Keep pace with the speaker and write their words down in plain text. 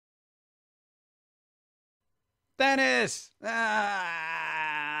Dennis! Ah!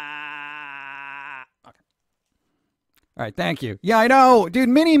 Okay. All right, thank you. Yeah, I know. Dude,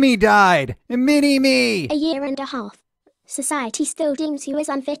 Mini-Me died. Mini-Me! A year and a half. Society still deems you as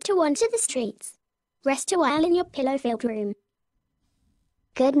unfit to wander the streets. Rest a while in your pillow-filled room.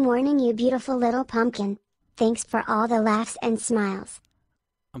 Good morning, you beautiful little pumpkin. Thanks for all the laughs and smiles.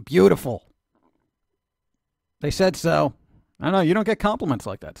 I'm beautiful. They said so. I don't know, you don't get compliments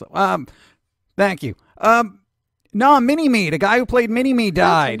like that. So, thank you. No, Mini-Me, the guy who played Mini-Me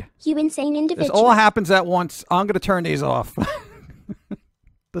died. You insane individual. This all happens at once. I'm going to turn these off.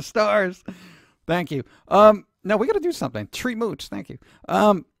 The stars. Thank you. No, we got to do something. Tree Mooch, thank you.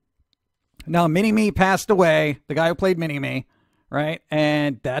 No, Mini-Me passed away. The guy who played Mini-Me, right?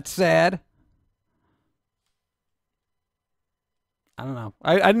 And that's sad. I don't know.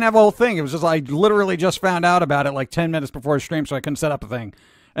 I didn't have a whole thing. It was just I literally just found out about it like 10 minutes before the stream, so I couldn't set up a thing.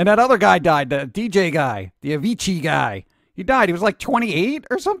 And that other guy died, the DJ guy, the Avicii guy. He died. He was like 28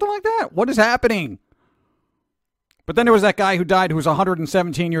 or something like that. What is happening? But then there was that guy who died who was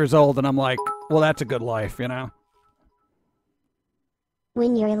 117 years old, and I'm like, well, that's a good life, you know?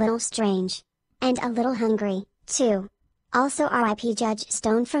 When you're a little strange. And a little hungry, too. Also R.I.P. Judge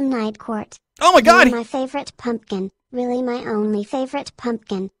Stone from Night Court. Oh my God! You're my favorite pumpkin. Really my only favorite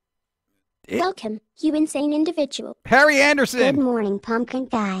pumpkin. Welcome, you insane individual. Harry Anderson! Good morning, Pum'Kin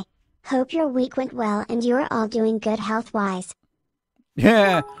Guy. Hope your week went well and you're all doing good health-wise.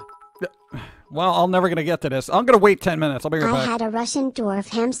 Yeah. Well, I'm never going to get to this. I'm going to wait 10 minutes. I'll be right back. I had a Russian dwarf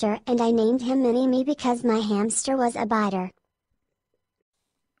hamster and I named him Mini-Me because my hamster was a biter.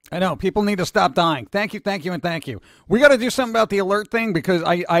 I know. People need to stop dying. Thank you, and thank you. We got to do something about the alert thing because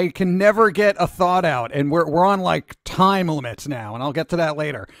I can never get a thought out, and we're on, like, time limits now, and I'll get to that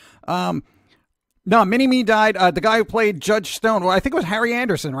later. No, Mini-Me died. The guy who played Judge Stone, well, I think it was Harry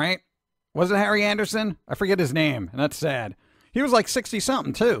Anderson, right? Was it Harry Anderson? I forget his name, and that's sad. He was, like,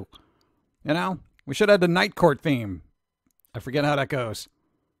 60-something, too. You know? We should have had the Night Court theme. I forget how that goes.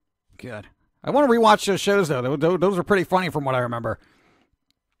 Good. I want to rewatch those shows, though. Those are pretty funny from what I remember.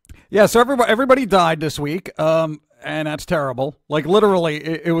 Yeah, so everybody died this week, and that's terrible. Like, literally,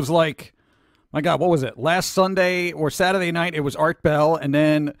 it was like, my God, what was it? Last Sunday or Saturday night, it was Art Bell, and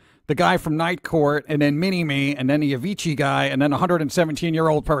then the guy from Night Court, and then Mini-Me, and then the Avicii guy, and then a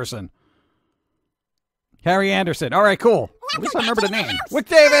 117-year-old person. Harry Anderson. All right, cool. At least I remember the name. With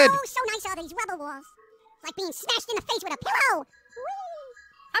David! Oh, so nice are these rubber walls. It's like being smashed in the face with a pillow.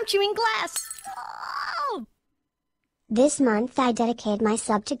 Whee! I'm chewing glass. Oh! This month I dedicate my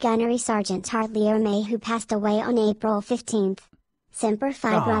sub to Gunnery Sergeant Hartley May who passed away on April 15th. Semper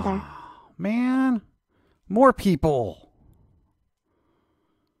Fi, brother. Man. More people.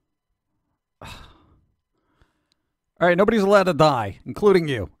 All right, nobody's allowed to die, including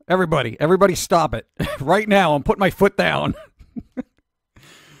you. Everybody stop it. Right now, I'm putting my foot down.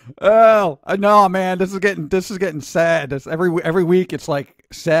 Oh, no, man, this is getting sad. Every week it's like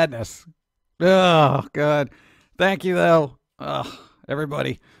sadness. Oh, God. Thank you, though.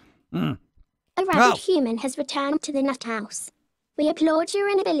 Everybody. A rabid human has returned to the nut house. We applaud your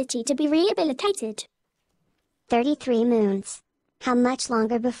inability to be rehabilitated. 33 moons. How much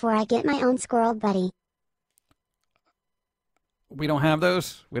longer before I get my own squirrel buddy? We don't have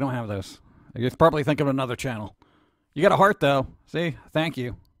those? We don't have those. You're probably thinking of another channel. You got a heart, though. See? Thank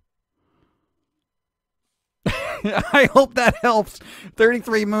you. I hope that helps.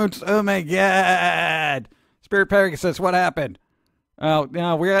 33 moons. Oh, my God. Spirit Perry says, what happened? Oh,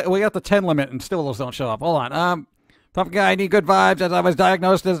 no, we got the 10 limit and still those don't show up. Hold on. Pum'Kin Guy, I need good vibes. As I was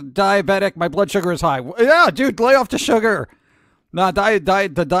diagnosed as diabetic, my blood sugar is high. Yeah, dude, lay off the sugar. No,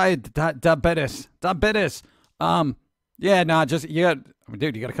 diabetes. Diabetes. Yeah, no, just, dude,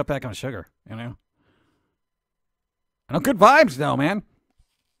 you got to cut back on sugar, you know? I know, good vibes, though, man.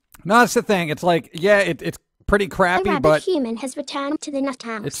 No, that's the thing. It's like, yeah, it's pretty crappy, a rabid but human has returned to the nut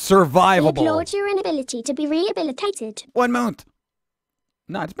house. It's survivable. We applaud your inability to be rehabilitated. 1 month.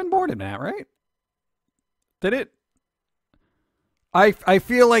 No, it's been more than that, right? Did it? I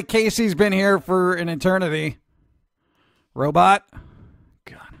feel like Casey's been here for an eternity. Robot.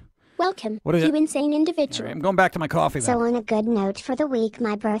 God. Welcome, What is you it? insane individual. Right, I'm going back to my coffee, then. So on a good note for the week,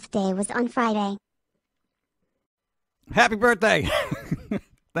 my birthday was on Friday. Happy birthday.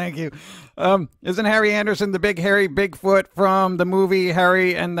 Thank you. Isn't Harry Anderson the big hairy Bigfoot from the movie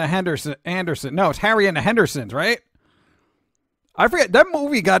Harry and the Anderson? No, it's Harry and the Hendersons, right? I forget. That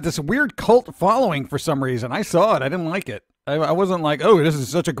movie got this weird cult following for some reason. I saw it. I didn't like it. I wasn't like, oh, this is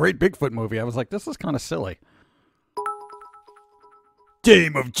such a great Bigfoot movie. I was like, this is kind of silly.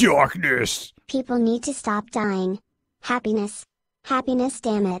 Dame of Darkness. People need to stop dying. Happiness. Happiness,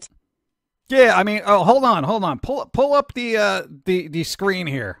 damn it. Yeah, I mean, oh, hold on. Pull up the screen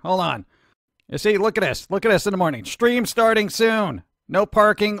here. Hold on. You see, look at this. Look at this in the morning. Stream starting soon. No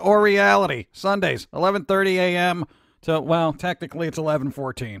parking or reality. Sundays, 11:30 a.m. to, well, technically it's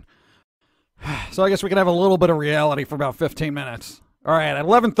 11:14. So I guess we can have a little bit of reality for about 15 minutes. All right, at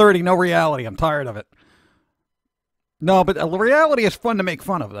 11:30, no reality. I'm tired of it. No, but reality is fun to make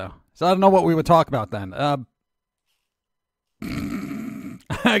fun of, though. So I don't know what we would talk about then.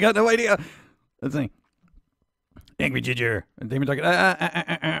 I got no idea. Let's see. Angry Ginger. And Damon talking.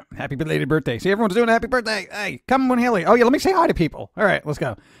 Happy belated birthday. See, everyone's doing a happy birthday. Hey, come on, Haley. Oh, yeah, let me say hi to people. All right, let's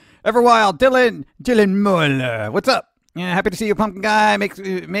go. Everwild, Dylan Muller. What's up? Yeah, happy to see you, Pum'Kin Guy.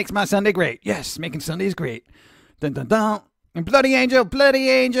 Makes my Sunday great. Yes, making Sundays great. Dun, dun, dun. And Bloody Angel.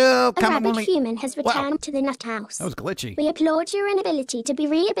 A rabid human has returned to the nut house. That was glitchy. We applaud your inability to be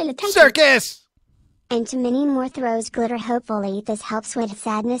rehabilitated. Circus! And to many more throws glitter. Hopefully this helps with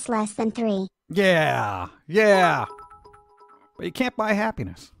sadness less than 3. Yeah. But you can't buy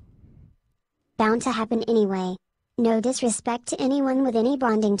happiness. Bound to happen anyway. No disrespect to anyone with any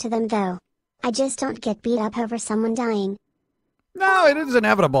bonding to them though. I just don't get beat up over someone dying. No, it is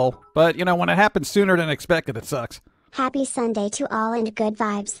inevitable. But, when it happens sooner than expected, it sucks. Happy Sunday to all and good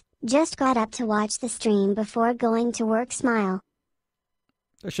vibes. Just got up to watch the stream before going to work. Smile.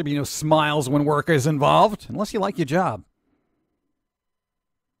 There should be no smiles when work is involved, unless you like your job.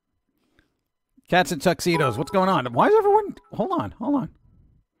 Cats in tuxedos. What's going on? Why is everyone... Hold on.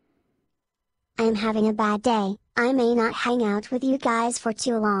 I am having a bad day. I may not hang out with you guys for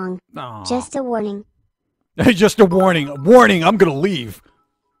too long. Aww. Just a warning. Just a warning. Warning, I'm gonna leave.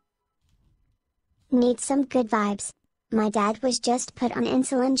 Need some good vibes. My dad was just put on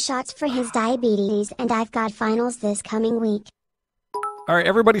insulin shots for his diabetes and I've got finals this coming week. All right,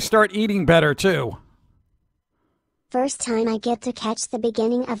 everybody start eating better, too. First time I get to catch the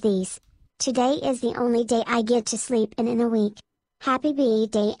beginning of these. Today is the only day I get to sleep in a week. Happy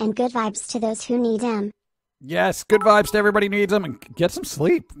B-Day and good vibes to those who need them. Yes, good vibes to everybody who needs them, and get some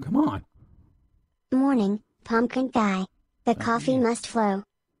sleep. Come on. Morning, Pum'Kin Guy. The coffee must flow.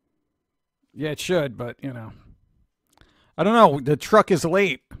 Yeah, it should, but, I don't know. The truck is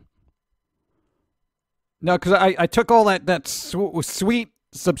late. No, because I took all that sweet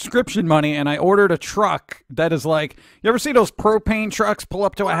subscription money and I ordered a truck that is like, you ever see those propane trucks pull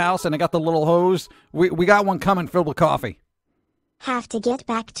up to a house and they got the little hose? We got one coming filled with coffee. Have to get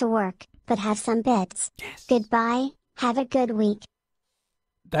back to work, but have some bits. Yes. Goodbye, have a good week.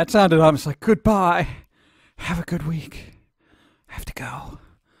 That sounded almost like, goodbye, have a good week. I have to go.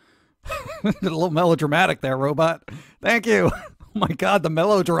 A little melodramatic there, robot. Thank you. Oh my God, the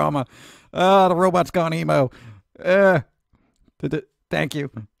melodrama. The robot's gone emo. Thank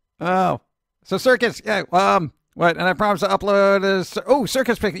you. Oh, so Circus. Yeah. What? And I promised to upload this. Oh,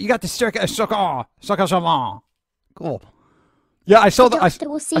 Circus pic. You got the Circus. Circus along. Cool. Yeah, I saw I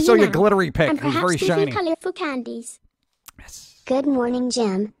saw your glittery pic. It was very shiny. Colorful candies. Yes. Good morning,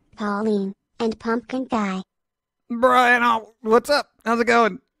 Jim, Pauline, and Pum'Kin Guy. Brian, what's up? How's it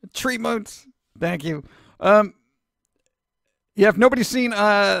going? Tree moons. Thank you. Yeah, if nobody's seen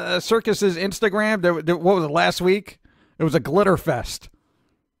Circus's Instagram, what was it, last week? It was a glitter fest.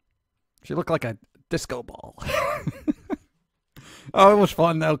 She looked like a disco ball. Oh, it was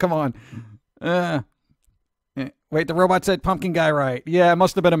fun, though. Come on. Wait, the robot said Pum'Kin Guy right. Yeah, it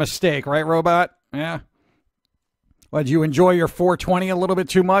must have been a mistake, right, robot? Yeah. Well, did you enjoy your 420 a little bit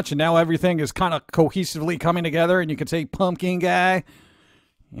too much, and now everything is kind of cohesively coming together, and you can say Pum'Kin Guy?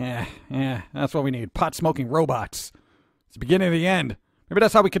 Yeah, that's what we need. Pot-smoking robots. It's the beginning of the end. Maybe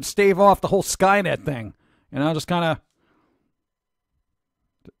that's how we could stave off the whole Skynet thing. Just kind of...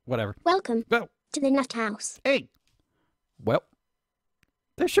 Whatever. Welcome to the nut house. Hey. Well,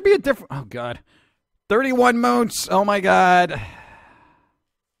 there should be a different... Oh, God. 31 moons. Oh, my God.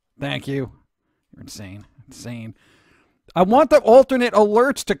 Thank you. You're insane. I want the alternate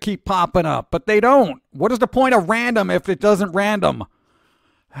alerts to keep popping up, but they don't. What is the point of random if it doesn't random?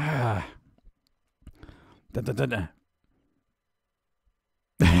 That's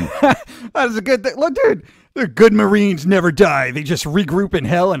a good thing. Look, dude, the good Marines never die. They just regroup in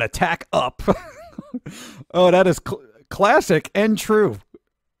hell and attack up. Oh, that is classic and true.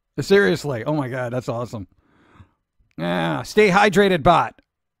 Seriously. Oh, my God. That's awesome. Yeah. Stay hydrated, bot.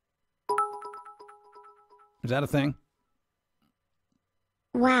 Is that a thing?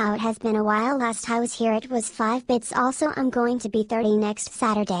 Wow, it has been a while. Last I was here it was 5 bits. Also, I'm going to be 30 next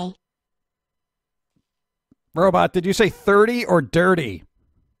Saturday. Robot, did you say 30 or dirty?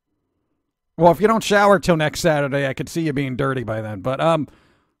 Well, if you don't shower till next Saturday, I could see you being dirty by then. But I'm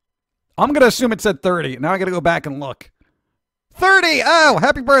going to assume it said 30. Now I got to go back and look. 30. Oh,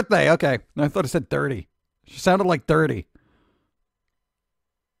 happy birthday. Okay. I thought it said 30. She sounded like 30.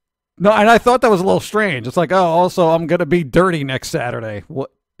 No, and I thought that was a little strange. It's like, oh, also, I'm going to be dirty next Saturday.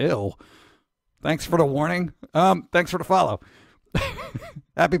 What? Ew. Thanks for the warning. Thanks for the follow.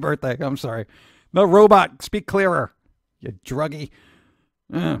 Happy birthday. I'm sorry. No, robot, speak clearer. You druggie.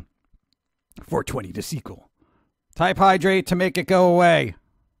 420 to sequel. Type hydrate to make it go away.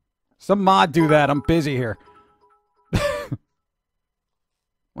 Some mod do that. I'm busy here.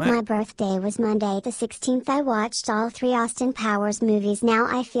 My birthday was Monday the 16th. I watched all 3 Austin Powers movies. Now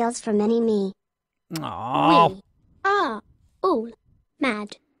I feels for many me. Aww. We are all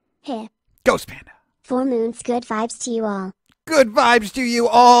mad here. Ghost Panda. 4 moons, good vibes to you all. Good vibes to you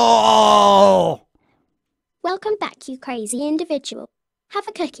all. Welcome back, you crazy individual. Have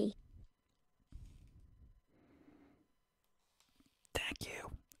a cookie. Thank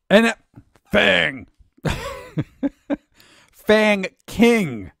you. And Fang. Fang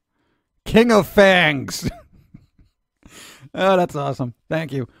King. King of Fangs. Oh, that's awesome.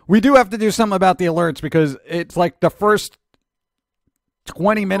 Thank you. We do have to do something about the alerts because it's like the first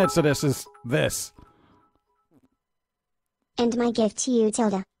 20 minutes of this is this. And my gift to you,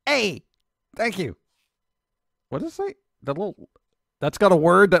 Tilda. Hey, thank you. What does it say? That's got a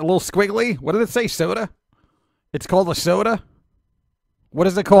word, that little squiggly. What did it say? Soda? It's called a soda? What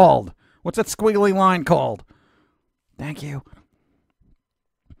is it called? What's that squiggly line called? Thank you.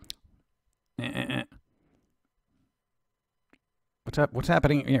 What's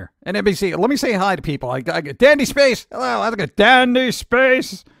happening here? And NBC, let me say hi to people. I get Dandy Space. Hello, I got Dandy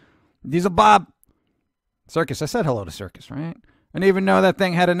Space. Diesel Bob. Circus. I said hello to Circus, right? I didn't even know that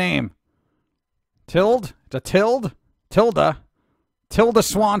thing had a name. Tild? It's a Tild? Tilda. Tilda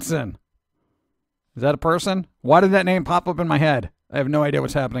Swanson. Is that a person? Why did that name pop up in my head? I have no idea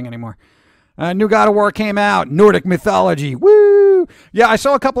what's happening anymore. New God of War came out. Nordic mythology. Woo! Yeah, I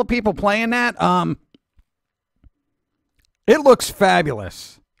saw a couple of people playing that. It looks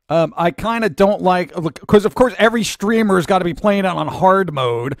fabulous. I kind of don't like, because of course every streamer's got to be playing it on hard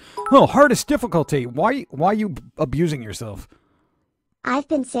mode. Oh, hardest difficulty. Why are you abusing yourself? I've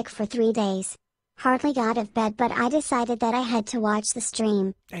been sick for 3 days. Hardly got out of bed, but I decided that I had to watch the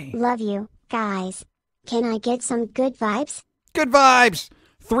stream. Hey. Love you, guys. Can I get some good vibes? Good vibes.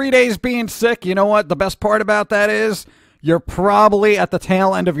 3 days being sick. You know what? The best part about that is you're probably at the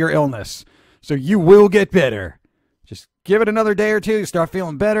tail end of your illness. So you will get better. Just give it another day or two. You start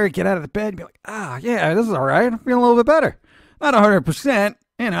feeling better. Get out of the bed and be like, yeah, this is all right. I'm feeling a little bit better. Not 100%,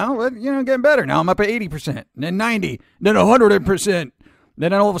 but, getting better. Now I'm up at 80%, and then 90, then 100%.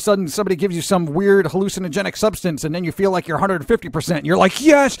 Then all of a sudden somebody gives you some weird hallucinogenic substance, and then you feel like you're 150%. And you're like,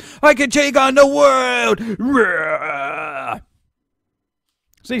 yes, I can take on the world.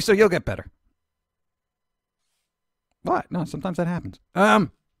 See, so you'll get better. What? No, sometimes that happens.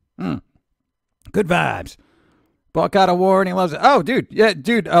 Good vibes. Bought God of War and he loves it. Oh, dude. Yeah,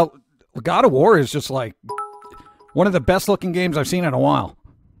 dude. God of War is just like one of the best looking games I've seen in a while.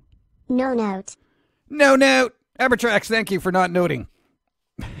 No note. No note. Abertrax, thank you for not noting.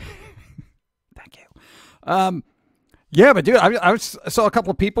 Thank you. Yeah, but dude, I saw a couple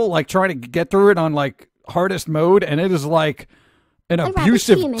of people like trying to get through it on like hardest mode, and it is like an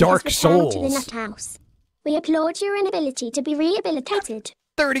abusive Dark Souls. To the nut house. We applaud your inability to be rehabilitated.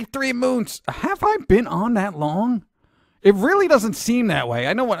 33 moons. Have I been on that long? It really doesn't seem that way.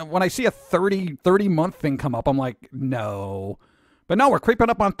 I know when I see a 30 month thing come up, I'm like, no. But no, we're creeping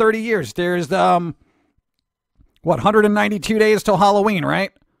up on 30 years. There's 192 days till Halloween,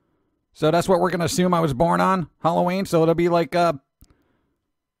 right? So that's what we're going to assume I was born on, Halloween. So it'll be like, 3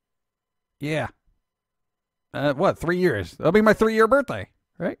 years? That'll be my 3-year birthday,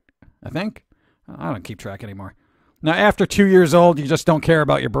 right? I think. I don't keep track anymore. Now, after 2 years old, you just don't care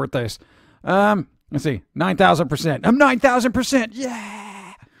about your birthdays. Let's see. 9,000%. I'm 9,000%.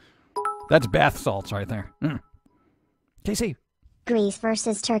 Yeah. That's bath salts right there. KC. Greece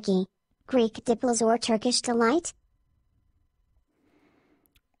versus Turkey. Greek dipples or Turkish delight?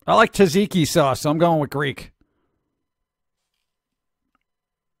 I like tzatziki sauce, so I'm going with Greek.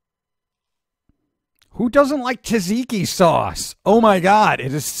 Who doesn't like tzatziki sauce? Oh my God,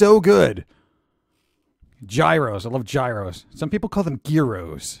 it is so good. Gyros. I love gyros. Some people call them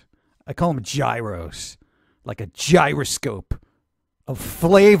gyros. I call them gyros. Like a gyroscope of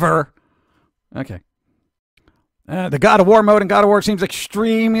flavor. Okay. The God of War mode in God of War seems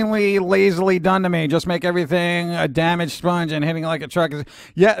extremely lazily done to me. Just make everything a damage sponge and hitting like a truck.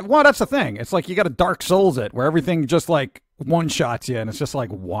 Yeah, well, that's the thing. It's like you got to Dark Souls it, where everything just like one-shots you, and it's just like,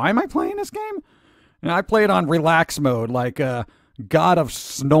 why am I playing this game? And I play it on relax mode, like God of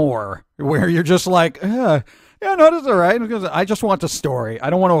Snore, where you're just like, Yeah, no, that's all right. Because I just want the story. I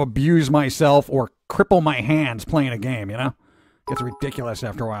don't want to abuse myself or cripple my hands playing a game, you know? Gets ridiculous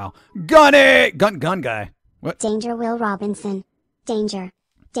after a while. Gun it! Gun guy. What? Danger, Will Robinson. Danger.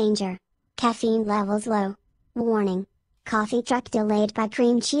 Danger. Caffeine levels low. Warning. Coffee truck delayed by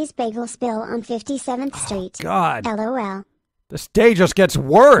cream cheese bagel spill on 57th Street. God. LOL. This day just gets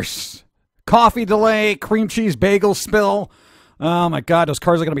worse. Coffee delay, cream cheese bagel spill. Oh my God, those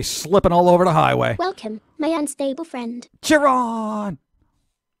cars are going to be slipping all over the highway. Welcome, my unstable friend. Chiron!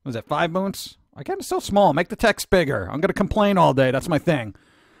 Was that 5 moons? Again, it's so small. Make the text bigger. I'm going to complain all day. That's my thing.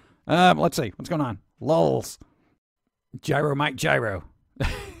 Let's see. What's going on? Lulz. Gyro, Mike Gyro.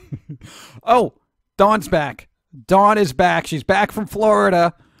 Oh, Dawn's back. Dawn is back. She's back from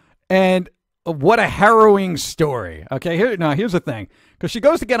Florida. And what a harrowing story. Okay, here's the thing. Because she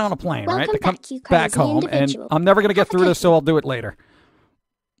goes to get on a plane, Welcome right? To back, come you back crazy home. And individual. I'm never going to get through this, so I'll do it later.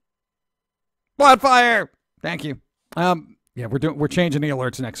 Wildfire! Thank you. Yeah, we're changing the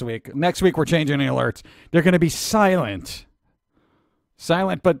alerts next week. Next week we're changing the alerts. They're going to be silent.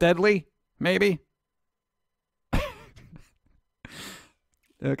 Silent but deadly, maybe.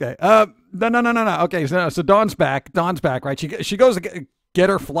 Okay. No. Okay, so Dawn's back. Dawn's back, right? She goes to get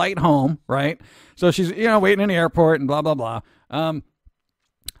her flight home, right? So she's waiting in the airport and blah blah blah.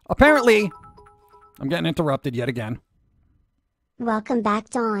 Apparently, I'm getting interrupted yet again. Welcome back,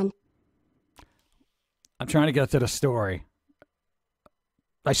 Dawn. I'm trying to get to the story.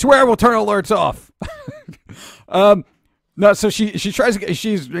 I swear we'll turn alerts off. No, so she tries to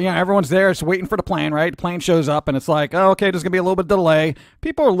get, everyone's there, it's waiting for the plane, right? The plane shows up and it's like, oh, okay, there's going to be a little bit of delay.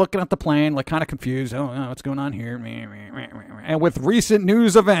 People are looking at the plane, like kind of confused. Oh, what's going on here? And with recent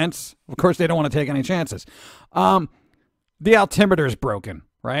news events, of course, they don't want to take any chances. The altimeter is broken,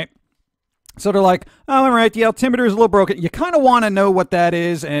 right? So they're like, oh, all right, the altimeter is a little broken. You kind of want to know what that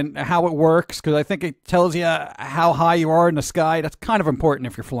is and how it works because I think it tells you how high you are in the sky. That's kind of important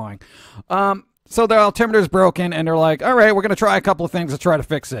if you're flying. So the altimeter is broken, and they're like, all right, we're going to try a couple of things to try to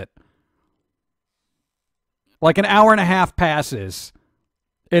fix it. Like an hour and a half passes.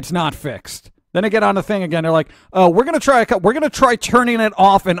 It's not fixed. Then they get on the thing again. They're like, oh, we're going to try turning it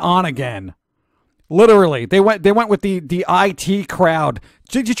off and on again. Literally, they went with the IT crowd.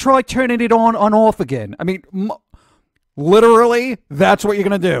 Did you try turning it on and off again? I mean, literally, that's what you're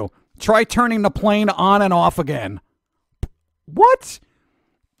going to do. Try turning the plane on and off again. What?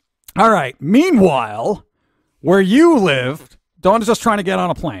 All right. Meanwhile, where you lived, Dawn's just trying to get on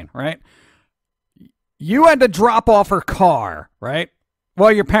a plane, right? You had to drop off her car, right?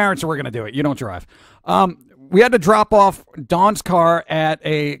 Well, your parents were going to do it. You don't drive. We had to drop off Dawn's car at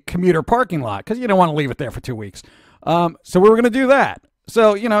a commuter parking lot because you don't want to leave it there for 2 weeks. So we were going to do that.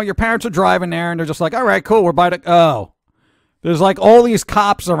 So, your parents are driving there and they're just like, all right, cool. We're by the... Oh. There's like all these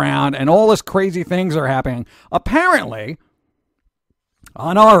cops around and all this crazy things are happening. Apparently...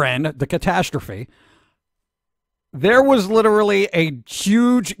 On our end, the catastrophe, there was literally a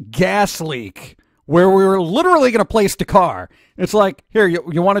huge gas leak where we were literally going to place the car. It's like, here,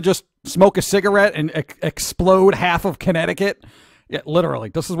 you want to just smoke a cigarette and explode half of Connecticut? Yeah, literally,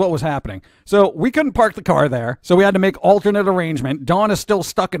 this is what was happening. So we couldn't park the car there, so we had to make alternate arrangement. Dawn is still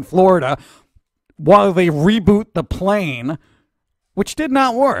stuck in Florida while they reboot the plane, which did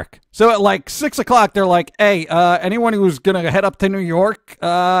not work. So at like 6 o'clock, they're like, hey, anyone who's going to head up to New York,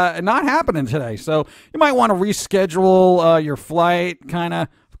 not happening today. So you might want to reschedule your flight, kind of.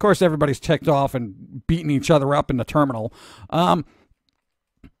 Of course, everybody's ticked off and beating each other up in the terminal.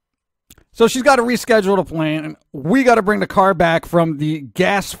 So she's got to reschedule the plane. And we got to bring the car back from the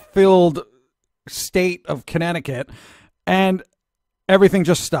gas-filled state of Connecticut. And everything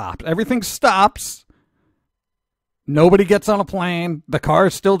just stopped. Everything stops. Nobody gets on a plane. The car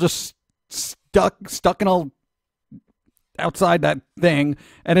is still just stuck in all outside that thing.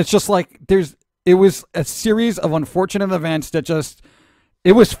 And it's just like it was a series of unfortunate events that just,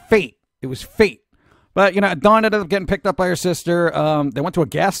 it was fate. It was fate. But, Dawn ended up getting picked up by her sister. They went to a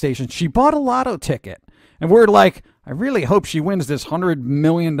gas station. She bought a lotto ticket. And we're like, I really hope she wins this $100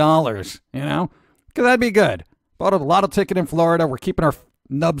 million, Because that'd be good. Bought a lotto ticket in Florida. We're keeping our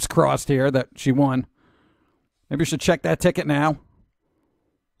nubs crossed here that she won. Maybe we should check that ticket now.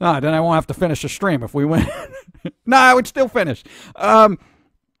 Then I won't have to finish the stream if we win. No, I would still finish.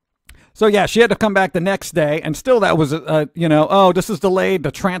 So, yeah, she had to come back the next day, and still that was, this is delayed.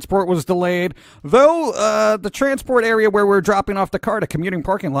 The transport was delayed. Though the transport area where we were dropping off the car, the commuting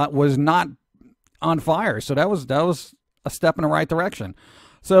parking lot, was not on fire. So that was a step in the right direction.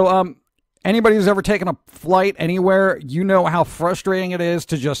 So, anybody who's ever taken a flight anywhere, you know how frustrating it is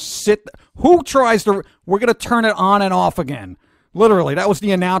to just sit. Who tries to... We're going to turn it on and off again. Literally, that was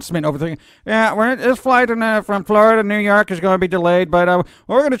the announcement over the. Yeah, this flight from Florida to New York is going to be delayed, but what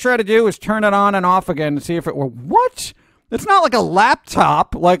we're going to try to do is turn it on and off again to see if it will. What? It's not like a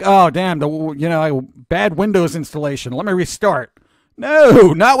laptop. Like, oh damn, bad Windows installation. Let me restart.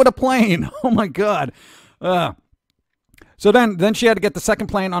 No, not with a plane. Oh my god. So then she had to get the second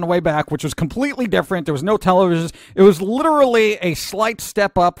plane on the way back, which was completely different. There was no television. It was literally a slight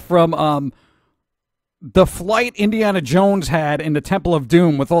step up from the flight Indiana Jones had in the Temple of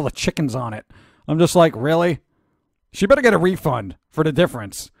Doom with all the chickens on it. I'm just like, really? She better get a refund for the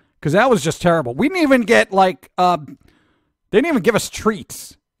difference, because that was just terrible. We didn't even get, they didn't even give us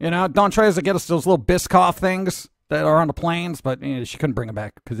treats. Dawn tries to get us those little Biscoff things that are on the planes, but she couldn't bring them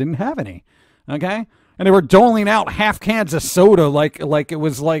back because they didn't have any. Okay? And they were doling out half cans of soda like it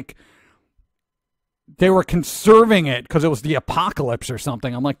was like they were conserving it because it was the apocalypse or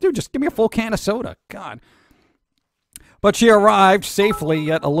something. I'm like, dude, just give me a full can of soda. God. But she arrived safely,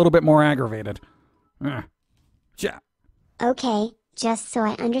 yet a little bit more aggravated. Yeah. Okay, just so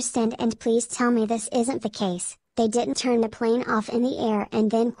I understand, and please tell me this isn't the case. They didn't turn the plane off in the air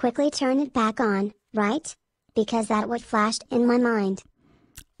and then quickly turn it back on, right? Because that what flashed in my mind.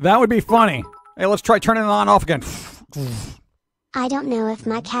 That would be funny. Hey, let's try turning it on and off again. I don't know if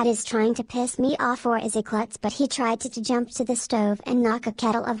my cat is trying to piss me off or is a klutz, but he tried to jump to the stove and knock a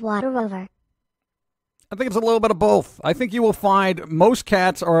kettle of water over. I think it's a little bit of both. I think you will find most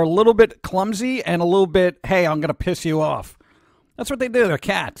cats are a little bit clumsy and a little bit, hey, I'm going to piss you off. That's what they do. They're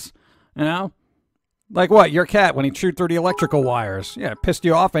cats. Like what? Your cat, when he chewed through the electrical wires. Yeah, it pissed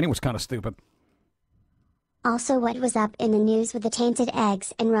you off and he was kind of stupid. Also, what was up in the news with the tainted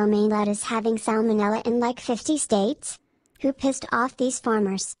eggs and romaine lettuce having salmonella in like 50 states? Who pissed off these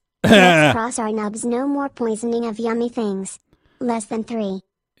farmers? Let's cross our nubs. No more poisoning of yummy things. Less than 3.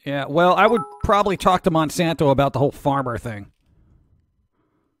 Yeah, well, I would probably talk to Monsanto about the whole farmer thing.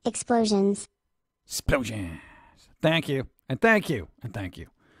 Explosions. Explosions. Thank you. And thank you. And thank you.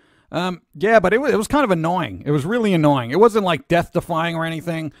 Yeah, but it was kind of annoying. It was really annoying. It wasn't like death-defying or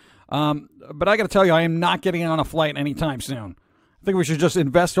anything. But I got to tell you, I am not getting on a flight anytime soon. I think we should just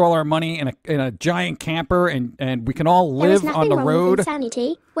invest all our money in a giant camper, and we can all live on the road. There is nothing wrong with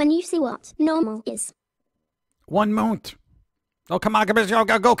insanity when you see what normal is. 1 month. Oh, come on,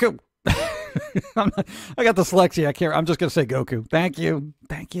 Goku. I got dyslexia. I can't. I'm just gonna say Goku. Thank you.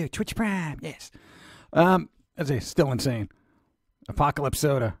 Twitch Prime. Yes. That's still insane. Apocalypse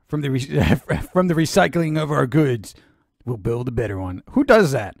soda from the recycling of our goods. We'll build a better one. Who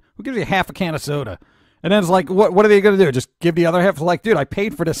does that? Who gives you half a can of soda? And then it's like, what are they going to do? Just give the other half? Like, dude, I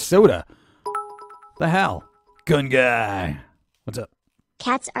paid for this soda. The hell? Gun guy. What's up?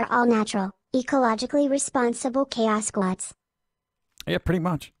 Cats are all natural, ecologically responsible chaos squads. Yeah, pretty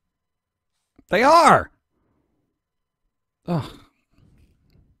much. They are. Ugh.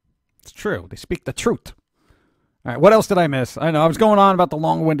 It's true. They speak the truth. All right, what else did I miss? I know I was going on about the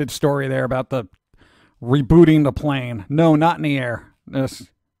long-winded story there about the rebooting the plane. No, not in the air. Yes.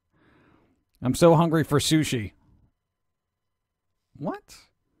 I'm so hungry for sushi. What?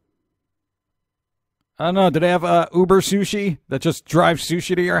 I don't know. Do they have Uber sushi that just drives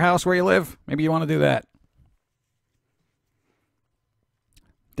sushi to your house where you live? Maybe you want to do that.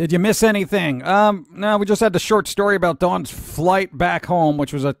 Did you miss anything? No, we just had the short story about Dawn's flight back home,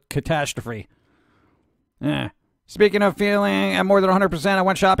 which was a catastrophe. Yeah. Speaking of feeling at more than 100%, I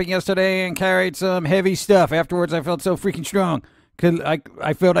went shopping yesterday and carried some heavy stuff. Afterwards, I felt so freaking strong.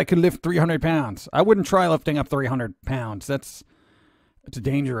 I felt I could lift 300 pounds. I wouldn't try lifting up 300 pounds. It's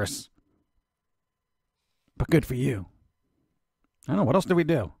dangerous. But good for you. I don't know. What else did we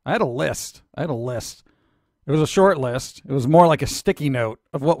do? I had a list. It was a short list. It was more like a sticky note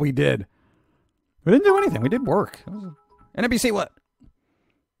of what we did. We didn't do anything. We did work. NBC what?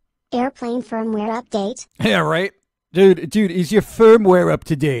 Airplane firmware update. Yeah, right? Dude, is your firmware up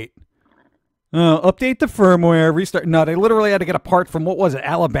to date? Update the firmware, restart. No, they literally had to get a part from, what was it,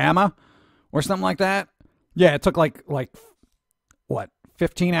 Alabama? Or something like that? Yeah, it took like what,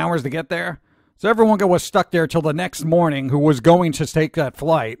 15 hours to get there? So everyone was stuck there till the next morning who was going to take that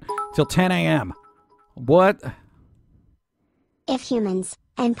flight till 10 a.m. What? If humans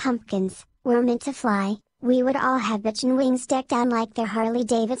and pumpkins were meant to fly, we would all have bitchin' wings decked out like their Harley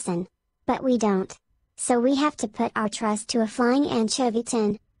Davidson. But we don't. So we have to put our trust to a flying anchovy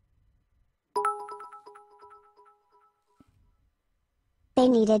tin. They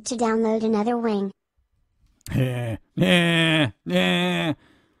needed to download another wing. Yeah.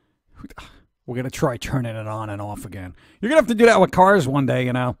 We're going to try turning it on and off again. You're going to have to do that with cars one day,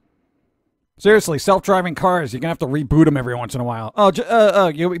 Seriously, self-driving cars, you're going to have to reboot them every once in a while.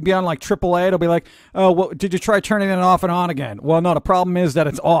 You'll be on like AAA. It'll be like, oh, well, did you try turning it off and on again? Well, no, the problem is that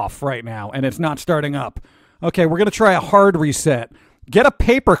it's off right now and it's not starting up. Okay, we're going to try a hard reset. Get a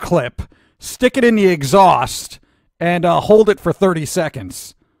paper clip, stick it in the exhaust, and hold it for 30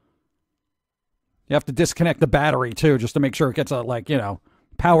 seconds. You have to disconnect the battery, too, just to make sure it gets,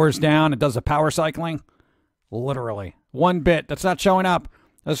 powers down. It does the power cycling. Literally. 1 bit. That's not showing up.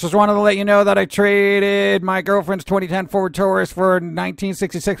 I just wanted to let you know that I traded my girlfriend's 2010 Ford Taurus for a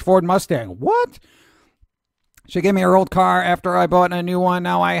 1966 Ford Mustang. What? She gave me her old car after I bought a new one.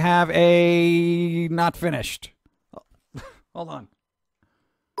 Now I have a not finished. Hold on.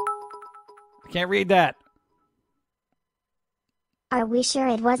 I can't read that. Are we sure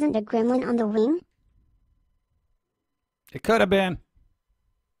it wasn't a gremlin on the wing? It could have been.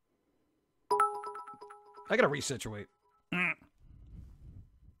 I gotta resituate.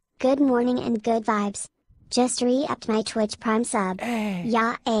 Good morning and good vibes. Just re-upped my Twitch Prime sub. Hey.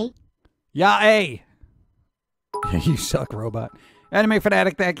 Yeah, You suck, robot. Anime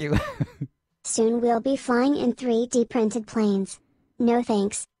fanatic, thank you. Soon we'll be flying in 3D printed planes. No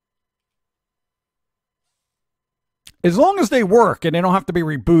thanks. As long as they work and they don't have to be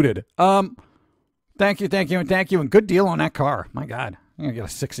rebooted. Thank you, and good deal on that car. My God, I'm gonna get a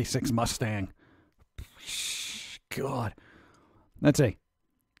 '66 Mustang. God, let's see.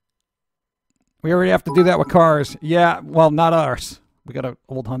 We already have to do that with cars. Yeah, well, not ours. We got an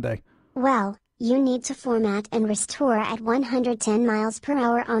old Hyundai. Well, you need to format and restore at 110 miles per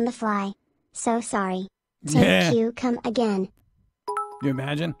hour on the fly. So sorry. Take you come again. You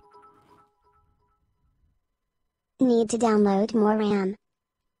imagine? Need to download more RAM.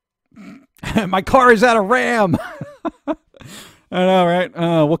 My car is out of RAM. I know,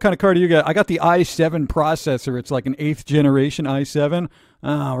 right? What kind of car do you get? I got the i7 processor. It's like an 8th generation i7.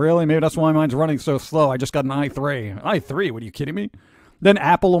 Oh, really? Maybe that's why mine's running so slow. I just got an i3. i3? What, are you kidding me? Then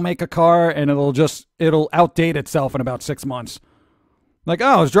Apple will make a car and it'll outdate itself in about 6 months. Like, oh,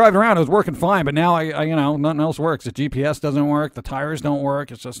 I was driving around, it was working fine, but now I nothing else works. The GPS doesn't work, the tires don't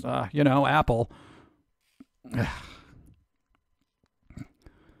work. It's just, Apple. You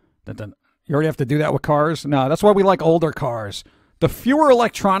already have to do that with cars? No, that's why we like older cars. The fewer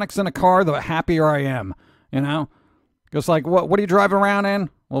electronics in a car, the happier I am. Just like, what are you driving around in?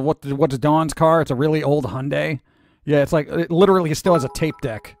 Well, what's Dawn's car? It's a really old Hyundai. Yeah, it's like, it literally still has a tape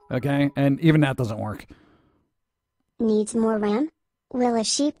deck, okay? And even that doesn't work. Needs more RAM? Will a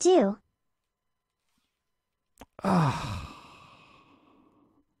sheep do? Oh.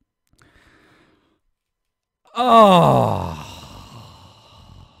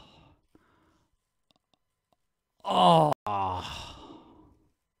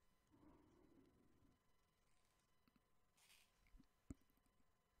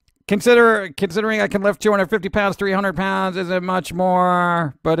 Considering I can lift 250 pounds, 300 pounds isn't much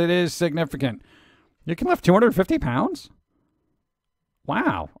more, but it is significant. You can lift 250 pounds?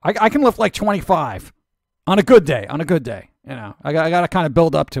 Wow. I can lift like 25 on a good day. I got to kind of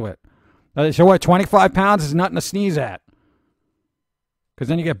build up to it. So what, 25 pounds is nothing to sneeze at. Because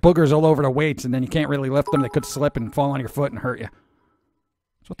then you get boogers all over the weights, and then you can't really lift them. They could slip and fall on your foot and hurt you.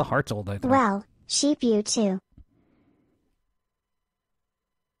 That's what the heart's all day. Well, sheep you too.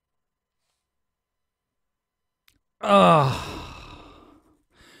 Oh.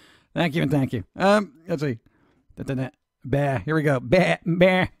 Thank you. Let's see. Bah, here we go. Bah.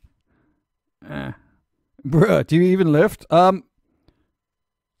 Bruh, do you even lift?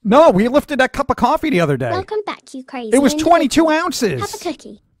 No, we lifted that cup of coffee the other day. Welcome back, you crazy. It was 22 ounces. Have a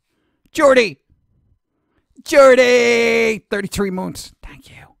cookie. Jordy! 33 moons.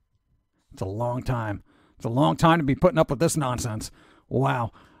 Thank you. It's a long time. It's a long time to be putting up with this nonsense.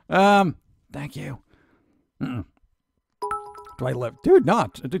 Wow. Thank you. Do I live? Dude, no.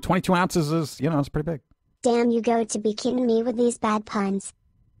 Dude, 22 ounces is, it's pretty big. Damn, you go to be kidding me with these bad puns.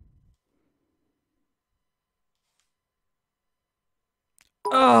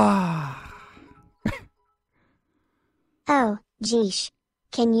 Oh, geesh.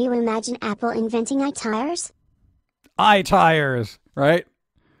 Can you imagine Apple inventing iTires? iTires, right?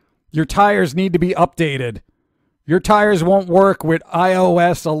 Your tires need to be updated. Your tires won't work with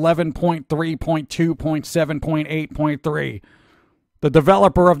iOS 11.3.2.7.8.3. The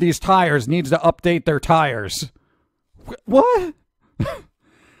developer of these tires needs to update their tires. What?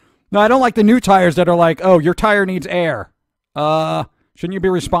 No, I don't like the new tires that are like, oh, your tire needs air. Shouldn't you be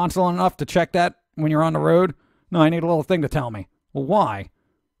responsible enough to check that when you're on the road? No, I need a little thing to tell me. Well, why?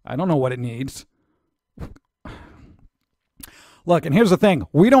 I don't know what it needs. Look, and here's the thing.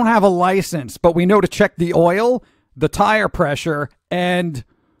 We don't have a license, but we know to check the oil, the tire pressure, and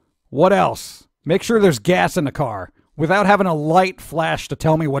What else? Make sure there's gas in the car without having a light flash to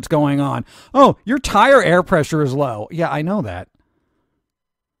tell me what's going on. Oh, your tire air pressure is low. Yeah, I know that.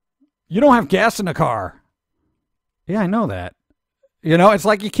 You don't have gas in the car. Yeah, I know that. You know, it's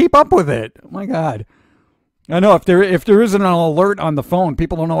like you keep up with it. Oh my God. I know if there isn't an alert on the phone,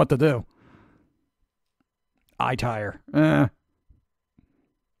 people don't know what to do. iTire. The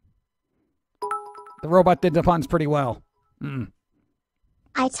robot did the puns pretty well.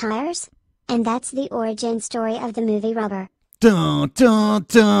 iTires? And that's the origin story of the movie Rubber. Dun, dun,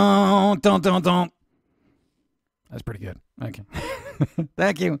 dun, dun, dun, dun. That's pretty good. Okay.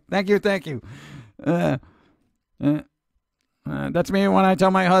 Thank you. That's me when I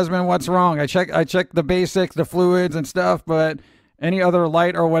tell my husband what's wrong. I check the basics, the fluids and stuff, but any other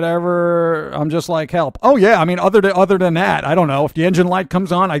light or whatever, I'm just like, help. Oh yeah, I mean, other than that, I don't know. If the engine light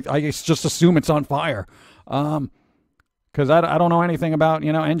comes on, I just assume it's on fire. Because I don't know anything about,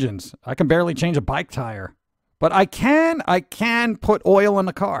 engines. I can barely change a bike tire. But I can put oil in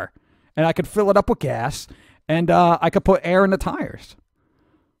the car. And I could fill it up with gas. And I could put air in the tires.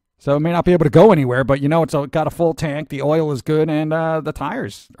 So it may not be able to go anywhere, but it's got a full tank. The oil is good, and the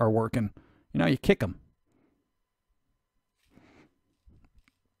tires are working. You kick them.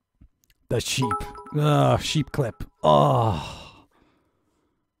 The sheep clip. Oh.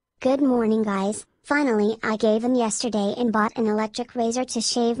 Good morning, guys. Finally, I gave in yesterday and bought an electric razor to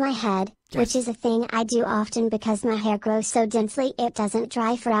shave my head, which is a thing I do often because my hair grows so densely it doesn't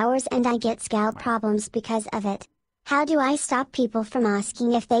dry for hours and I get scalp problems because of it. How do I stop people from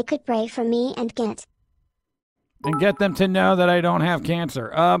asking if they could pray for me and get them to know that I don't have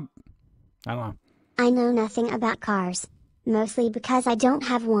cancer? I don't know. I know nothing about cars. Mostly because I don't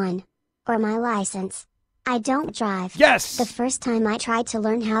have one. Or my license. I don't drive. Yes! The first time I tried to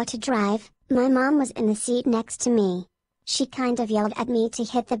learn how to drive, my mom was in the seat next to me. She kind of yelled at me to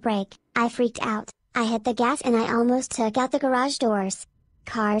hit the brake. I freaked out. I hit the gas and I almost took out the garage doors.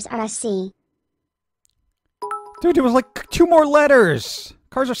 Cars are a C. Dude, it was like 2 more letters.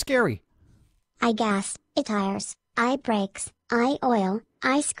 Cars are scary. I gas, I tires, I brakes, I oil,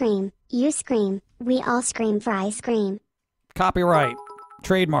 I scream, you scream, we all scream for ice cream. Copyright.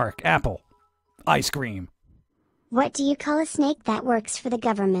 Trademark. Apple. Ice cream. What do you call a snake that works for the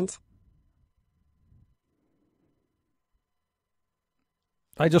government?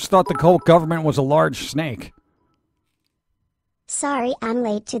 I just thought the whole government was a large snake. Sorry I'm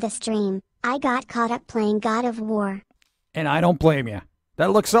late to the stream. I got caught up playing God of War. And I don't blame you.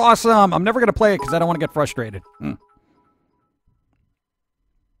 That looks awesome. I'm never going to play it because I don't want to get frustrated.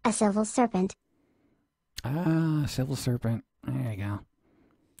 A civil serpent. Civil serpent. There you go.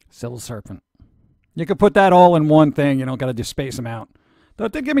 Civil serpent. You could put that all in one thing. You don't got to just space them out. Though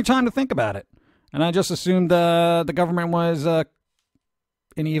it did give me time to think about it. And I just assumed the government was an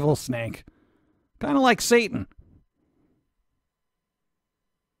evil snake. Kind of like Satan.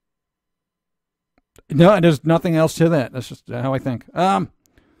 No, there's nothing else to that. That's just how I think. I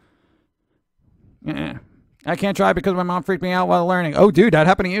can't drive because my mom freaked me out while learning. Oh, dude, that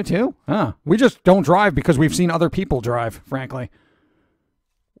happened to you too? Huh. We just don't drive because we've seen other people drive, frankly.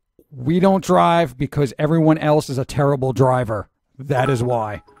 We don't drive because everyone else is a terrible driver. That is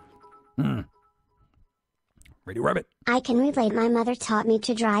why. Ready, Rabbit? I can relate. My mother taught me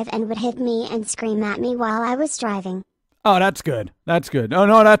to drive and would hit me and scream at me while I was driving. Oh, that's good. That's good. Oh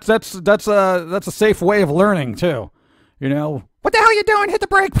no, that's a safe way of learning too. What the hell are you doing? Hit the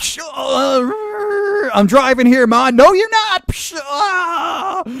brake. I'm driving here, Ma. No, you're not.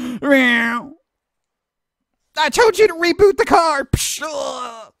 I told you to reboot the car.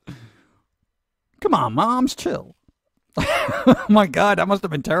 Come on, Moms, chill. Oh my God, that must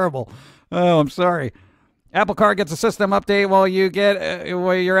have been terrible. Oh, I'm sorry. Apple Car gets a system update while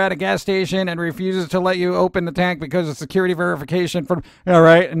you're at a gas station and refuses to let you open the tank because of security verification all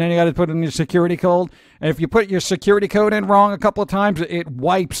right, and then you got to put in your security code. And if you put your security code in wrong a couple of times, it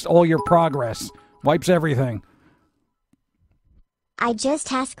wipes all your progress. Wipes everything. I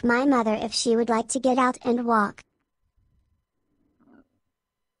just asked my mother if she would like to get out and walk.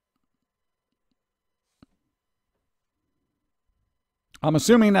 I'm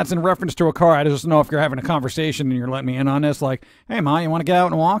assuming that's in reference to a car. I just don't know if you're having a conversation and you're letting me in on this. Like, hey, Ma, you want to get out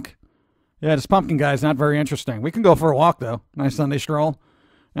and walk? Yeah, this Pum'Kin Guy is not very interesting. We can go for a walk, though. Nice Sunday stroll.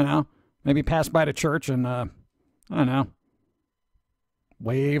 Maybe pass by the church and, I don't know,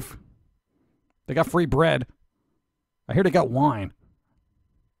 wave. They got free bread. I hear they got wine.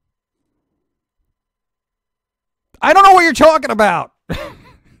 I don't know what you're talking about.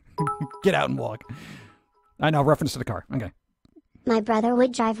 Get out and walk. I know, reference to the car. Okay. My brother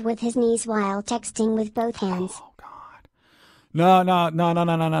would drive with his knees while texting with both hands. Oh, God. No, no, no, no,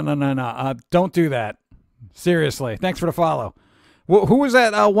 no, no, no, no, no, no. Don't do that. Seriously. Thanks for the follow. Who was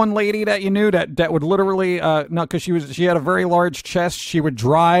that one lady that you knew that would literally no, because she had a very large chest. She would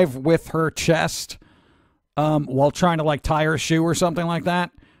drive with her chest while trying to like tie her shoe or something like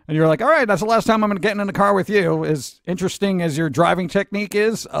that. And you're like, all right, that's the last time I'm going to get in the car with you. As interesting as your driving technique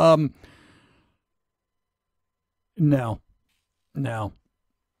is, no. My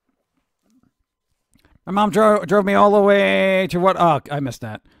mom drove me all the way to what? Oh, I missed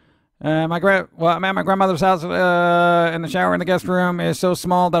that. I'm at my grandmother's house, and the shower in the guest room is so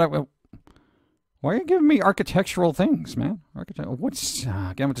small that why are you giving me architectural things, man? What's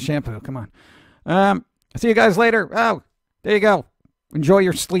again with the shampoo? Come on. See you guys later. Oh, there you go. Enjoy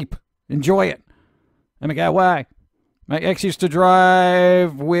your sleep. Enjoy it. Oh my God, why? My ex used to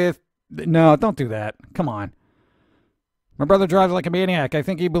drive with. No, don't do that. Come on. My brother drives like a maniac. I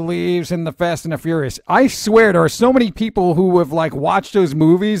think he believes in the Fast and the Furious. I swear there are so many people who have like watched those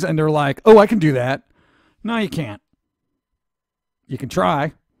movies and they're like, oh, I can do that. No, you can't. You can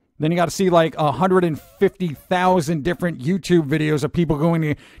try. Then you got to see like 150,000 different YouTube videos of people going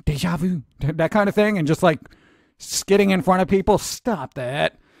to deja vu, that kind of thing, and just like skidding in front of people. Stop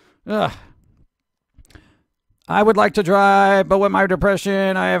that. Ugh. I would like to drive, but with my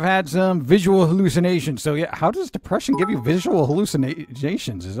depression, I have had some visual hallucinations. So, yeah, how does depression give you visual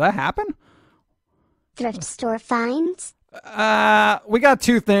hallucinations? Does that happen? Thrift store finds? We got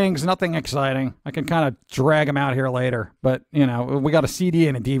two things, nothing exciting. I can kind of drag them out here later. But, you know, we got a CD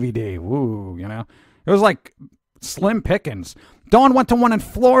and a DVD. Woo, you know. It was like slim pickings. Dawn went to one in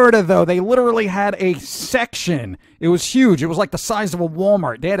Florida, though. They literally had a section. It was huge. It was like the size of a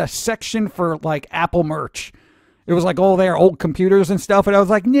Walmart. They had a section for, like, Apple merch. It was like all their old computers and stuff, and I was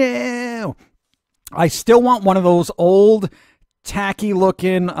like, no. I still want one of those old,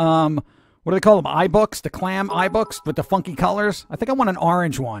 tacky-looking, what do they call them, iBooks? The clam iBooks with the funky colors? I think I want an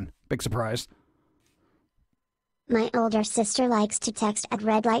orange one. Big surprise. My older sister likes to text at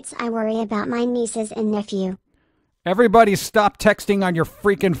red lights. I worry about my nieces and nephew. Everybody stop texting on your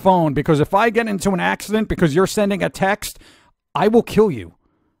freaking phone, because if I get into an accident because you're sending a text, I will kill you.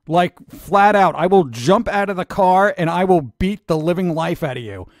 Like, flat out, I will jump out of the car and I will beat the living life out of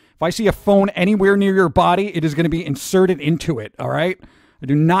you. If I see a phone anywhere near your body, it is going to be inserted into it, all right? I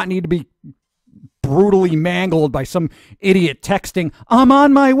do not need to be brutally mangled by some idiot texting, I'm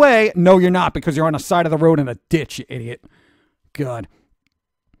on my way. No, you're not, because you're on the side of the road in a ditch, you idiot. God.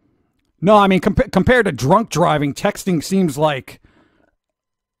 No, I mean, compared to drunk driving, texting seems like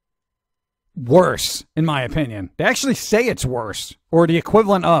worse, in my opinion. They actually say it's worse, or the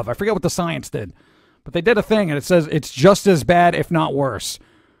equivalent of. I forget what the science did, but they did a thing, and it says it's just as bad, if not worse,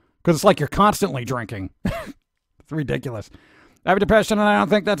 because it's like you're constantly drinking. It's ridiculous. I have depression, and I don't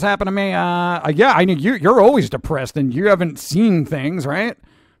think that's happened to me. Yeah, I mean, you're always depressed, and you haven't seen things, right?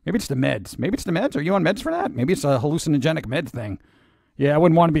 Maybe it's the meds. Maybe it's the meds. Are you on meds for that? Maybe it's a hallucinogenic med thing. Yeah, I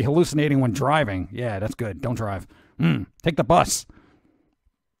wouldn't want to be hallucinating when driving. Yeah, that's good. Don't drive. Take the bus.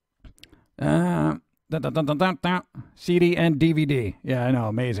 CD and DVD. Yeah, I know.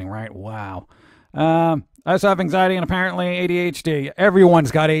 Amazing, right? Wow. I also have anxiety and apparently ADHD. Everyone's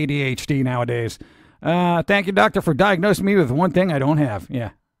got ADHD nowadays. Thank you, doctor, for diagnosing me with one thing I don't have.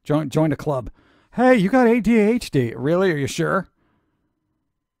 Yeah, join the club. Hey, you got ADHD. Really? Are you sure?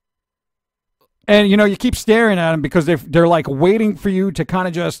 And, you know, you keep staring at them because they're like waiting for you to kind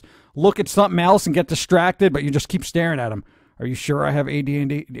of just look at something else and get distracted, but you just keep staring at them. Are you sure I have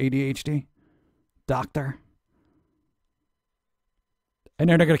ADHD? Doctor? And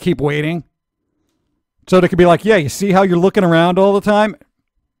then they're going to keep waiting. So they could be like, yeah, you see how you're looking around all the time?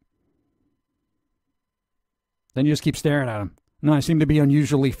 Then you just keep staring at them. No, I seem to be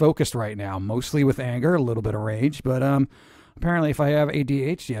unusually focused right now, mostly with anger, a little bit of rage, but apparently if I have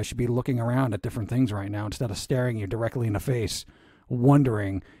ADHD, I should be looking around at different things right now instead of staring you directly in the face,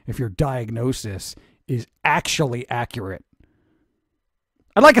 wondering if your diagnosis is actually accurate.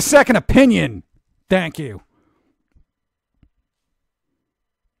 I'd like a second opinion. Thank you.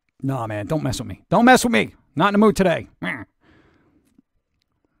 No, man, don't mess with me. Don't mess with me. Not in the mood today.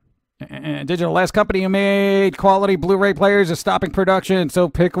 Digital, last company who made quality Blu-ray players is stopping production, so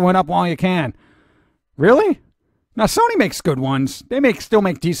pick one up while you can. Really? Now, Sony makes good ones. They still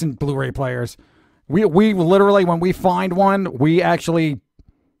make decent Blu-ray players. We literally, when we find one, we actually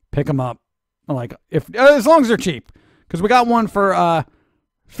pick them up. Like, as long as they're cheap. Because we got one for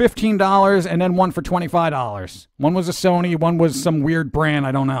 $15 and then one for $25. One was a Sony, one was some weird brand,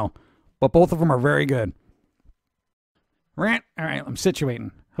 I don't know. But both of them are very good. Rant. All right, I'm situating.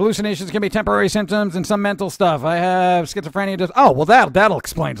 Hallucinations can be temporary symptoms and some mental stuff. I have schizophrenia. Oh, well, that'll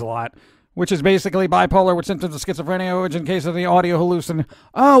explains a lot. which is basically bipolar with symptoms of schizophrenia, which in case of the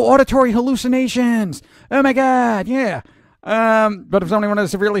auditory hallucinations. Oh my God, yeah. But if someone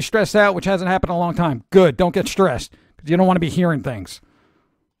is severely stressed out, which hasn't happened in a long time, good. Don't get stressed because you don't want to be hearing things.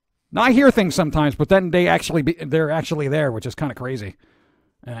 Now I hear things sometimes, but then they're actually there, which is kind of crazy.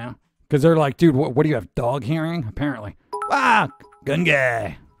 You know, because they're like, dude, what do you have? Dog hearing? Apparently. Gun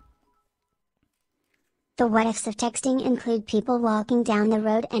guy. The what ifs of texting include people walking down the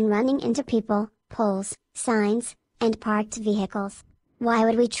road and running into people, poles, signs, and parked vehicles. Why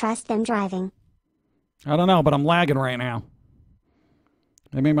would we trust them driving? I don't know, but I'm lagging right now.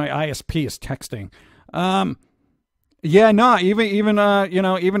 Maybe my ISP is texting. Yeah, no, even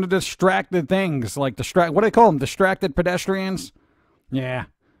the distracted things, like what do they call them? Distracted pedestrians? Yeah.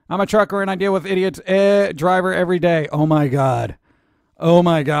 I'm a trucker and I deal with idiots driver every day. Oh my God.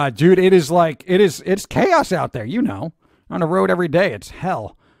 Dude, it's chaos out there, you know. On the road every day, it's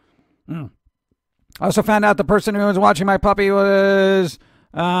hell. I also found out the person who was watching my puppy was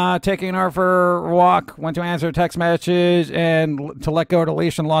taking her for a walk, went to answer a text message and to let go of the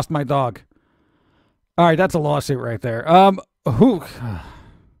leash and lost my dog. All right, that's a lawsuit right there.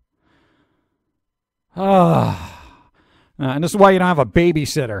 And this is why you don't have a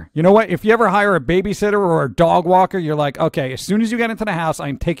babysitter. You know what? If you ever hire a babysitter or a dog walker, you're like, okay, as soon as you get into the house,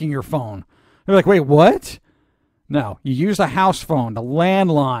 I'm taking your phone. They're like, wait, what? No, you use the house phone, the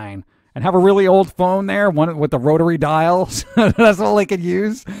landline, and have a really old phone there, one with the rotary dials. That's all they could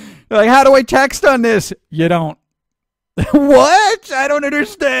use. They're like, how do I text on this? You don't. What? I don't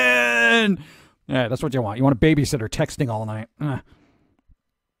understand. Yeah, that's what you want. You want a babysitter texting all night. Dun,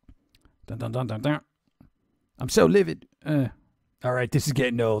 dun, dun, dun, dun. I'm so livid. All right, this is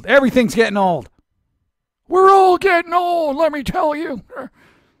getting old. Everything's getting old. We're all getting old, let me tell you.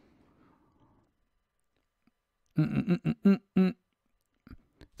 It's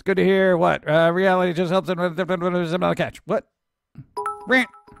good to hear what? Reality just helps with another catch. What? Rant.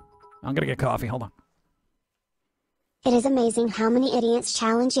 I'm going to get coffee. Hold on. It is amazing how many idiots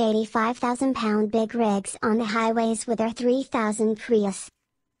challenge 85,000-pound big rigs on the highways with their 3,000 Prius.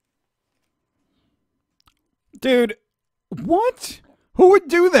 Dude, what? Who would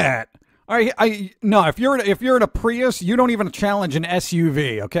do that? No, if you're in a Prius, you don't even challenge an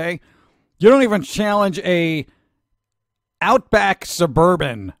SUV, okay? You don't even challenge a Outback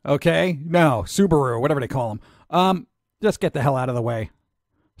Suburban, okay? No, Subaru, whatever they call them. Just get the hell out of the way.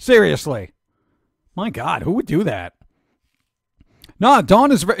 Seriously. My God, who would do that? No,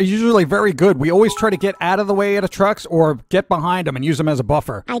 Dawn is usually very good. We always try to get out of the way of the trucks or get behind them and use them as a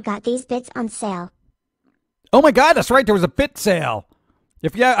buffer. I got these bits on sale. Oh my God, that's right. There was a bit sale.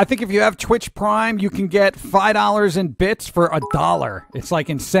 I think if you have Twitch Prime, you can get $5 in bits for $1. It's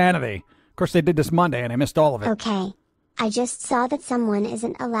like insanity. Of course, they did this Monday and I missed all of it. Okay. I just saw that someone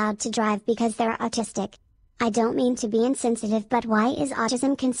isn't allowed to drive because they're autistic. I don't mean to be insensitive, but why is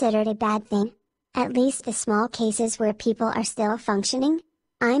autism considered a bad thing? At least the small cases where people are still functioning?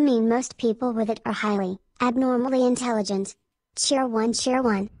 I mean, most people with it are highly, abnormally intelligent. Cheer one, cheer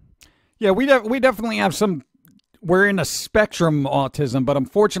one. Yeah, we definitely have some. We're in a spectrum autism, but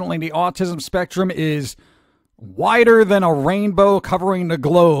unfortunately the autism spectrum is wider than a rainbow covering the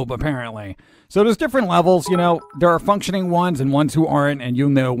globe, apparently. So there's different levels, you know. There are functioning ones and ones who aren't, and you'll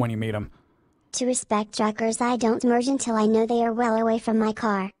know when you meet them. To respect truckers, I don't merge until I know they are well away from my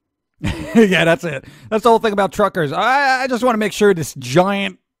car. Yeah, that's it. That's the whole thing about truckers. I just want to make sure this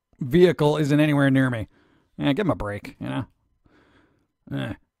giant vehicle isn't anywhere near me. Yeah, give them a break, you know.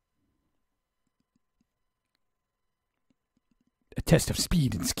 A test of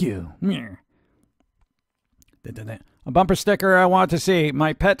speed and skill. A bumper sticker I want to see.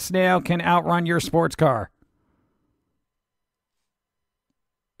 My pet snail can outrun your sports car.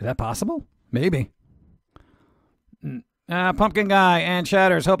 Is that possible? Maybe. Pum'Kin Guy and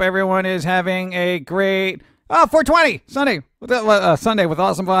Chatters. Hope everyone is having a great 420 Sunday. Sunday with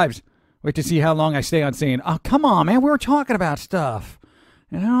awesome vibes. Wait to see how long I stay on scene. Oh, come on, man. We were talking about stuff.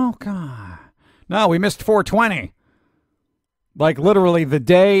 You know, God. No, we missed 420. Like literally the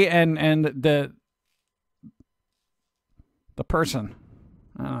day and the person.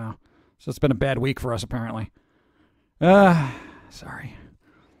 I don't know. So it's been a bad week for us apparently. Sorry.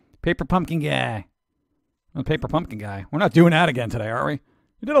 Paper Pum'Kin Guy. Well, Paper Pum'Kin Guy. We're not doing that again today, are we?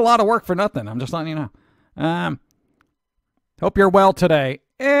 You did a lot of work for nothing. I'm just letting you know. Hope you're well today.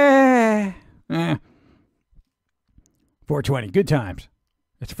 420. Good times.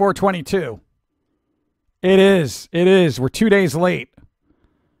 It's 422. It is. We're 2 days late.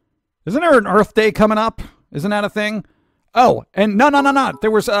 Isn't there an Earth Day coming up? Isn't that a thing? Oh, and no. There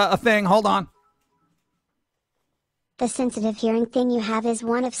was a thing. Hold on. The sensitive hearing thing you have is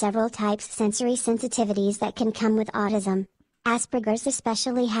one of several types of sensory sensitivities that can come with autism. Asperger's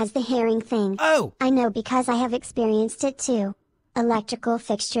especially has the hearing thing. Oh! I know because I have experienced it too. Electrical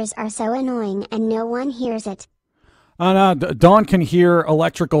fixtures are so annoying and no one hears it. Oh, no, Dawn can hear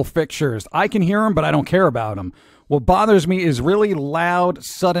electrical fixtures. I can hear them, but I don't care about them. What bothers me is really loud,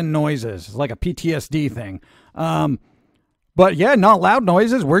 sudden noises. It's like a PTSD thing. But yeah, not loud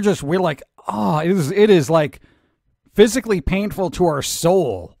noises. We're like, oh, it is like physically painful to our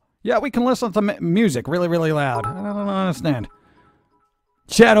soul. Yeah, we can listen to music really, really loud. I don't understand.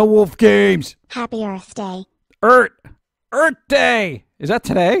 Shadow Wolf Games. Happy Earth Day. Earth Day. Is that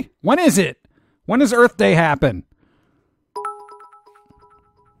today? When is it? When does Earth Day happen?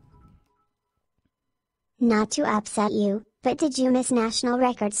 Not to upset you, but did you miss National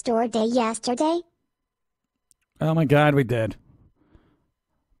Record Store Day yesterday? Oh my God, we did.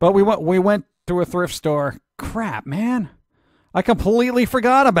 But we went to a thrift store. Crap, man. I completely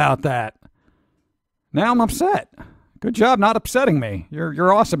forgot about that. Now I'm upset. Good job not upsetting me.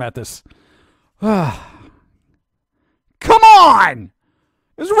 You're awesome at this. Come on!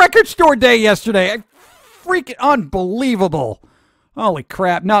 It was Record Store Day yesterday. Freaking unbelievable. Holy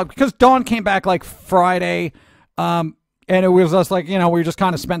crap. No, because Dawn came back like Friday, and it was just like, we just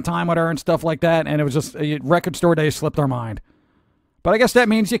kind of spent time with her and stuff like that, and it was just, Record Store Day slipped our mind. But I guess that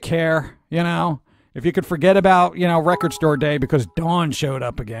means you care, If you could forget about, Record Store Day because Dawn showed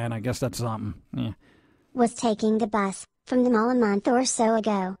up again, I guess that's something. Yeah. Was taking the bus from the mall a month or so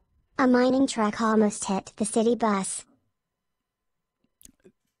ago. A mining truck almost hit the city bus.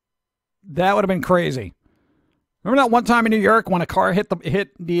 That would have been crazy. Remember that one time in New York when a car hit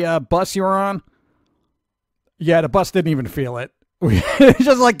the bus you were on? Yeah, the bus didn't even feel it. It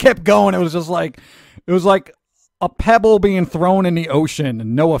just like kept going. It was like a pebble being thrown in the ocean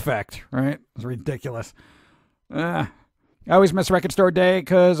and no effect, right? It was ridiculous. I always miss Record Store Day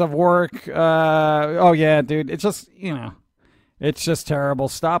because of work. Oh yeah, dude. It's just, it's just terrible.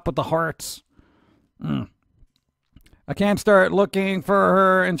 Stop with the hearts. I can't start looking for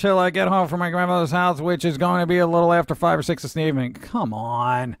her until I get home from my grandmother's house, which is going to be a little after 5 or 6 this evening. Come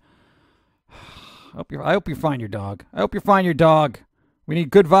on. I hope you find your dog. We need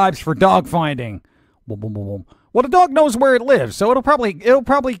good vibes for dog finding. Boom, boom, boom, boom. Well, the dog knows where it lives, so it'll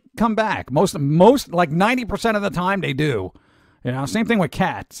probably come back. Most like 90% of the time they do. Same thing with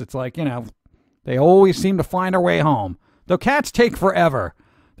cats. It's like, they always seem to find their way home. Though cats take forever.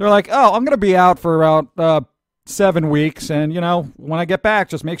 They're like, oh, I'm going to be out for about 7 weeks, and when I get back,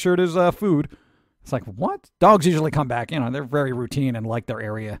 just make sure there's food. It's like, what? Dogs usually come back. They're very routine and like their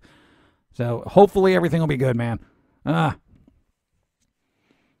area. So hopefully everything will be good, man.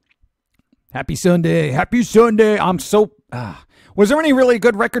 Happy Sunday. I'm so... Was there any really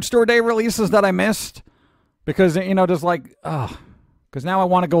good Record Store Day releases that I missed? Because, just like... Because now I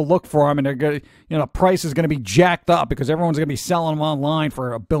want to go look for them, and they're good. The price is going to be jacked up because everyone's going to be selling them online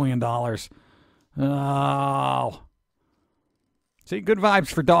for $1 billion. Oh. See, good vibes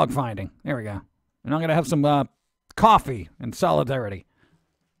for dog finding. There we go. And I'm going to have some coffee in solidarity.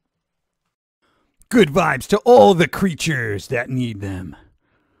 Good vibes to all the creatures that need them.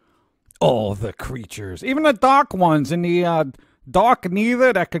 All the creatures. Even the dark ones in the dark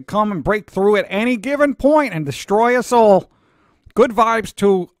neither that could come and break through at any given point and destroy us all. Good vibes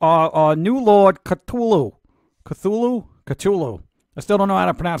to our new lord Cthulhu. Cthulhu. I still don't know how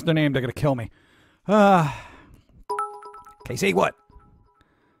to pronounce their name. They're going to kill me. Casey, what?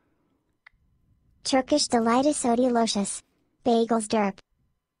 Turkish delight is so delicious. Bagels derp.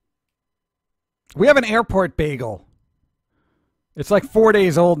 We have an airport bagel. It's like 4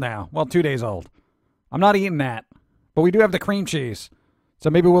 days old now. Well, 2 days old. I'm not eating that. But we do have the cream cheese. So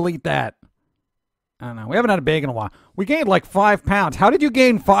maybe we'll eat that. I don't know. We haven't had a bagel in a while. We gained like 5 pounds. How did you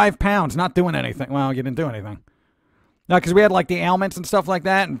gain 5 pounds not doing anything? Well, you didn't do anything. No, because we had like the ailments and stuff like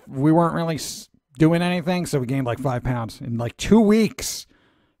that, and we weren't really doing anything, so we gained like 5 pounds in like 2 weeks.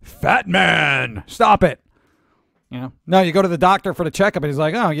 Fat man! Stop it! No, you go to the doctor for the checkup, and he's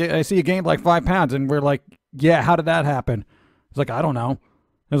like, oh, yeah, I see you gained like 5 pounds, and we're like, yeah, how did that happen? He's like, I don't know.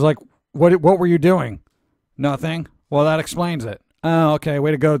 I was like, what were you doing? Nothing. Well, that explains it. Oh, okay,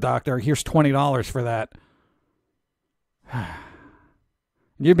 way to go, doctor. Here's $20 for that.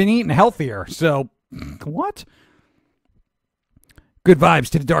 You've been eating healthier, so what? Good vibes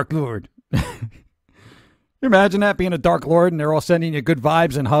to the Dark Lord. You imagine that, being a Dark Lord, and they're all sending you good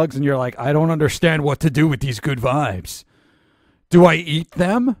vibes and hugs, and you're like, I don't understand what to do with these good vibes. Do I eat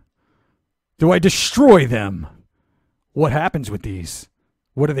them? Do I destroy them? What happens with these?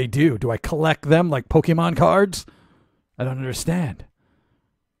 What do they do? Do I collect them like Pokemon cards? I don't understand.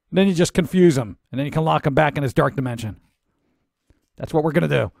 Then you just confuse him, and then you can lock him back in his dark dimension. That's what we're going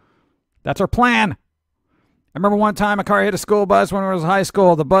to do. That's our plan. I remember one time a car hit a school bus when I was in high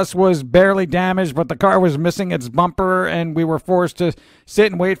school. The bus was barely damaged, but the car was missing its bumper, and we were forced to sit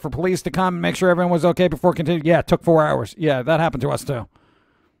and wait for police to come and make sure everyone was okay before continuing. Yeah, it took 4 hours. Yeah, that happened to us too.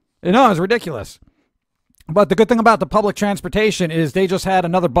 You know, it was ridiculous. But the good thing about the public transportation is they just had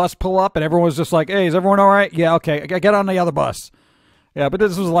another bus pull up, and everyone was just like, hey, is everyone all right? Yeah, okay, get on the other bus. Yeah, but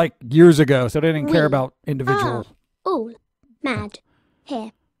this was like years ago, so they didn't care about individuals. All mad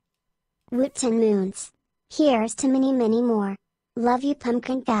here. Woot 10 moons. Here's to many, many more. Love you,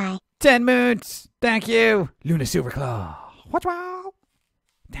 Pum'Kin Guy. 10 moons. Thank you. Luna Silverclaw. What's wrong?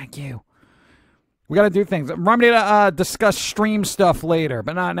 Thank you. We got to do things. I'm ready to discuss stream stuff later,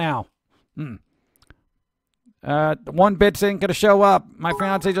 but not now. 1 bits ain't going to show up. My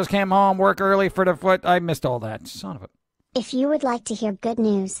fiance just came home, work early for the foot. I missed all that. Son of a... If you would like to hear good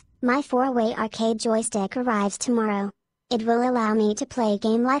news, my 4-way arcade joystick arrives tomorrow. It will allow me to play a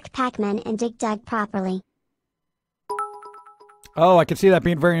game like Pac-Man and Dig Dug properly. Oh, I can see that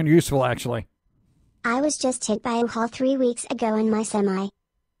being very useful, actually. I was just hit by a haul 3 weeks ago in my semi.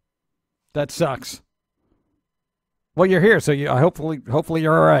 That sucks. Well, you're here, so hopefully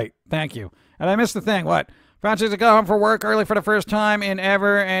you're all right. Thank you. And I missed the thing. What? Francis got home from work early for the first time in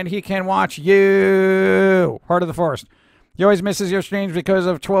ever, and he can watch you. Heart of the Forest. He always misses your streams because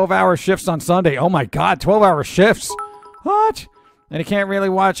of 12-hour shifts on Sunday. Oh, my God, 12-hour shifts. What? And he can't really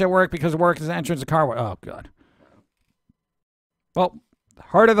watch at work because work is the entrance to car. Oh, God. Well,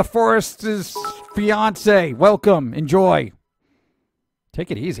 Heart of the Forest's fiance. Welcome. Enjoy. Take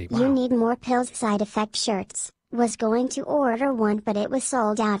it easy. Wow. You need more pills side effect shirts. Was going to order one, but it was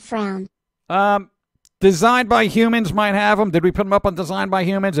sold out. Frown. Designed by Humans might have them. Did we put them up on Designed by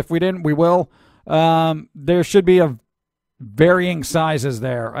Humans? If we didn't, we will. There should be a varying sizes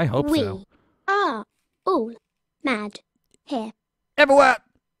there. I hope so. We are all mad here. Everywhere.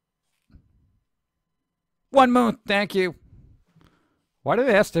 1 moon. Thank you. Why do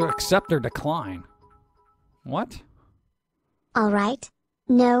they ask to accept or decline? What? All right.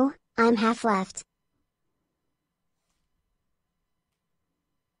 No, I'm half left.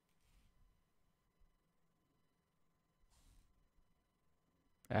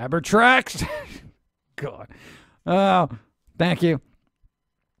 Abertrax. God. Oh, thank you.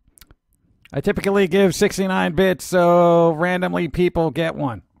 I typically give 69 bits, so randomly people get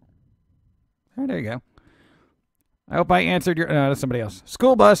one. Oh, there you go. I hope I answered your... No, that's somebody else.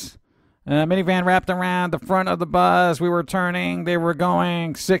 School bus. Minivan wrapped around the front of the bus. We were turning. They were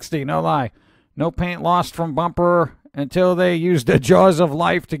going 60. No lie. No paint lost from bumper until they used the jaws of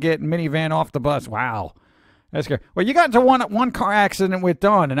life to get minivan off the bus. Wow. That's scary. Well, you got into one car accident with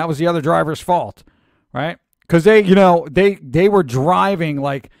Dawn, and that was the other driver's fault, right? Because they were driving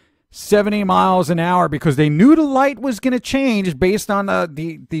like 70 miles an hour because they knew the light was going to change based on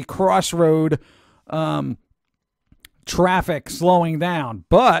the crossroad traffic slowing down,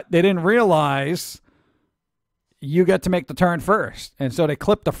 but they didn't realize you get to make the turn first, and so they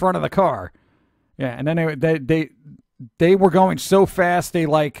clipped the front of the car. Yeah, and then they were going so fast they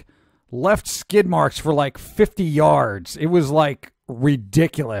like left skid marks for like 50 yards. It was like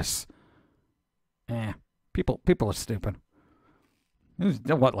ridiculous. People are stupid. It was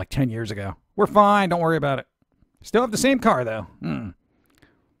what, like 10 years ago. We're fine. Don't worry about it. Still have the same car though.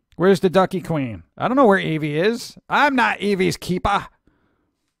 Where's the Ducky Queen? I don't know where Evie is. I'm not Evie's keeper.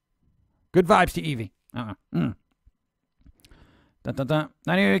 Good vibes to Evie. Dun, dun, dun.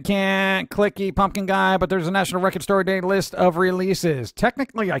 I know you can't clicky Pum'Kin Guy, but there's a National Record Store Day list of releases.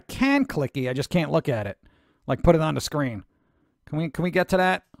 Technically, I can clicky. I just can't look at it. Like, put it on the screen. Can we get to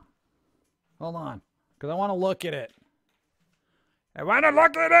that? Hold on. Because I want to look at it. I want to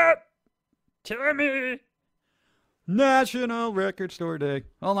look at it. Tell me. National Record Store Day.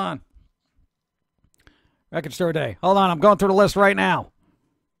 Hold on. Record Store Day. Hold on. I'm going through the list right now.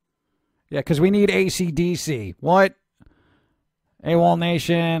 Yeah, because we need AC/DC. What? AWOL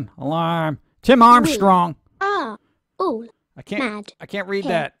Nation. Alarm. Tim Armstrong. All I can't mad. I can't read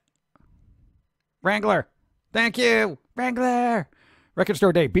that. Wrangler. Thank you. Wrangler. Record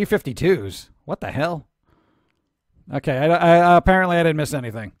Store Day. B-52s. What the hell? Okay. I apparently I didn't miss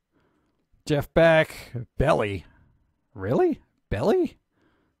anything. Jeff Beck. Belly. Really? Belly?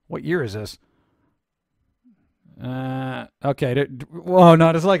 What year is this? Okay. Whoa,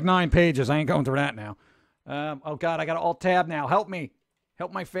 no, there's like 9 pages. I ain't going through that now. Oh, God, I got to alt-tab now. Help me.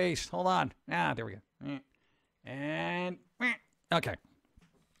 Help my face. Hold on. There we go. And, okay.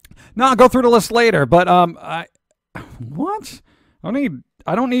 No, I'll go through the list later, but, what?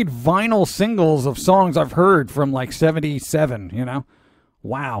 I don't need vinyl singles of songs I've heard from like 77, you know?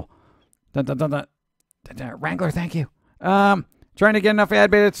 Wow. Dun, dun, dun, dun. Dun, dun. Wrangler, thank you. Trying to get enough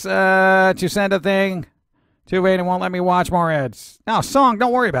ad bits to send a thing. Too late, and won't let me watch more ads. No, song,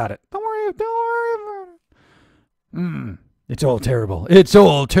 don't worry about it. Don't worry about it. It's all terrible. It's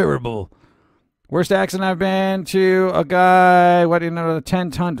all terrible. Worst accident I've been to a guy, what do you know,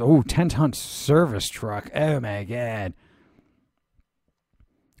 10-ton service truck. Oh, my God.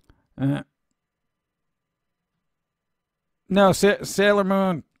 No, Sailor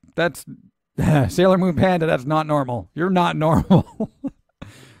Moon, that's, Sailor Moon Panda, that's not normal. You're not normal.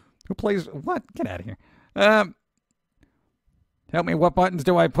 Who plays, what? Get out of here. Help me, what buttons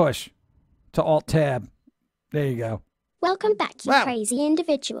do I push? To Alt-Tab. There you go. Welcome back, you crazy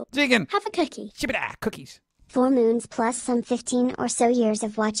individual. Jiggin. Have a cookie. Shibida, cookies. 4 moons plus some 15 or so years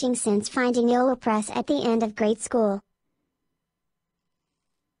of watching since finding YOLO Press at the end of grade school.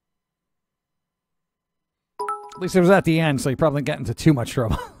 At least it was at the end, so you probably get into too much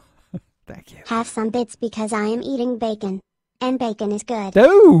trouble. Thank you. Have some bits because I am eating bacon. And bacon is good.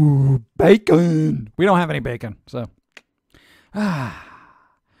 Oh, bacon. We don't have any bacon, so. Hold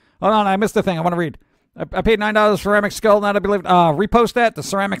on, I missed the thing. I want to read. I paid $9 for ceramic skull. Not to believe. Repost that, the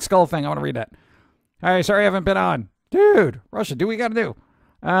ceramic skull thing. I want to read that. All right, sorry I haven't been on. Dude, Russia, do what you got to do.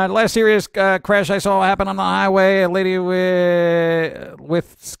 The last serious crash I saw happen on the highway. A lady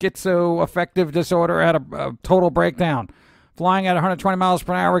with schizoaffective disorder had a total breakdown. Flying at 120 miles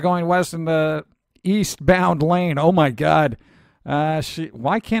per hour going west in the eastbound lane. Oh, my God.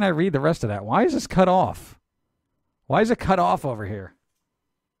 Why can't I read the rest of that? Why is this cut off? Why is it cut off over here?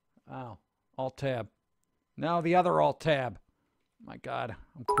 Oh, Alt-Tab. No, the other Alt-Tab. My God,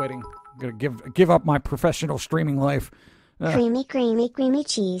 I'm quitting. I'm going to give up my professional streaming life. Creamy, creamy, creamy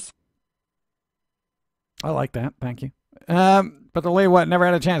cheese. I like that. Thank you. But the lady, never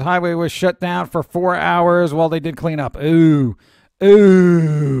had a chance. Highway was shut down for 4 hours while they did clean up. Ooh.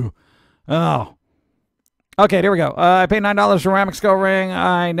 Ooh. Oh. Okay, there we go. I paid $9 for ceramic skull ring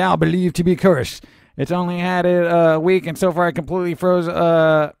I now believe to be cursed. It's only had it a week, and so far I completely froze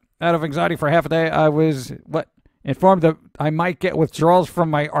out of anxiety for half a day. I was, informed that I might get withdrawals from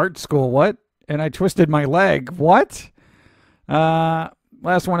my art school. What? And I twisted my leg. What?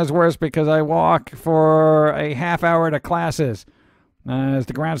 Last one is worse because I walk for a half hour to classes. As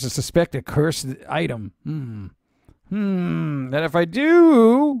the grounds to suspect a cursed item. That if I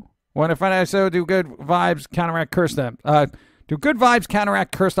do, what if I so do good vibes counteract cursed them? Do good vibes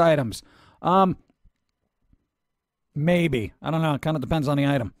counteract cursed items? Maybe. I don't know. It kind of depends on the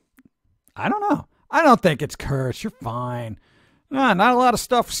item. I don't know. I don't think it's cursed. You're fine. Nah, not a lot of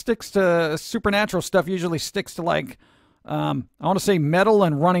stuff sticks to supernatural stuff. Usually sticks to like, I want to say metal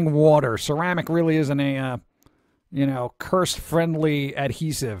and running water. Ceramic really isn't a, curse-friendly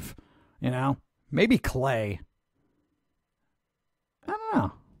adhesive. Maybe clay. I don't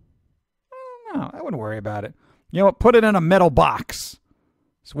know. I wouldn't worry about it. You know what? Put it in a metal box.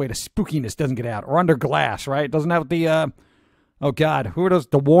 This way the spookiness doesn't get out. Or under glass, right? Doesn't have the, oh God, who are those?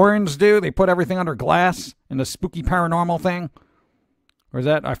 The Warrens do? They put everything under glass in the spooky paranormal thing? Or is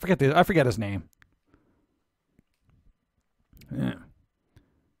that, I forget his name. Yeah.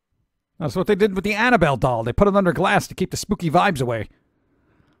 That's what they did with the Annabelle doll. They put it under glass to keep the spooky vibes away.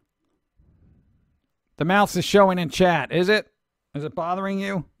 The mouse is showing in chat. Is it? Is it bothering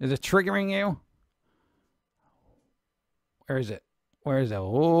you? Is it triggering you? Where is it? Where is it?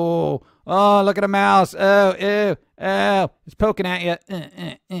 Oh, look at the mouse. Oh, ew, oh. It's poking at you.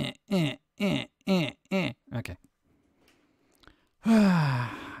 Okay.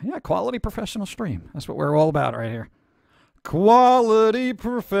 Yeah, quality professional stream. That's what we're all about right here. Quality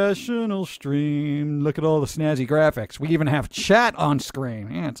professional stream. Look at all the snazzy graphics. We even have chat on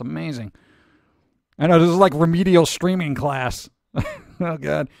screen. Yeah, it's amazing. I know, this is like remedial streaming class. Oh,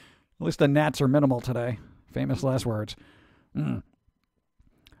 God. At least the gnats are minimal today. Famous last words. We're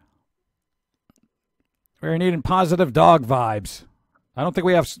needing positive dog vibes. I don't think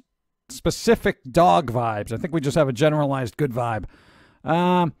we have specific dog vibes. I think we just have a generalized good vibe.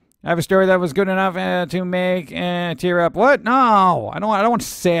 I have a story that was good enough to make tear up. What? No, I don't want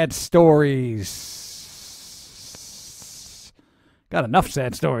sad stories. Got enough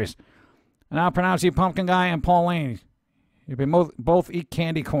sad stories. And I'll pronounce you Pum'Kin Guy and Pauline. You can both eat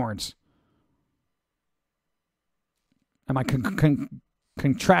candy corns. Am I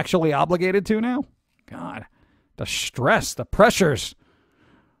contractually obligated to now? God, the stress, the pressures.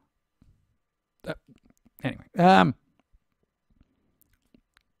 Anyway,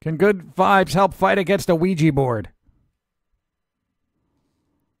 can good vibes help fight against a Ouija board?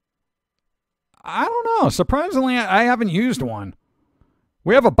 I don't know. Surprisingly, I haven't used one.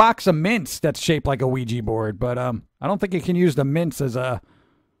 We have a box of mints that's shaped like a Ouija board, but I don't think you can use the mints as a,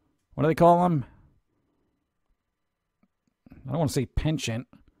 what do they call them? I don't want to say penchant.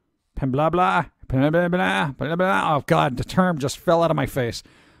 Pen blah blah. Blah, blah, blah, blah, blah. Oh, God, the term just fell out of my face.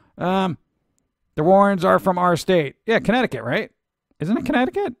 The Warrens are from our state. Yeah, Connecticut, right? Isn't it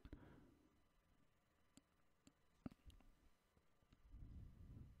Connecticut?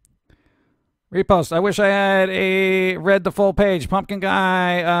 Repost. I wish I had read the full page. Pum'Kin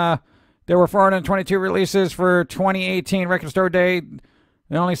Guy. There were 422 releases for 2018 Record Store Day.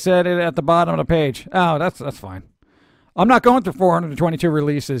 They only said it at the bottom of the page. Oh, that's fine. I'm not going through 422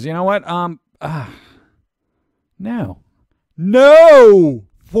 releases. You know what? No.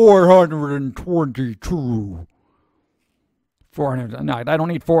 422. 400. No, I don't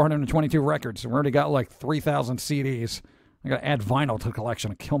need 422 records. We already got like 3,000 CDs. I got to add vinyl to the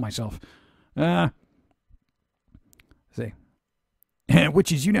collection and kill myself. See.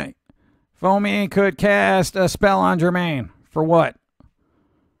 Witches Unite. Foamy could cast a spell on Jermaine. For what?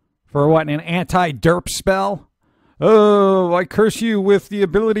 For what? An anti-derp spell? Oh, I curse you with the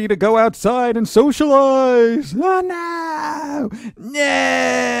ability to go outside and socialize. Oh, no.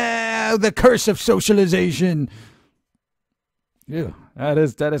 No. The curse of socialization. Ew, that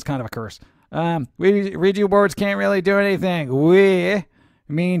is kind of a curse. Ouija boards can't really do anything. Oui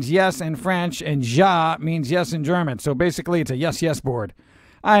means yes in French, and ja means yes in German. So basically, it's a yes board.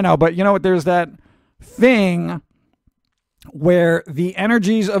 I know, but you know what? There's that thing where the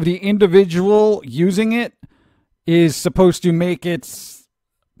energies of the individual using it is supposed to make its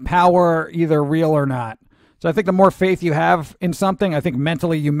power either real or not. So I think the more faith you have in something, I think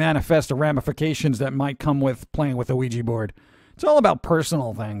mentally you manifest the ramifications that might come with playing with a Ouija board. It's all about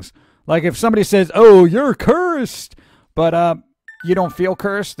personal things. Like if somebody says, oh, you're cursed, but you don't feel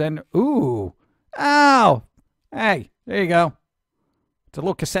cursed, then, ooh, ow, hey, there you go. It's a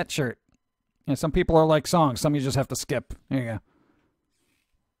little cassette shirt. And some people are like songs. Some you just have to skip. There you go.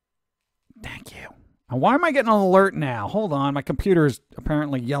 Thank you. And why am I getting an alert now? Hold on. My computer is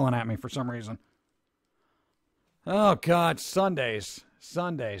apparently yelling at me for some reason. Oh, God. Sundays.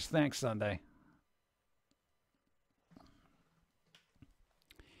 Thanks, Sunday.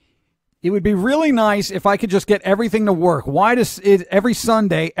 It would be really nice if I could just get everything to work. Why does it every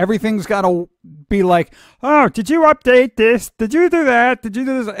Sunday, everything's got to be like, oh, did you update this? Did you do that? Did you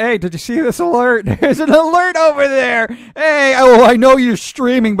do this? Hey, did you see this alert? There's an alert over there. Hey, oh, I know you're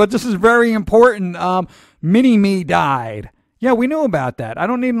streaming, but this is very important. Mini-Me died. Yeah, we knew about that. I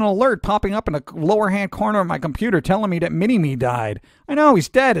don't need an alert popping up in the lower hand corner of my computer telling me that Mini-Me died. I know, he's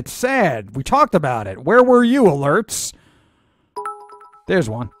dead. It's sad. We talked about it. Where were you, alerts? There's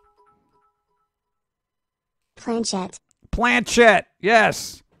one. Planchette,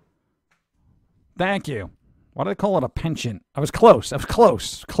 yes. Thank you. Why do they call it a penchant? I was close.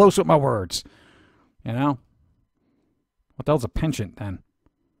 Close with my words. You know? What the hell's a penchant then?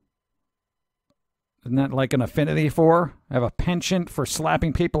 Isn't that like an affinity for? I have a penchant for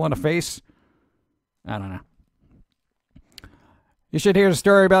slapping people in the face? I don't know. You should hear the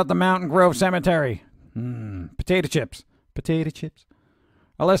story about the Mountain Grove Cemetery. Potato chips.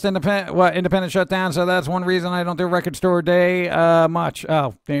 A less independent shutdown, so that's one reason I don't do Record Store Day much.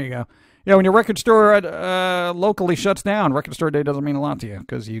 Oh, there you go. Yeah, when your record store locally shuts down, Record Store Day doesn't mean a lot to you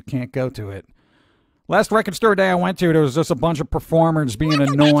because you can't go to it. Last Record Store Day I went to, there was just a bunch of performers being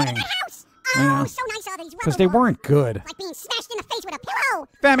annoying. Oh, so nice all these because they weren't good. Like being smashed in the face with a pillow.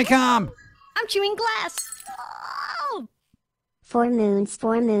 Famicom! I'm chewing glass. Oh. 4 moons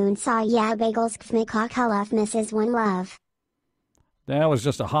saw ya bagels kfmikakhaluf Mrs. One Love. That was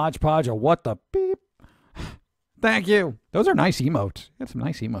just a hodgepodge of what the beep. Thank you. Those are nice emotes. You got some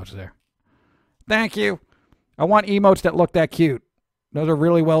nice emotes there. Thank you. I want emotes that look that cute. Those are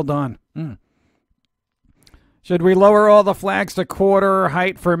really well done. Should we lower all the flags to quarter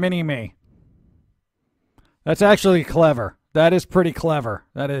height for Mini-Me? That's actually clever. That is pretty clever.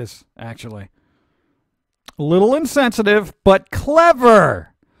 That is, actually. A little insensitive, but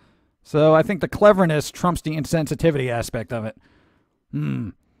clever. So I think the cleverness trumps the insensitivity aspect of it.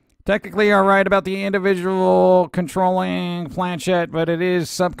 Technically, you're right about the individual controlling planchette, but it is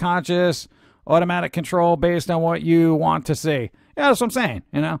subconscious, automatic control based on what you want to see. Yeah, that's what I'm saying,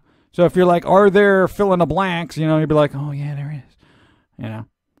 you know? So if you're like, are there fill in the blanks, you know, you'd be like, oh, yeah, there is. You know,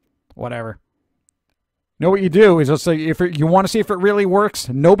 whatever. You know what you do is just say, if you want to see if it really works,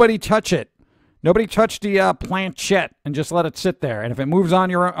 nobody touch it. Nobody touch the planchette and just let it sit there. And if it moves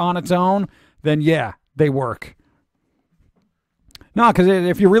on its own, then yeah, they work. No, because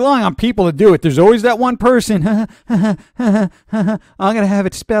if you're relying on people to do it, there's always that one person. I'm going to have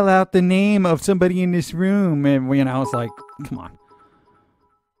it spell out the name of somebody in this room. And, you know, it's like, come on.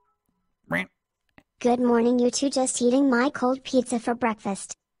 Good morning, you two. Just eating my cold pizza for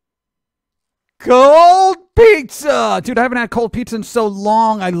breakfast. Cold pizza! Dude, I haven't had cold pizza in so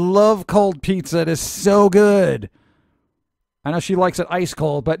long. I love cold pizza. It is so good. I know she likes it ice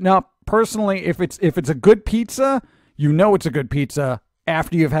cold, but no, personally, if it's a good pizza, you know it's a good pizza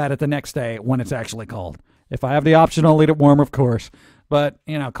after you've had it the next day when it's actually cold. If I have the option, I'll eat it warm, of course. But,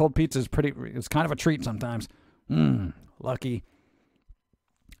 you know, cold pizza is it's kind of a treat sometimes. Lucky.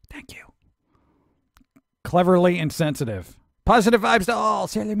 Thank you. Cleverly insensitive. Positive vibes to all.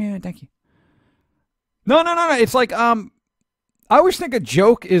 Sailor Moon, thank you. No. It's like, I always think a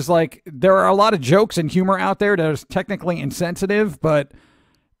joke is like, there are a lot of jokes and humor out there that is technically insensitive, but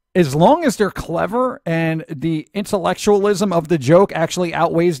as long as they're clever and the intellectualism of the joke actually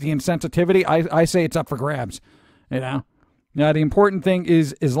outweighs the insensitivity, I say it's up for grabs. You know? Now, the important thing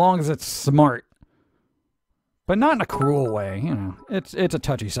is as long as it's smart, but not in a cruel way. You know, it's a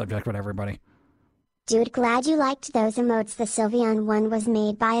touchy subject with everybody. Dude, glad you liked those emotes. The Sylveon one was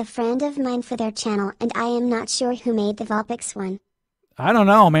made by a friend of mine for their channel, and I am not sure who made the Vulpix one. I don't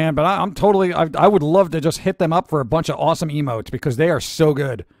know, man, but I'm totally, I would love to just hit them up for a bunch of awesome emotes because they are so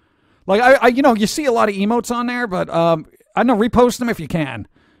good. Like, I you know, you see a lot of emotes on there, but I don't know, repost them if you can.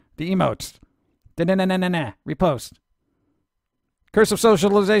 The emotes. Repost. Curse of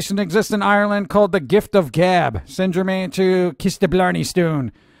socialization exists in Ireland called the Gift of Gab. Send your man to Kiss the Blarney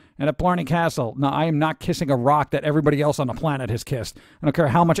Stone and at Blarney Castle. No, I am not kissing a rock that everybody else on the planet has kissed. I don't care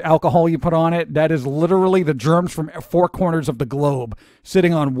how much alcohol you put on it. That is literally the germs from 4 corners of the globe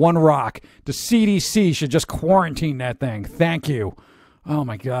sitting on one rock. The CDC should just quarantine that thing. Thank you. Oh,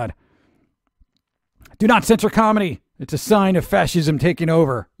 my God. Do not censor comedy. It's a sign of fascism taking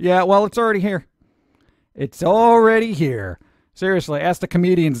over. Yeah, well, it's already here. It's already here. Seriously, ask the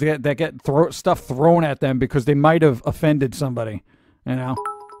comedians that get stuff thrown at them because they might have offended somebody, you know?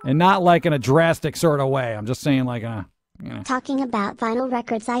 And not like in a drastic sort of way. I'm just saying like you know. Talking about vinyl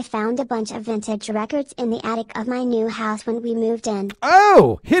records, I found a bunch of vintage records in the attic of my new house when we moved in.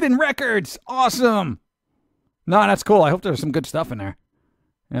 Oh, hidden records. Awesome. No, that's cool. I hope there's some good stuff in there.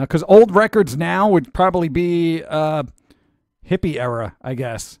 You know, because old records now would probably be hippie era, I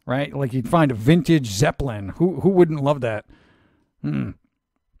guess, right? Like you'd find a vintage Zeppelin. Who wouldn't love that? Either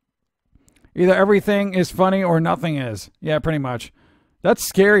everything is funny or nothing is. Yeah, pretty much. That's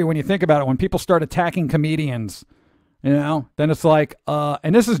scary when you think about it. When people start attacking comedians, you know, then it's like,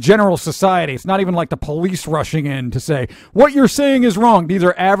 and this is general society. It's not even like the police rushing in to say, what you're saying is wrong. These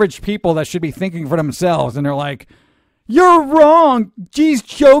are average people that should be thinking for themselves. And they're like, you're wrong. These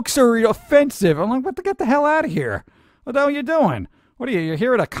jokes are offensive. I'm like, get the hell out of here. What the hell are you doing? What are you? You're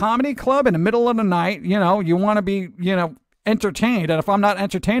here at a comedy club in the middle of the night. You know, you want to be, you know, entertained. And if I'm not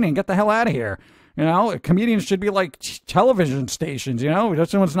entertaining, get the hell out of here. You know, comedians should be like television stations, you know. If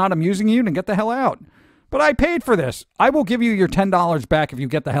someone's not amusing you, then get the hell out. But I paid for this. I will give you your $10 back if you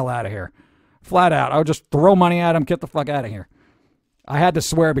get the hell out of here. Flat out. I'll just throw money at him. Get the fuck out of here. I had to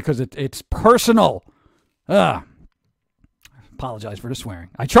swear because it's personal. Apologize for the swearing.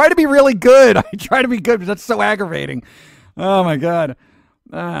 I try to be really good. I try to be good, but that's so aggravating. Oh, my God.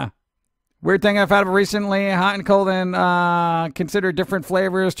 Weird thing I've had recently, hot and cold, and consider different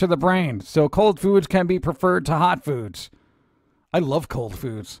flavors to the brain. So cold foods can be preferred to hot foods. I love cold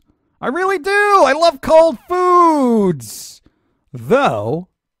foods. I really do. I love cold foods. Though,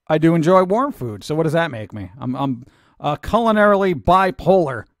 I do enjoy warm food. So what does that make me? I'm culinarily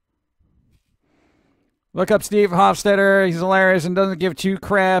bipolar. Look up Steve Hofstetter. He's hilarious and doesn't give two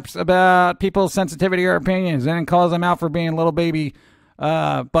craps about people's sensitivity or opinions and calls them out for being little baby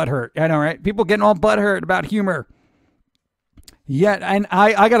butthurt. I know, right? People getting all butthurt about humor. Yet, and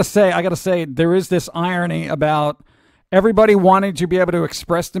I gotta say, there is this irony about everybody wanting to be able to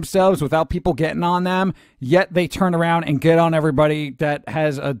express themselves without people getting on them, yet they turn around and get on everybody that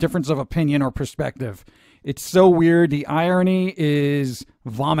has a difference of opinion or perspective. It's so weird. The irony is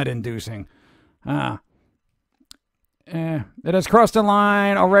vomit-inducing. It has crossed the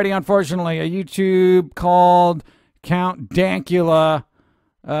line already, unfortunately. A YouTube called Count Dankula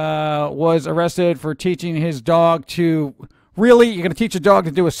was arrested for teaching his dog to... Really? You're going to teach a dog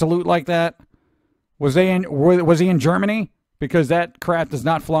to do a salute like that? Was he in Germany? Because that crap does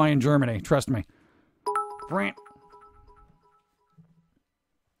not fly in Germany. Trust me. Brant.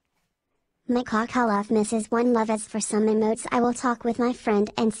 My Kakalov Mrs. One Love as for some emotes. I will talk with my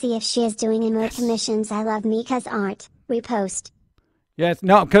friend and see if she is doing emote commissions. I love Mika's art. Repost. Yes,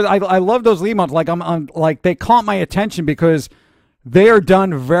 no, because I love those emotes. Like I'm like they caught my attention because they are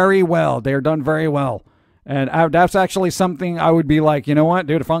done very well. They are done very well, and that's actually something I would be like, you know what,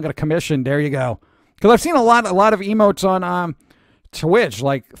 dude? If I'm going to commission, there you go. Because I've seen a lot of emotes on Twitch,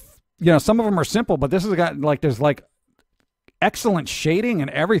 like some of them are simple, but this has got like, there's like excellent shading and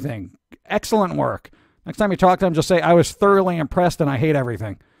everything. Excellent work. Next time you talk to them, just say, I was thoroughly impressed and I hate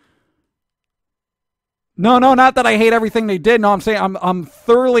everything. No, not that I hate everything they did. No, I'm saying I'm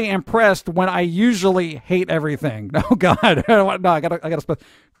thoroughly impressed when I usually hate everything. Oh God, no, I gotta.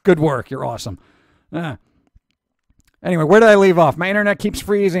 Good work, you're awesome. Anyway, where did I leave off? My internet keeps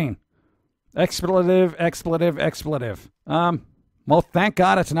freezing. Expletive. Well, thank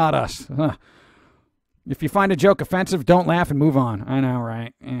God it's not us. If you find a joke offensive, don't laugh and move on. I know,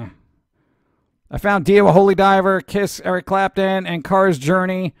 right? Yeah. I found Dio a Holy Diver, Kiss, Eric Clapton, and Cars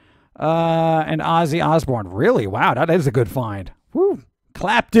Journey. And Ozzy Osbourne. Really? Wow, that is a good find. Woo.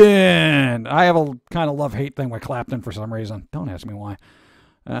 Clapton. I have a kind of love-hate thing with Clapton for some reason. Don't ask me why.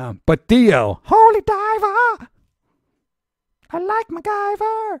 But Dio, Holy Diver. I like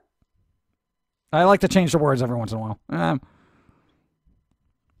MacGyver. I like to change the words every once in a while.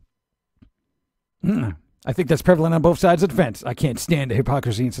 I think that's prevalent on both sides of the fence. I can't stand the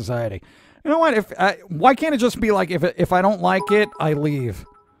hypocrisy in society. You know what? Why can't it just be like, if I don't like it, I leave?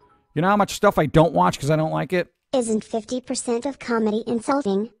 You know how much stuff I don't watch because I don't like it? Isn't 50% of comedy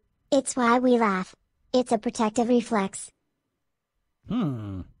insulting? It's why we laugh. It's a protective reflex.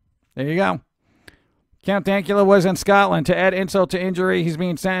 There you go. Count Dankula was in Scotland. To add insult to injury, he's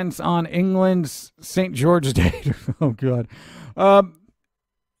being sentenced on England's St. George's Day. Oh, God.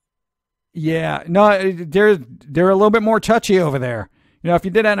 Yeah. No, they're a little bit more touchy over there. If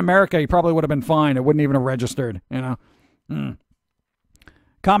you did that in America, you probably would have been fine. It wouldn't even have registered,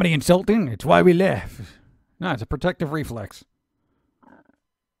 Comedy insulting? It's why we laugh. No, it's a protective reflex.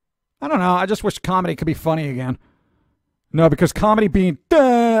 I don't know. I just wish comedy could be funny again. No, because comedy being,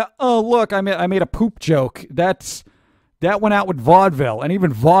 oh, look, I made a poop joke. That went out with vaudeville, and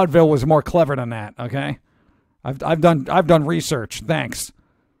even vaudeville was more clever than that, okay? I've done research. Thanks.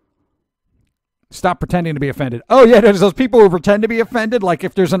 Stop pretending to be offended. Oh, yeah, there's those people who pretend to be offended. Like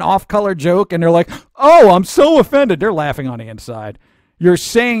if there's an off-color joke, and they're like, oh, I'm so offended. They're laughing on the inside. You're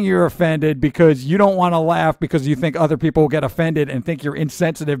saying you're offended because you don't want to laugh because you think other people will get offended and think you're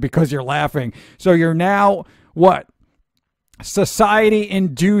insensitive because you're laughing. So you're now, what?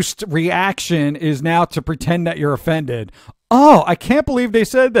 Society-induced reaction is now to pretend that you're offended. Oh, I can't believe they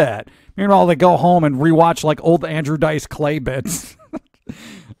said that. Meanwhile, they go home and rewatch like old Andrew Dice Clay bits.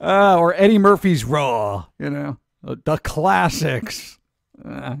 Or Eddie Murphy's Raw, the classics.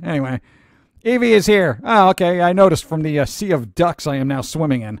 Anyway. Evie is here. Oh, okay. I noticed from the sea of ducks I am now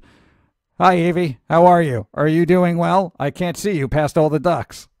swimming in. Hi, Evie. How are you? Are you doing well? I can't see you past all the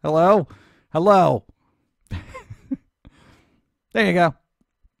ducks. Hello? Hello? There you go.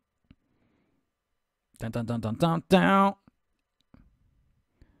 Dun, dun, dun, dun, dun, dun.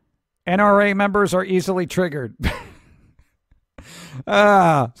 NRA members are easily triggered. See,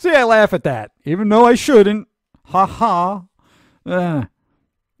 I laugh at that, even though I shouldn't. Ha ha.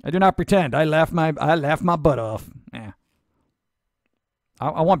 I do not pretend. I laugh my butt off. Yeah.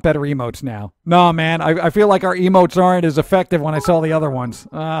 I want better emotes now. No, man. I feel like our emotes aren't as effective when I saw the other ones.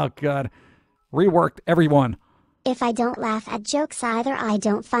 Oh, God. Reworked everyone. If I don't laugh at jokes either, I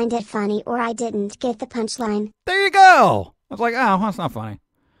don't find it funny or I didn't get the punchline. There you go. I was like, oh, that's not funny.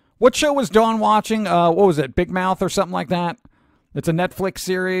 What show was Dawn watching? What was it? Big Mouth or something like that? It's a Netflix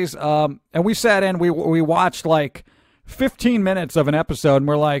series. And we sat in. We watched like 15 minutes of an episode, and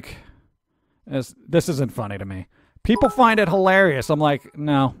we're like, this isn't funny to me. People find it hilarious. I'm like,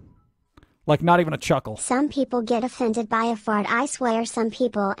 no. Like, not even a chuckle. Some people get offended by a fart. I swear some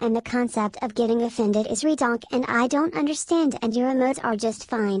people, and the concept of getting offended is redonk, and I don't understand, and your emotes are just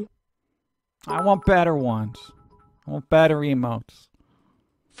fine. I want better ones. I want better emotes.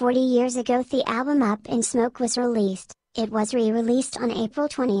 40 years ago, the album Up in Smoke was released. It was re-released on April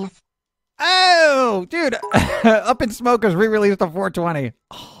 20th. Oh, dude. Up in Smoke was re-released on 420.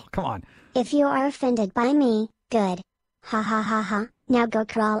 Oh, come on. If you are offended by me, good. Ha ha ha ha. Now go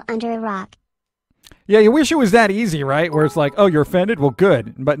crawl under a rock. Yeah, you wish it was that easy, right? Where it's like, oh, you're offended? Well,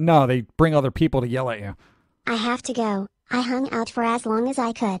 good. But no, they bring other people to yell at you. I have to go. I hung out for as long as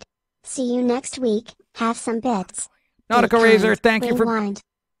I could. See you next week. Have some bits. Nautical Razor, thank you for... Rewind.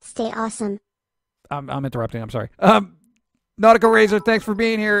 Stay awesome. I'm interrupting. I'm sorry. Nautical Razor, thanks for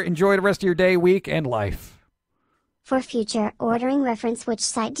being here. Enjoy the rest of your day, week, and life. For future ordering reference, which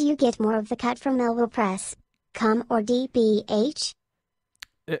site do you get more of the cut from? Will Press, Com or DBH?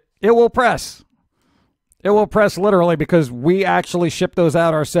 It will press. It will press literally because we actually ship those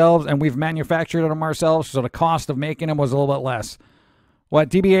out ourselves and we've manufactured them ourselves, so the cost of making them was a little bit less. What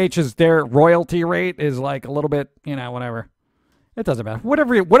DBH is, their royalty rate is like a little bit, whatever. It doesn't matter.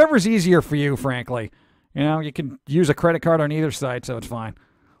 Whatever's easier for you, frankly. You can use a credit card on either side, so it's fine.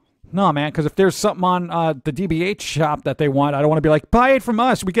 No, man, because if there's something on the DBH shop that they want, I don't want to be like, buy it from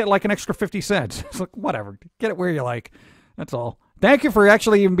us. We get like an extra 50 cents. It's like, whatever. Get it where you like. That's all. Thank you for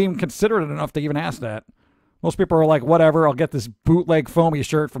actually even being considerate enough to even ask that. Most people are like, whatever, I'll get this bootleg foamy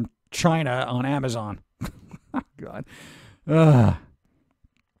shirt from China on Amazon. God.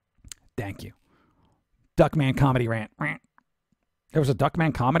 Thank you. Duckman comedy rant. There was a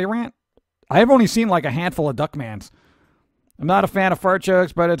Duckman comedy rant? I've only seen like a handful of Duckmans. I'm not a fan of fart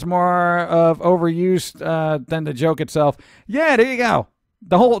jokes, but it's more of overused than the joke itself. Yeah, there you go.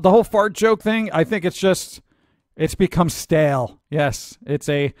 The whole fart joke thing, I think it's become stale. Yes,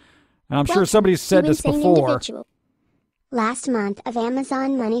 and I'm sure somebody said this before. Individual. Last month of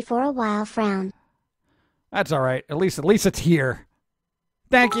Amazon money for a while frown. That's all right. At least it's here.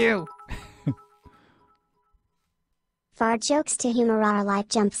 Thank you. Fart jokes to humor are like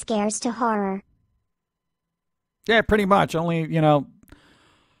jump scares to horror. Yeah, pretty much. Only,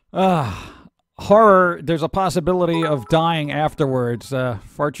 horror, there's a possibility of dying afterwards.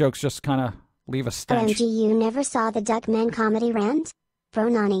 Fart jokes just kind of leave a stench. OMG, you never saw the Duckman comedy rant? Bro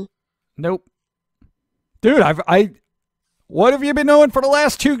Nani. Nope. Dude, what have you been doing for the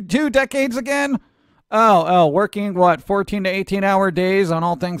last two decades again? Oh, working, 14 to 18 hour days on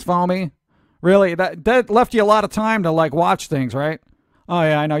all things foamy? Really? That left you a lot of time to, like, watch things, right? Oh,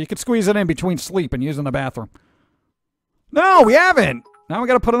 yeah, I know. You could squeeze it in between sleep and using the bathroom. No, we haven't. Now we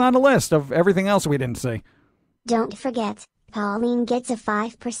got to put it on the list of everything else we didn't see. Don't forget, Pauline gets a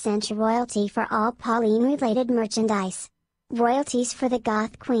 5% royalty for all Pauline-related merchandise. Royalties for the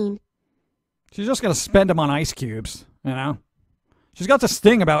Goth Queen. She's just going to spend them on ice cubes, She's got this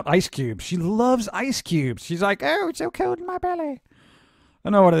thing about ice cubes. She loves ice cubes. She's like, oh, it's so cold in my belly. I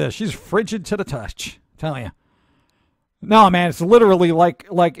know what it is. She's frigid to the touch. I'm telling you. No, man, it's literally like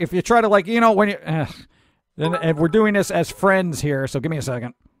if you try to, like, when you... and we're doing this as friends here, so give me a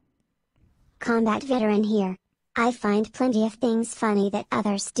second. Combat veteran here. I find plenty of things funny that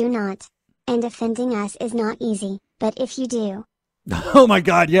others do not. And offending us is not easy, but if you do... Oh my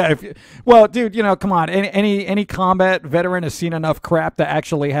God, yeah. Well, dude, come on. Any combat veteran has seen enough crap to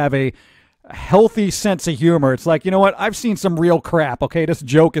actually have a healthy sense of humor. It's like, you know what? I've seen some real crap, okay? This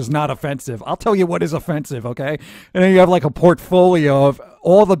joke is not offensive. I'll tell you what is offensive, okay? And then you have like a portfolio of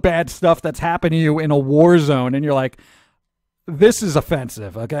all the bad stuff that's happened to you in a war zone, and you're like, this is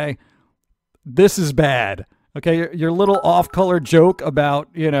offensive, okay? This is bad. Okay, your little off-color joke about,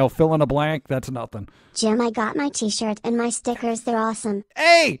 fill in a blank, that's nothing. Jim, I got my t-shirt and my stickers. They're awesome.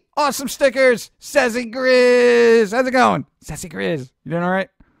 Hey, awesome stickers. Sassy Grizz. How's it going? Sassy Grizz. You doing all right?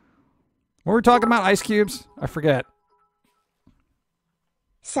 What were we talking about? Ice cubes? I forget.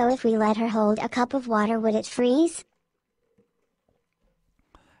 So if we let her hold a cup of water, would it freeze?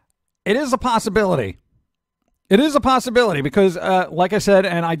 It is a possibility. It is a possibility because, like I said,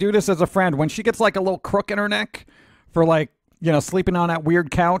 and I do this as a friend, when she gets like a little crook in her neck for like, sleeping on that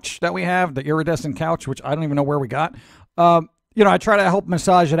weird couch that we have, the iridescent couch, which I don't even know where we got, I try to help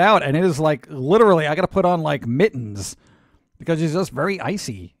massage it out, and it is like literally I got to put on like mittens because it's just very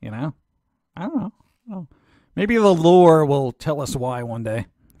icy, I don't know. Maybe the lore will tell us why one day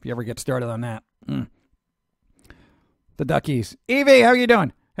if you ever get started on that. The duckies. Evie, how are you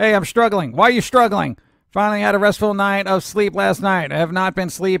doing? Hey, I'm struggling. Why are you struggling? Finally had a restful night of sleep last night. I have not been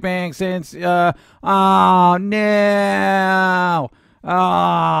sleeping since, oh, no.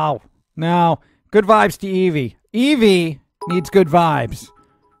 Oh, no. Good vibes to Evie. Evie needs good vibes.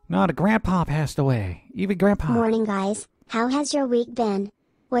 No, the grandpa passed away. Evie, grandpa. Morning, guys. How has your week been?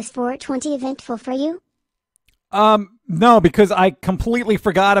 Was 420 eventful for you? No, because I completely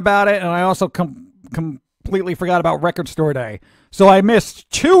forgot about it, and I also completely forgot about Record Store Day. So I missed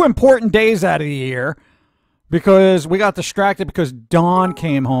 2 important days out of the year. Because we got distracted because Dawn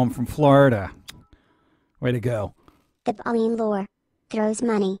came home from Florida. Way to go. The Pauline lore throws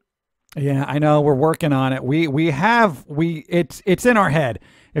money. Yeah, I know. We're working on it. It's in our head.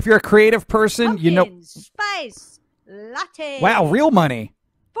 If you're a creative person, Pumpkin spice latte. Wow, real money.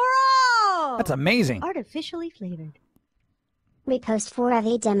 For all. That's amazing. Artificially flavored. Repost for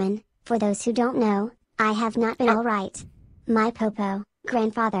Evie Demon. For those who don't know, I have not been all right. My popo,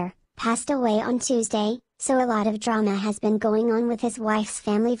 grandfather, passed away on Tuesday. So a lot of drama has been going on with his wife's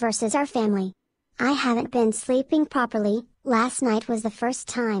family versus our family. I haven't been sleeping properly. Last night was the first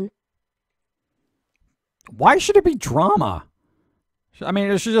time. Why should it be drama? I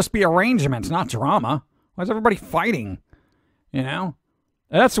mean, it should just be arrangements, not drama. Why is everybody fighting?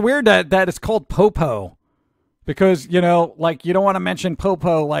 That's weird that it's called Popo. Because, like, you don't want to mention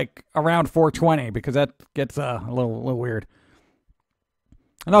Popo, like, around 420, because that gets a little weird.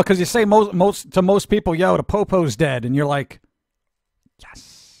 No, because you say most people, yo, the Popo's dead, and you're like,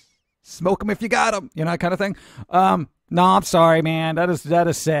 yes. Smoke them if you got them, you know, kind of thing. No, I'm sorry, man. That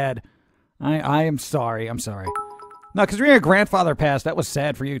is sad. I am sorry. I'm sorry. No, because when your grandfather passed, that was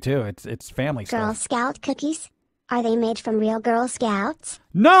sad for you too. It's family stuff. Girl Scout cookies? Are they made from real Girl Scouts?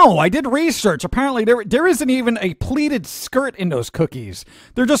 No, I did research. Apparently, there isn't even a pleated skirt in those cookies.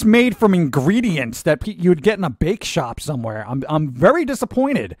 They're just made from ingredients that you'd get in a bake shop somewhere. I'm very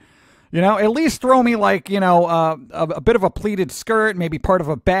disappointed. You know, at least throw me like, you know, a bit of a pleated skirt, maybe part of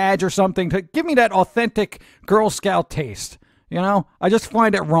a badge or something to give me that authentic Girl Scout taste. You know, I just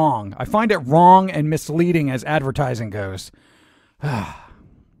find it wrong. I find it wrong and misleading as advertising goes.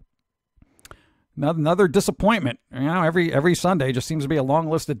 Another disappointment. You know, every Sunday just seems to be a long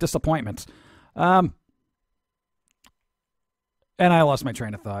list of disappointments. And I lost my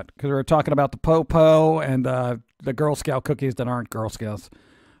train of thought because we were talking about the Po-Po and the Girl Scout cookies that aren't Girl Scouts.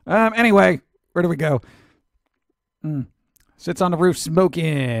 Anyway, where do we go? Sits on the roof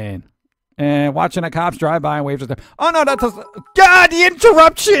smoking and watching the cops drive by and waves at them. Oh, no, that's... God, the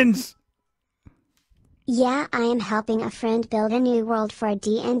interruptions! Yeah, I am helping a friend build a new world for a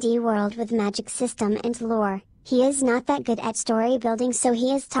D&D world with magic system and lore. He is not that good at story building, so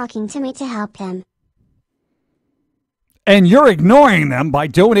he is talking to me to help him. And you're ignoring them by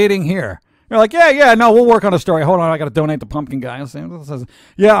donating here. You're like, yeah, no, we'll work on a story. Hold on, I got to donate to Pum'Kin Guy.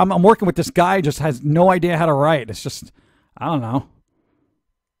 Yeah, I'm working with this guy who just has no idea how to write. It's just, I don't know.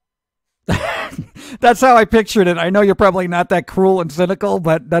 That's how I pictured it. I know you're probably not that cruel and cynical,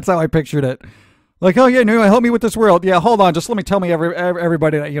 but that's how I pictured it. Like, oh, yeah, no, help me with this world. Yeah, hold on. Just let me tell me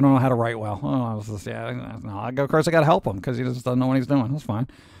everybody that you don't know how to write well. Oh, of course I got to help him because he just doesn't know what he's doing. That's fine.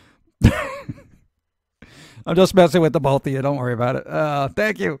 I'm just messing with the both of you. Don't worry about it.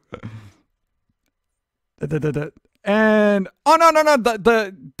 Thank you. And, oh, no.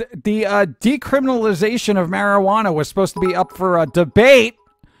 The decriminalization of marijuana was supposed to be up for a debate.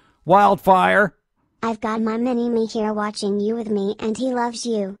 Wildfire. I've got my mini-me here watching you with me, and he loves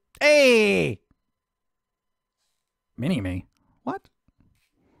you. Hey! Mini-me? What?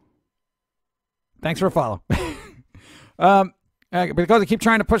 Thanks for a follow. Because they keep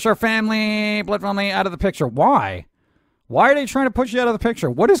trying to push our blood family out of the picture. Why? Why are they trying to push you out of the picture?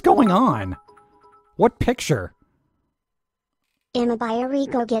 What is going on? What picture? Emma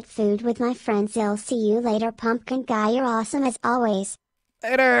Byrie, go get food with my friends. I'll see you later, Pum'Kin Guy. You're awesome as always.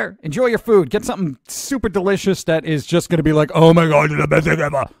 Later. Enjoy your food. Get something super delicious that is just going to be like, oh my God, you're the best thing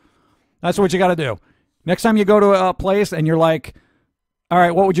ever. That's what you got to do. Next time you go to a place and you're like, all right,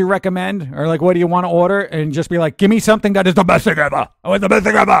 what would you recommend? Or like, what do you want to order? And just be like, give me something that is the best thing ever. I want the best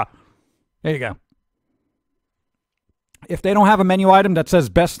thing ever. There you go. If they don't have a menu item that says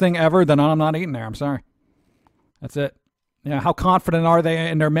best thing ever, then I'm not eating there. I'm sorry. That's it. Yeah, how confident are they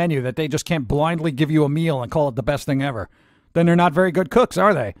in their menu that they just can't blindly give you a meal and call it the best thing ever? Then they're not very good cooks,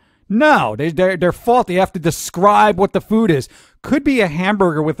 are they? No, they're faulty. They have to describe what the food is. Could be a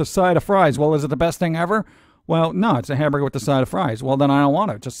hamburger with a side of fries. Well, is it the best thing ever? Well, no, it's a hamburger with a side of fries. Well, then I don't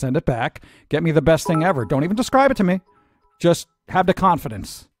want it. Just send it back. Get me the best thing ever. Don't even describe it to me. Just have the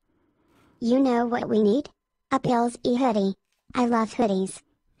confidence. You know what we need? A Pills hoodie. I love hoodies.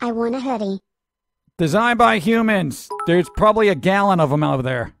 I want a hoodie. Designed by humans. There's probably a gallon of them out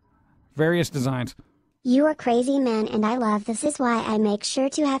there. Various designs. You are crazy, man, and I love this is why I make sure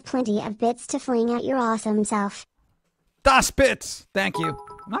to have plenty of bits to fling at your awesome self. Das Bits! Thank you.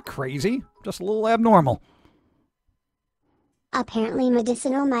 I'm not crazy. Just a little abnormal. Apparently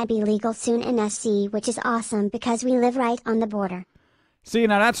medicinal might be legal soon in SC, which is awesome because we live right on the border. See,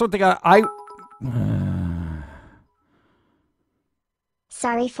 now that's what they got.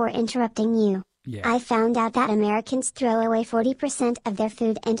 Sorry for interrupting you. Yeah. I found out that Americans throw away 40% of their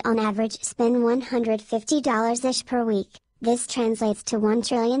food and on average spend $150-ish per week. This translates to $1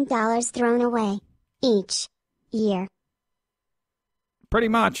 trillion thrown away each year. Pretty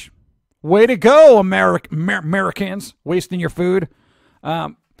much. Way to go, Americans, wasting your food.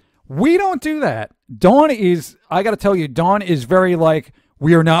 We don't do that. Dawn is, I got to tell you, Dawn is very like,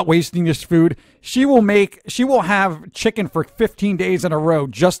 we are not wasting this food. She will have chicken for 15 days in a row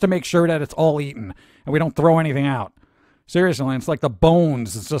just to make sure that it's all eaten and we don't throw anything out. Seriously, it's like the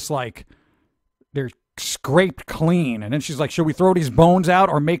bones. It's just like they're scraped clean. And then she's like, should we throw these bones out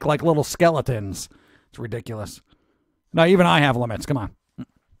or make like little skeletons? It's ridiculous. Now, even I have limits. Come on.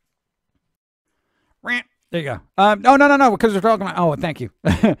 There you go. No, because we're talking about, oh, thank you.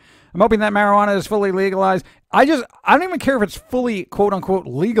 I'm hoping that marijuana is fully legalized. I don't even care if it's fully, quote unquote,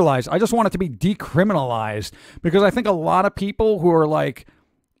 legalized. I just want it to be decriminalized because I think a lot of people who are like,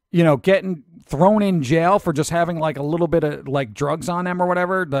 you know, getting thrown in jail for just having like a little bit of like drugs on them or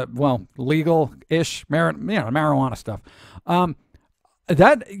whatever, legal-ish, marijuana stuff.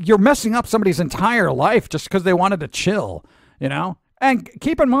 that you're messing up somebody's entire life just because they wanted to chill, you know? And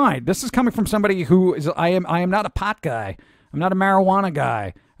keep in mind, this is coming from somebody who is, I am not a pot guy. I'm not a marijuana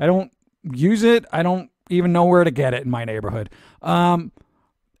guy. I don't use it. I don't even know where to get it in my neighborhood. And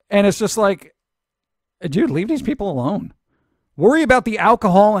it's just like, dude, leave these people alone. Worry about the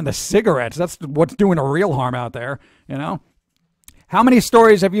alcohol and the cigarettes. That's what's doing a real harm out there, you know? How many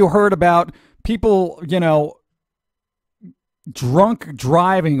stories have you heard about people, you know, drunk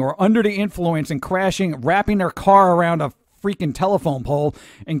driving or under the influence and crashing, wrapping their car around a freaking telephone pole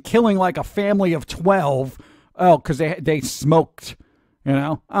and killing like a family of 12? Oh, because they smoked, you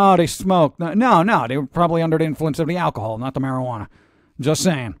know? Oh, they smoked. No, they were probably under the influence of the alcohol, not the marijuana. Just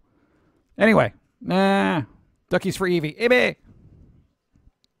saying. Anyway, duckies for Evie. Evie!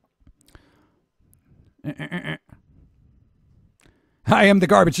 I am the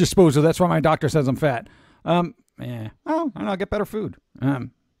garbage disposal. That's why my doctor says I'm fat. Yeah. Oh, I'll get better food.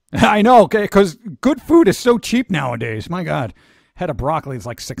 I know, okay, because good food is so cheap nowadays. My God. Head of broccoli is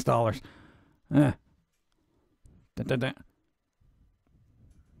like $6. The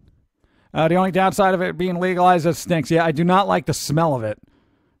only downside of it being legalized is it stinks. Yeah, I do not like the smell of it.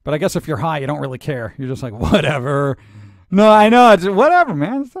 But I guess if you're high, you don't really care. You're just like, whatever. No, I know. It's whatever,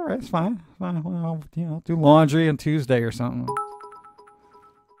 man. It's all right. It's fine. It's fine. Well, you know, do laundry on Tuesday or something.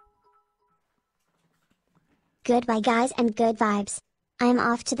 Goodbye guys and good vibes. I'm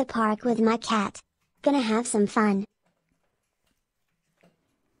off to the park with my cat. Gonna have some fun.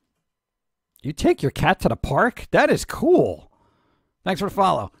 You take your cat to the park? That is cool. Thanks for the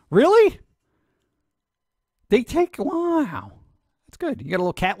follow. Really? They take, wow. That's good. You got a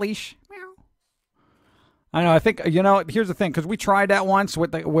little cat leash? Meow. I know. I think, you know, here's the thing, because we tried that once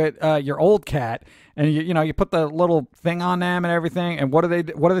with your old cat, and you put the little thing on them and everything, and what did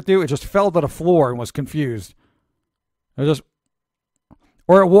it do? It just fell to the floor and was confused.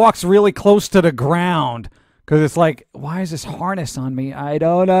 Or it walks really close to the ground because it's like, why is this harness on me? I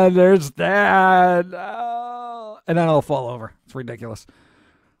don't understand. Oh. And then it'll fall over. It's ridiculous.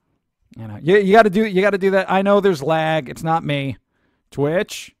 You know, you got to do that. I know there's lag. It's not me.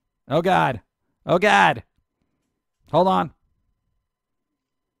 Twitch. Oh God. Hold on.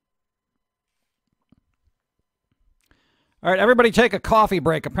 All right, everybody take a coffee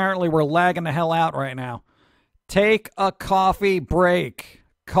break. Apparently we're lagging the hell out right now. Take a coffee break.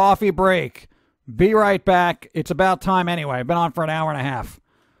 Coffee break. Be right back. It's about time anyway. I've been on for an hour and a half.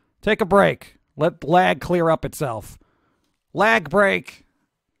 Take a break. Let lag clear up itself. Lag break.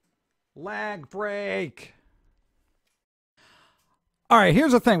 Lag break. All right,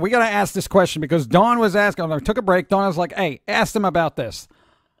 here's the thing. We got to ask this question because Dawn was asking. I took a break. Dawn was like, hey, ask them about this.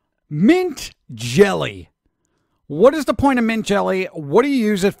 Mint jelly. What is the point of mint jelly? What do you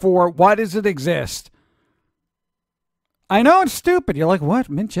use it for? Why does it exist? I know it's stupid. You're like, what?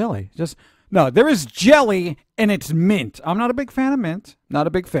 Mint jelly? No, there is jelly and it's mint. I'm not a big fan of mint. Not a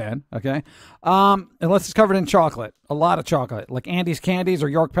big fan, okay? Unless it's covered in chocolate. A lot of chocolate. Like Andy's Candies or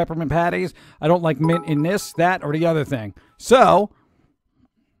York Peppermint Patties. I don't like mint in this, that, or the other thing. So,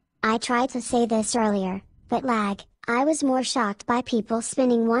 I tried to say this earlier, but lag. I was more shocked by people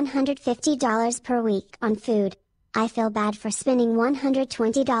spending $150 per week on food. I feel bad for spending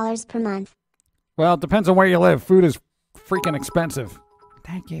 $120 per month. Well, it depends on where you live. Food is freaking expensive.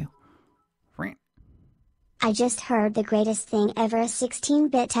 Thank you. I just heard the greatest thing ever, a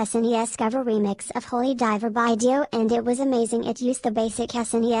 16-bit SNES cover remix of Holy Diver by Dio, and it was amazing. It used the basic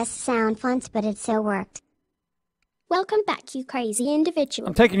SNES sound fonts, but it so worked. Welcome back, you crazy individual.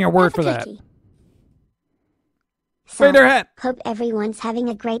 I'm taking your word for that. So, Fade their hat. Hope everyone's having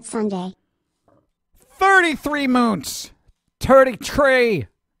a great Sunday. 33 moons. 33.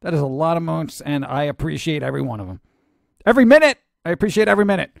 That is a lot of moons, and I appreciate every one of them. Every minute. I appreciate every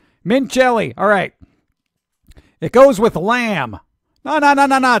minute. Mint jelly. All right. It goes with lamb. No.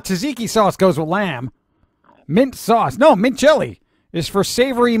 Tzatziki sauce goes with lamb. Mint sauce. No, mint jelly is for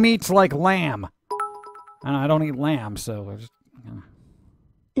savory meats like lamb. I don't eat lamb, so...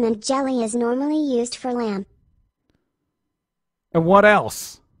 Mint jelly is normally used for lamb. And what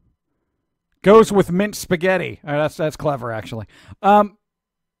else? Goes with mint spaghetti. All right, that's clever, actually.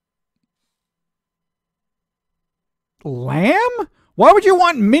 Lamb? Why would you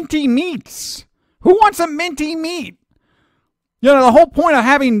want minty meats? Who wants a minty meat? You know, the whole point of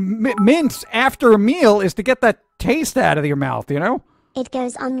having mints after a meal is to get that taste out of your mouth, you know? It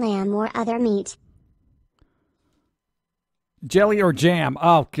goes on lamb or other meat. Jelly or jam?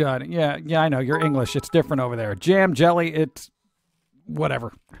 Oh, God. Yeah, I know. You're English. It's different over there. Jam, jelly, it's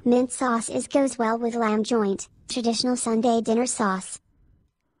whatever. Mint sauce goes well with lamb joint. Traditional Sunday dinner sauce.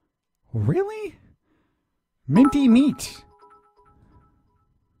 Really? Minty meat.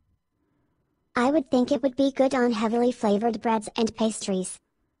 I would think it would be good on heavily flavored breads and pastries.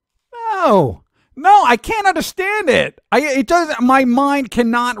 No, I can't understand it. It does. My mind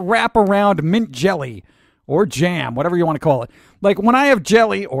cannot wrap around mint jelly or jam, whatever you want to call it. Like when I have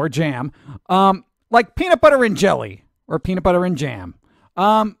jelly or jam, like peanut butter and jelly or peanut butter and jam.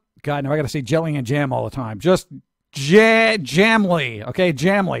 God, now I got to say jelly and jam all the time. Just jamly, okay,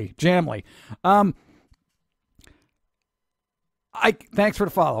 jamly. Thanks for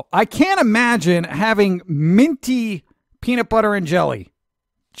the follow. I can't imagine having minty peanut butter and jelly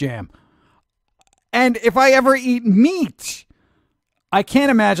jam. And if I ever eat meat, I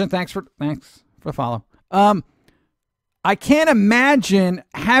can't imagine. Thanks for the follow. I can't imagine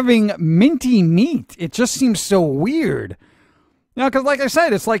having minty meat. It just seems so weird. You know, because like I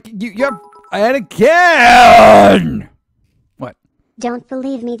said, it's like you have. And again. What? Don't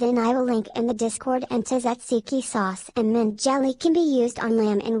believe me? Then I will link in the Discord, and tzatziki sauce and mint jelly can be used on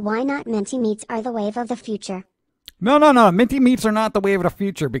lamb, and why not? Minty meats are the wave of the future. No. Minty meats are not the wave of the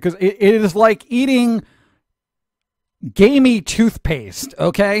future because it is like eating gamey toothpaste,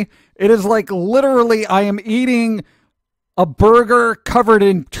 okay? It is like literally I am eating a burger covered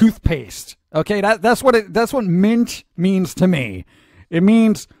in toothpaste, okay? That's what mint means to me. It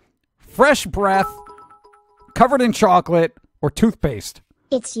means fresh breath covered in chocolate or toothpaste.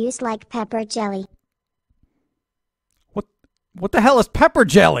 It's used like pepper jelly. What the hell is pepper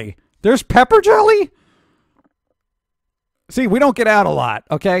jelly? There's pepper jelly? See, we don't get out a lot,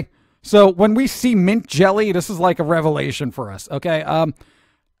 okay? So when we see mint jelly, this is like a revelation for us, okay?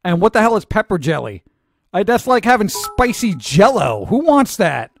 And what the hell is pepper jelly? That's like having spicy Jell-O. Who wants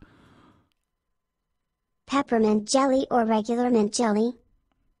that? Peppermint jelly or regular mint jelly?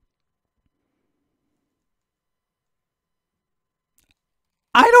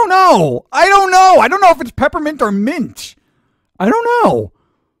 I don't know. I don't know if it's peppermint or mint. I don't know.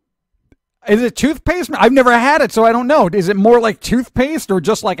 Is it toothpaste? I've never had it, so I don't know. Is it more like toothpaste or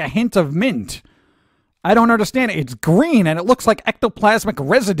just like a hint of mint? I don't understand it. It's green and it looks like ectoplasmic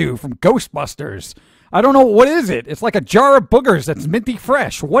residue from Ghostbusters. I don't know. What is it? It's like a jar of boogers that's minty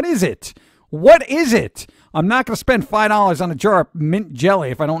fresh. What is it? What is it? I'm not going to spend $5 on a jar of mint jelly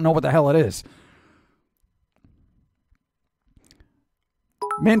if I don't know what the hell it is.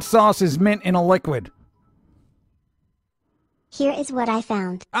 Mint sauce is mint in a liquid. Here is what I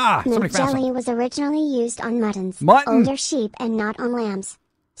found. Mint jelly was originally used on muttons, older sheep, and not on lambs.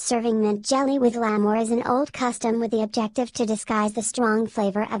 Serving mint jelly with lamb is an old custom with the objective to disguise the strong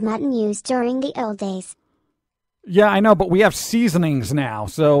flavor of mutton used during the old days. Yeah, I know, but we have seasonings now,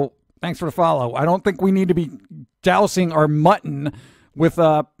 so thanks for the follow. I don't think we need to be dousing our mutton with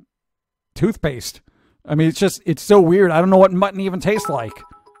toothpaste. I mean, it's so weird. I don't know what mutton even tastes like.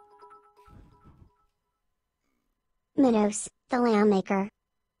 Minos, the lamb maker.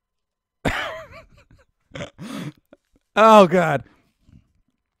 Oh, God.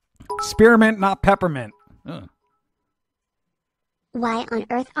 Spearmint, not peppermint. Ugh. Why on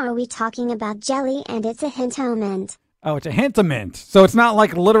earth are we talking about jelly and it's a hint of mint? Oh, it's a hint of mint. So it's not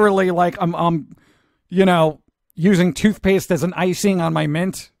like literally like I'm using toothpaste as an icing on my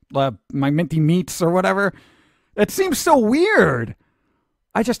mint, my minty meats or whatever. It seems so weird.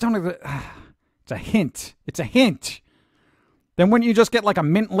 I just don't know. It's a hint. It's a hint. Then wouldn't you just get like a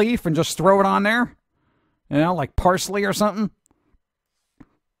mint leaf and just throw it on there? You know, like parsley or something?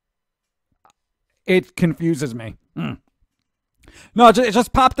 It confuses me. No, it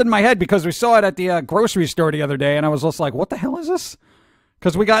just popped in my head because we saw it at the grocery store the other day, and I was just like, what the hell is this?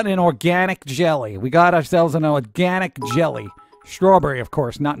 Because we got an organic jelly. We got ourselves an organic jelly. Strawberry, of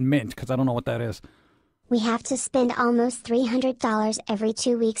course, not mint, because I don't know what that is. We have to spend almost $300 every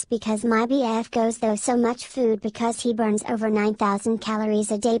 2 weeks because my BF goes through so much food because he burns over 9,000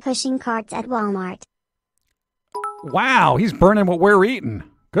 calories a day pushing carts at Walmart. Wow, he's burning what we're eating.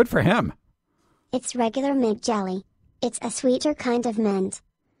 Good for him. It's regular mint jelly. It's a sweeter kind of mint.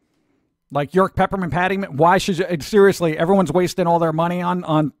 Like York peppermint patty mint? Why should you? Seriously, everyone's wasting all their money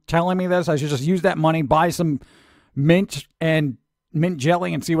on telling me this. I should just use that money, buy some mint and mint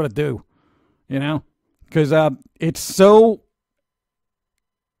jelly and see what it do. You know? Because it's so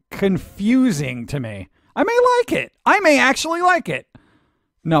confusing to me. I may like it. I may actually like it.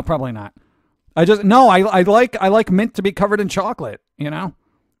 No, probably not. I like mint to be covered in chocolate, you know?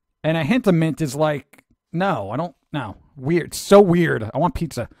 And a hint of mint is like, no, I don't, no. Weird. So weird. I want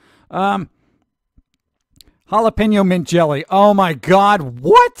pizza. Jalapeno mint jelly. Oh my God.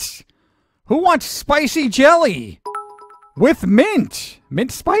 What? Who wants spicy jelly? With mint?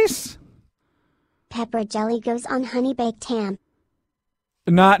 Mint spice? Pepper jelly goes on honey baked ham.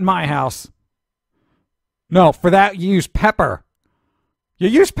 Not in my house. No, for that you use pepper. You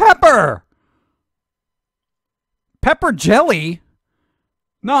use pepper! Pepper jelly?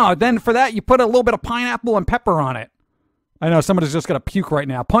 No, then for that, you put a little bit of pineapple and pepper on it. I know somebody's just going to puke right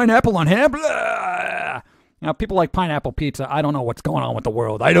now. Pineapple on ham? Blah! Now, people like pineapple pizza. I don't know what's going on with the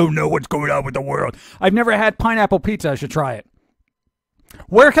world. I don't know what's going on with the world. I've never had pineapple pizza. I should try it.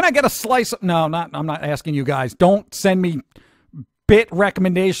 Where can I get a slice of... No, I'm not asking you guys. Don't send me bit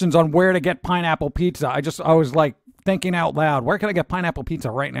recommendations on where to get pineapple pizza. I was like thinking out loud. Where can I get pineapple pizza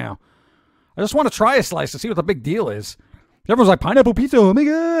right now? I just want to try a slice to see what the big deal is. Everyone's like, pineapple pizza, oh my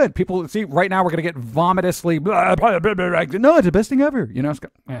God. People, see, right now we're going to get vomitously, blah, blah, blah, blah, blah. No, it's the best thing ever. You know,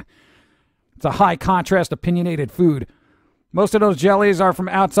 it's a high contrast, opinionated food. Most of those jellies are from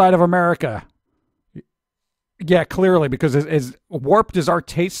outside of America. Yeah, clearly, because as warped as our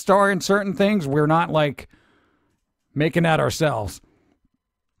tastes are in certain things, we're not like making that ourselves.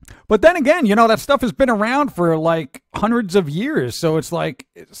 But then again, you know, that stuff has been around for like hundreds of years. So it's like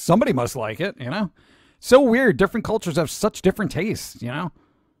somebody must like it, you know? So weird. Different cultures have such different tastes, you know?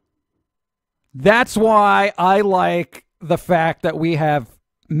 That's why I like the fact that we have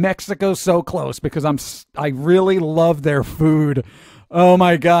Mexico so close, because I really love their food. Oh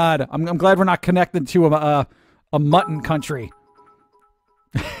my God. I'm glad we're not connected to a mutton country.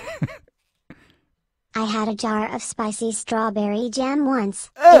 I had a jar of spicy strawberry jam once.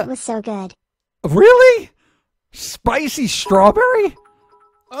 It was so good. Really? Spicy strawberry?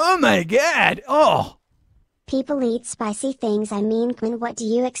 Oh my God. Oh. People eat spicy things. I mean, what do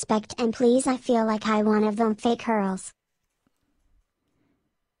you expect? And please, I feel like I one of them fake hurls.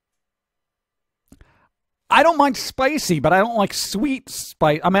 I don't mind spicy, but I don't like sweet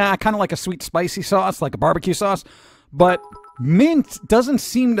spice. I mean, I kind of like a sweet spicy sauce, like a barbecue sauce. But mint doesn't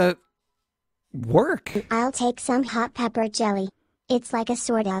seem to work. I'll take some hot pepper jelly. It's like a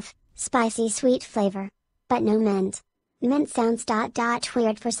sort of spicy sweet flavor, but no mint. Mint sounds ...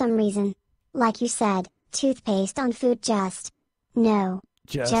 weird for some reason. Like you said, toothpaste on food, just no.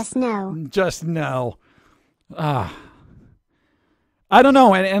 Just no. Just no. I don't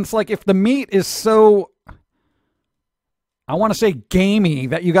know. And it's like if the meat is so, I want to say gamey,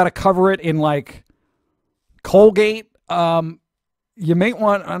 that you got to cover it in like Colgate, you may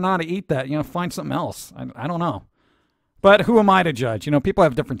want not to eat that. You know, find something else. I don't know. But who am I to judge? You know, people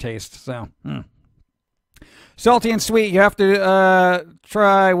have different tastes. So, salty and sweet. You have to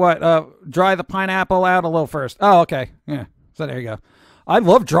try what? Dry the pineapple out a little first. Oh, okay. Yeah. So there you go. I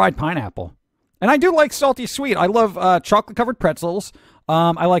love dried pineapple. And I do like salty sweet. I love chocolate-covered pretzels.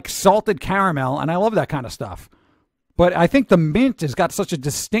 I like salted caramel, and I love that kind of stuff. But I think the mint has got such a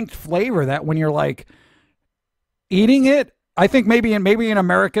distinct flavor that when you're like eating it, I think maybe in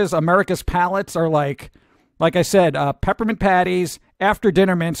America's palates are like I said, peppermint patties, after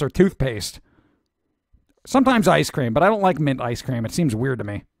dinner mints, or toothpaste. Sometimes ice cream, but I don't like mint ice cream. It seems weird to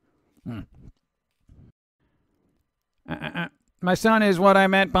me. My son is what I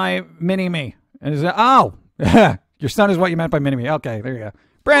meant by mini-me. And is oh, your son is what you meant by mini-me. Okay, there you go.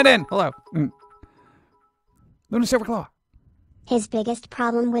 Brandon, hello. Luna Silverclaw. His biggest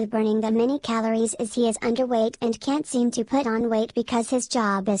problem with burning the many calories is he is underweight and can't seem to put on weight because his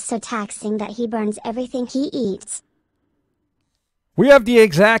job is so taxing that he burns everything he eats. We have the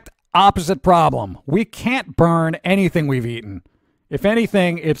exact opposite problem. We can't burn anything we've eaten. If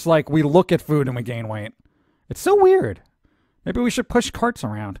anything, it's like we look at food and we gain weight. It's so weird. Maybe we should push carts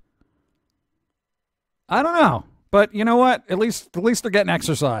around. I don't know. But you know what? At least they're getting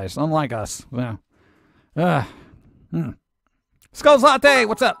exercise, unlike us. Yeah. Skulls Latte,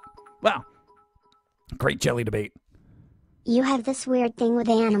 what's up? Wow. Great jelly debate. You have this weird thing with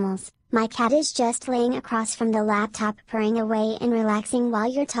animals. My cat is just laying across from the laptop purring away and relaxing while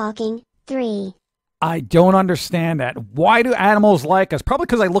you're talking. 3. I don't understand that. Why do animals like us? Probably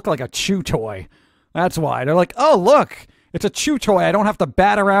because I look like a chew toy. That's why. They're like, oh, look, it's a chew toy. I don't have to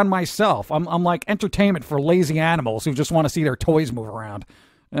bat around myself. I'm like entertainment for lazy animals who just want to see their toys move around.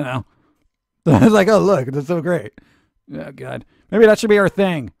 You know? It's like, oh, look, that's so great. Oh, God. Maybe that should be our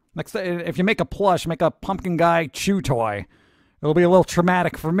thing. Next, if you make a plush, make a Pum'Kin Guy chew toy. It'll be a little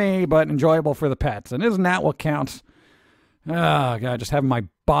traumatic for me, but enjoyable for the pets. And isn't that what counts? Oh, God, just having my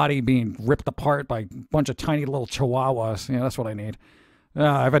body being ripped apart by a bunch of tiny little chihuahuas. Yeah, that's what I need.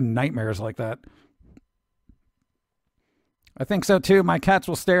 I've had nightmares like that. I think so, too. My cats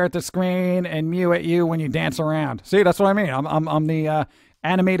will stare at the screen and mew at you when you dance around. See, that's what I mean. I'm the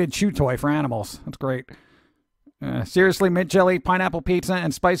animated chew toy for animals. That's great. Seriously, mint jelly, pineapple pizza,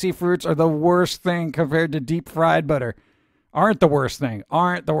 and spicy fruits are the worst thing compared to deep fried butter. Aren't the worst thing.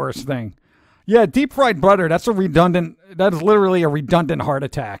 Yeah, deep fried butter, that is literally a redundant heart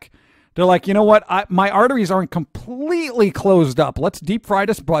attack. They're like, you know what? My arteries aren't completely closed up. Let's deep fry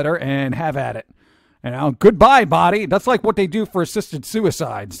this butter and have at it. You know, goodbye, body. That's like what they do for assisted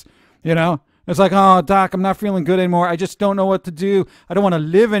suicides. You know, it's like, oh, doc, I'm not feeling good anymore. I just don't know what to do. I don't want to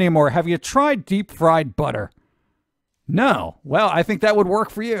live anymore. Have you tried deep fried butter? No. Well, I think that would work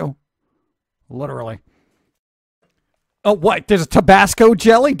for you. Literally. Oh, what? There's a Tabasco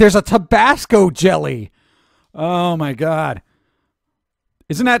jelly? There's a Tabasco jelly. Oh, my God.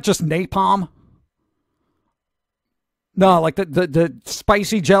 Isn't that just napalm? No, like the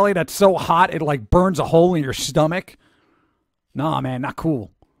spicy jelly that's so hot it like burns a hole in your stomach. No, man, not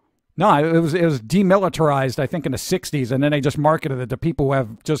cool. No, it was demilitarized, I think, in the 60s, and then they just marketed it to people who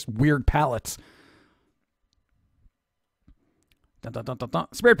have just weird palates. Dun, dun, dun, dun, dun.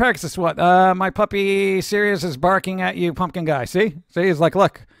 Spirit Pegasus, what? My puppy Sirius is barking at you, Pum'Kin Guy. See? He's like,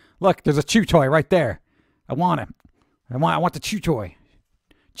 look, there's a chew toy right there. I want it. I want the chew toy.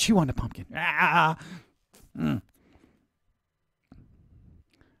 Chew on the pumpkin. Ah. Mm.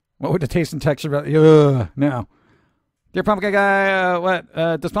 What would the taste and texture be? No. Dear Pum'Kin Guy, what?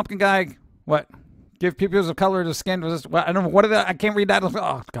 Does Pum'Kin Guy, what? Give pupils of color to skin? What? I don't know. What are the, I can't read that.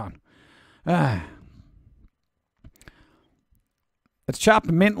 Oh, it's gone. It's chopped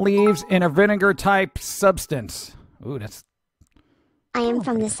mint leaves in a vinegar-type substance. Ooh, that's... I am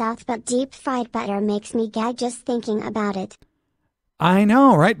from the South, but deep fried butter makes me gag just thinking about it. I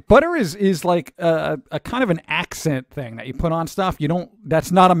know, right? Butter is like a kind of an accent thing that you put on stuff.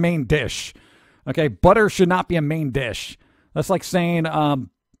 That's not a main dish. Okay, butter should not be a main dish. That's like saying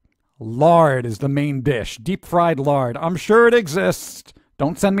lard is the main dish. Deep fried lard. I'm sure it exists.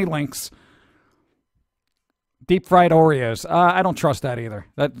 Don't send me links. Deep fried Oreos. I don't trust that either.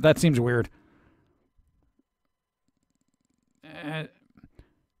 That seems weird.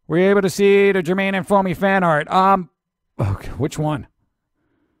 Were you able to see the Jermaine and Foamy fan art? Okay, which one?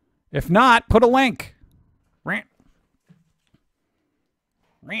 If not, put a link. Rant.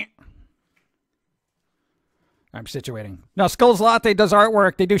 I'm situating. No, Skulls Latte does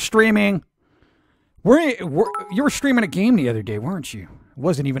artwork. They do streaming. You were streaming a game the other day, weren't you? It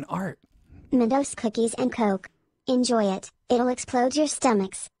wasn't even art. Mentos cookies and Coke. Enjoy it. It'll explode your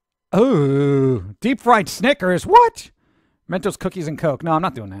stomachs. Oh, deep fried Snickers. What? Mentos cookies and Coke. No, I'm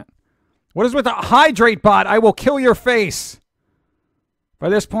not doing that. What is with the hydrate bot? I will kill your face. By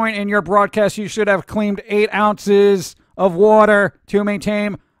this point in your broadcast, you should have claimed 8 ounces of water to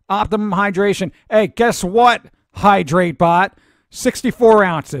maintain optimum hydration. Hey, guess what, hydrate bot? 64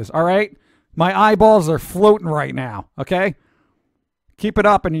 ounces, all right? My eyeballs are floating right now, okay? Keep it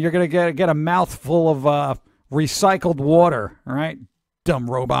up and you're going to get a mouthful of recycled water, all right? Dumb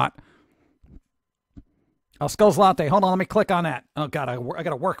robot. Oh, Skulls Latte. Hold on, let me click on that. Oh, God, I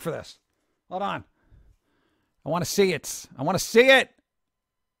got to work for this. Hold on. I want to see it. I want to see it.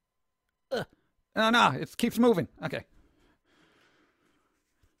 No, it keeps moving. Okay.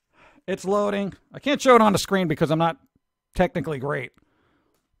 It's loading. I can't show it on the screen because I'm not technically great.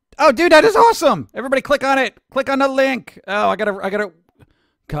 Oh, dude, that is awesome. Everybody click on it. Click on the link. Oh, I gotta.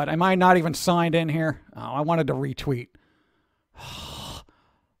 God, am I not even signed in here? Oh, I wanted to retweet.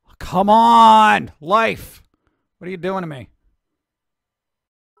 Come on, life. What are you doing to me?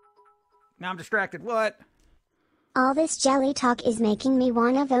 Now I'm distracted. What? All this jelly talk is making me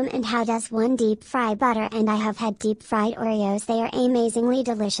wanna vom, and how does one deep fry butter? And I have had deep fried Oreos. They are amazingly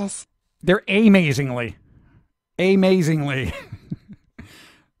delicious. They're amazingly.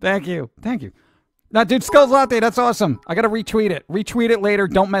 Thank you. Now, dude, Skulls Latte, that's awesome. I gotta retweet it. Retweet it later.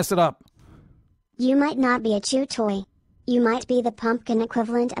 Don't mess it up. You might not be a chew toy. You might be the pumpkin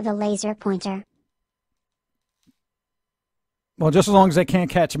equivalent of a laser pointer. Well, just as long as they can't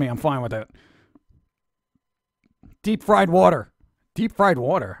catch me, I'm fine with it. Deep fried water.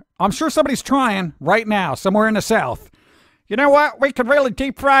 I'm sure somebody's trying right now, somewhere in the South. You know what? We could really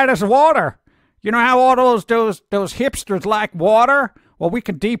deep fry this water. You know how all those hipsters like water? Well, we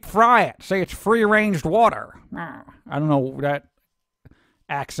could deep fry it. Say it's free-range water. I don't know. That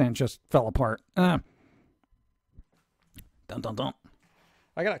accent just fell apart. Dun, dun, dun.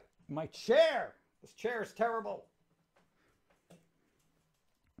 My chair. This chair is terrible.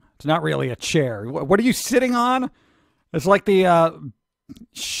 It's not really a chair. What are you sitting on? It's like the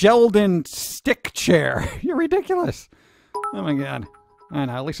Sheldon stick chair. You're ridiculous. Oh, my God. I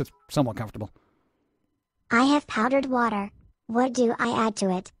know. At least it's somewhat comfortable. I have powdered water. What do I add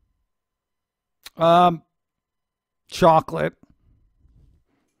to it? Chocolate.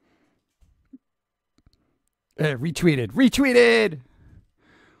 Retweeted.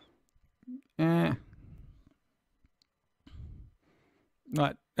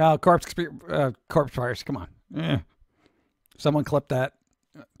 What? Corpse fires. Come on. Someone clip that.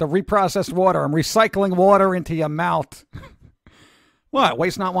 The reprocessed water. I'm recycling water into your mouth. What?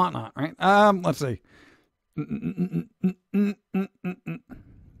 Waste not, want not, right? Let's see.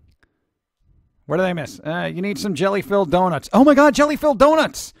 What did I miss? You need some jelly-filled donuts. Oh my God, jelly-filled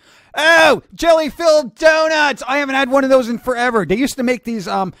donuts! Oh, jelly-filled donuts! I haven't had one of those in forever. They used to make these.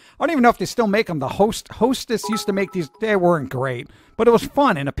 I don't even know if they still make them. The Hostess used to make these. They weren't great, but it was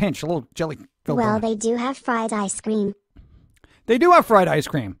fun in a pinch. A little jelly-filled. Well, donut. they do have fried ice cream. They do have fried ice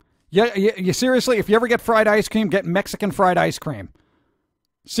cream. Yeah, you seriously, if you ever get fried ice cream, get Mexican fried ice cream.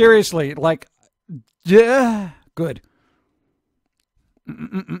 Seriously, like, yeah, good.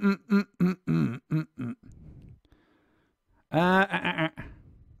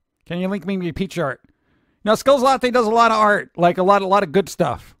 Can you link me to your peach art? Now, Skulls Latte does a lot of art, like a lot of good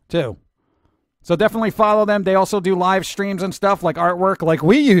stuff too. So definitely follow them. They also do live streams and stuff like artwork, like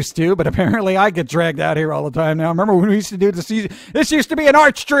we used to. But apparently, I get dragged out here all the time now. Remember when we used to do this? This used to be an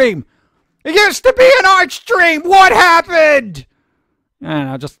art stream. It used to be an art stream. What happened? I don't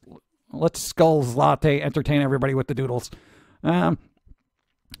know. Just let Skulls Latte entertain everybody with the doodles.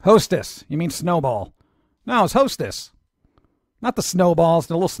 Hostess. You mean Snowball? No, it's Hostess. Not the snowballs,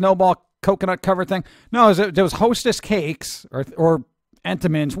 the little snowball coconut cover thing. No, there was Hostess Cakes or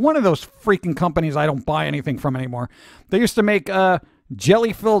Entenmann's, one of those freaking companies I don't buy anything from anymore. They used to make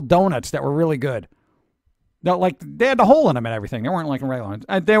jelly-filled donuts that were really good. They had the hole in them and everything. They weren't like regular ones.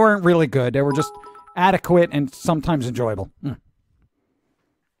 They weren't really good. They were just adequate and sometimes enjoyable.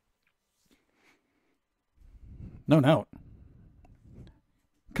 No note.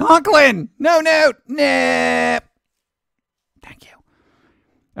 Conklin! No note! Nip! Thank you.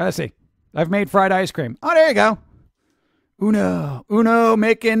 Let's see. I've made fried ice cream. Oh, there you go. Uno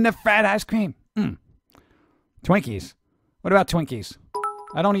making the fried ice cream. Twinkies. What about Twinkies?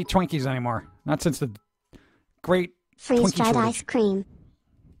 I don't eat Twinkies anymore. Not since the great freeze-dried ice cream.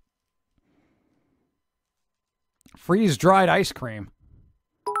 Freeze-dried ice cream.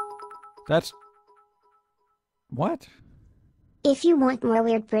 That's... What? If you want more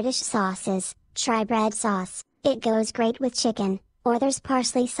weird British sauces, try bread sauce. It goes great with chicken. Or there's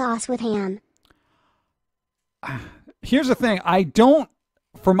parsley sauce with ham. Here's the thing.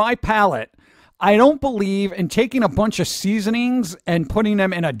 For my palate, I don't believe in taking a bunch of seasonings and putting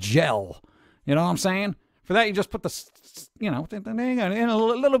them in a gel. You know what I'm saying? For that, you just put in a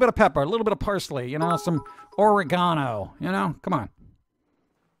little bit of pepper, a little bit of parsley, some oregano, come on.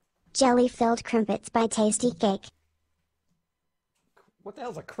 Jelly-filled crimpets by Tasty Cake. What the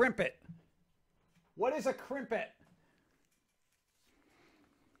hell's a crimpet? What is a crimpet?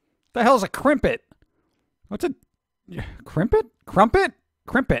 The hell's a crimpet? What's a crimpet? Crumpet?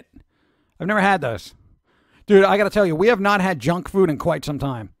 Crimpet. I've never had those. Dude, I got to tell you, we have not had junk food in quite some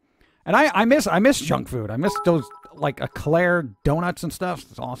time. And I miss junk food. I miss those, like, eclair donuts and stuff.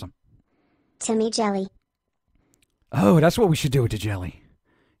 It's awesome. Timmy jelly. Oh, that's what we should do with the jelly.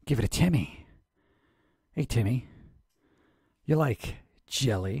 Give it a Timmy. Hey, Timmy. You like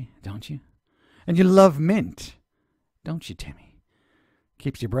jelly, don't you? And you love mint, don't you, Timmy?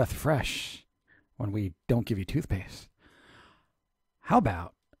 Keeps your breath fresh when we don't give you toothpaste. How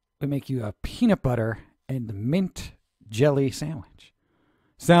about we make you a peanut butter and mint jelly sandwich?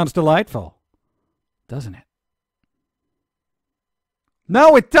 Sounds delightful, doesn't it?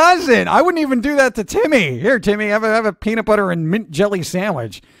 No, it doesn't. I wouldn't even do that to Timmy. Here, Timmy, have a peanut butter and mint jelly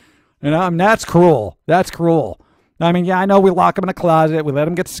sandwich. That's cruel. That's cruel. I mean, yeah, I know we lock him in a closet. We let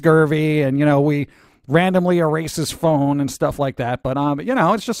him get scurvy, and, we randomly erase his phone and stuff like that. But,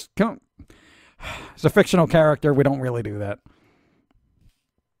 it's just, it's a fictional character. We don't really do that.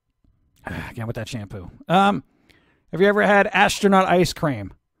 Again, with that shampoo. Have you ever had astronaut ice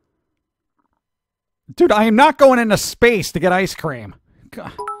cream? Dude, I am not going into space to get ice cream.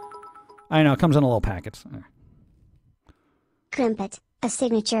 God. I know, it comes in a little packets. Crimpet, a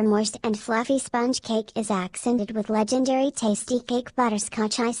signature moist and fluffy sponge cake, is accented with legendary Tasty Cake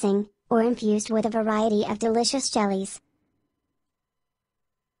butterscotch icing, or infused with a variety of delicious jellies.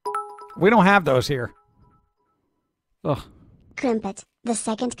 We don't have those here. Ugh. Crimpet, the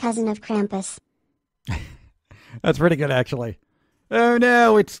second cousin of Krampus. That's pretty good, actually. Oh,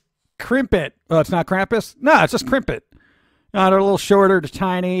 no, it's Crimpet. Oh, it's not Krampus? No, it's just Crimpet. No, they're a little shorter, they're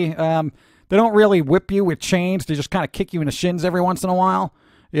tiny. They don't really whip you with chains. They just kind of kick you in the shins every once in a while.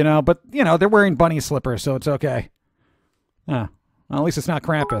 But, they're wearing bunny slippers, so it's okay. Well, at least it's not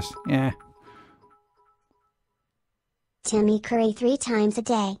Krampus. Yeah. Timmy curry 3 times a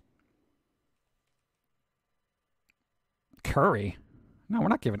day. Curry? No, we're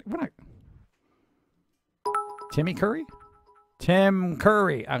not. Timmy Curry? Tim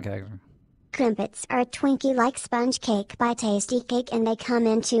Curry. Okay. Crimpets are a Twinkie-like sponge cake by Tasty Cake, and they come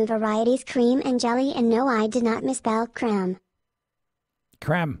in 2 varieties, cream and jelly, and no, I did not misspell creme.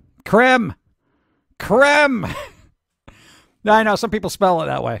 Creme. Creme. Creme. I know some people spell it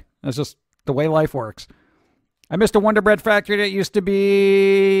that way. That's just the way life works. I missed a Wonder Bread factory that used to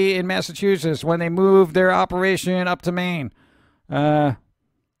be in Massachusetts when they moved their operation up to Maine. The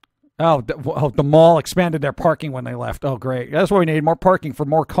mall expanded their parking when they left. Oh, great. That's what we need. More parking for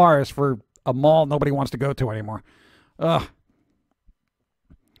more cars for a mall nobody wants to go to anymore. Ugh.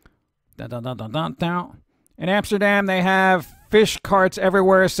 Dun, dun, dun, dun, dun, dun. In Amsterdam, they have fish carts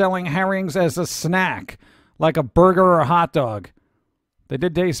everywhere selling herrings as a snack, like a burger or a hot dog. They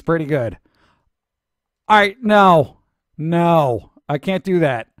did taste pretty good. All right, no, I can't do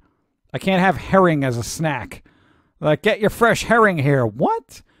that. I can't have herring as a snack. Like, get your fresh herring here.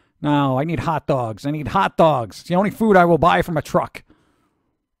 What? No, I need hot dogs. It's the only food I will buy from a truck.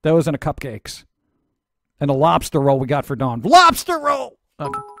 Those and a cupcakes. And a lobster roll we got for Dawn. Lobster roll!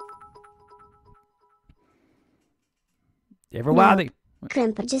 Okay. Everybody. No,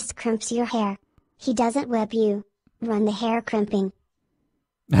 Crimp just crimps your hair. He doesn't whip you. Run the hair crimping.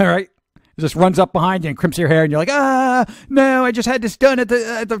 All right. It just runs up behind you and crimps your hair, and you're like, no, I just had this done at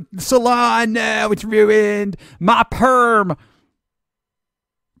the salon. No, it's ruined. My perm.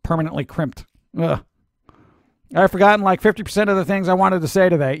 Permanently crimped. Ugh. I've forgotten like 50% of the things I wanted to say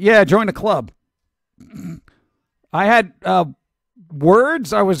today. Yeah, join the club. I had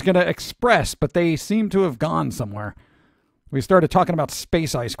words I was going to express, but they seem to have gone somewhere. We started talking about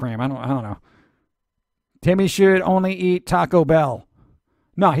space ice cream. I don't know. Timmy should only eat Taco Bell.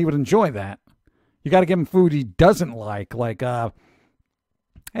 No, he would enjoy that. You got to give him food he doesn't like. Like,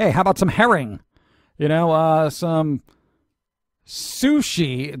 hey, how about some herring? Some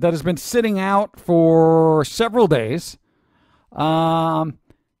sushi that has been sitting out for several days. And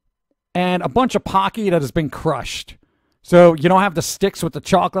a bunch of Pocky that has been crushed. So you don't have the sticks with the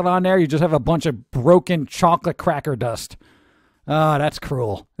chocolate on there. You just have a bunch of broken chocolate cracker dust. Oh, that's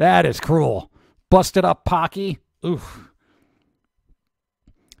cruel. That is cruel. Busted up Pocky. Oof.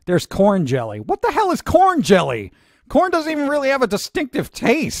 There's corn jelly. What the hell is corn jelly? Corn doesn't even really have a distinctive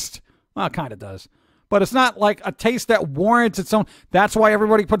taste. Well, it kind of does. But it's not like a taste that warrants its own. That's why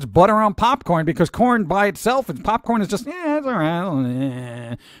everybody puts butter on popcorn, because corn by itself, and popcorn is just, it's all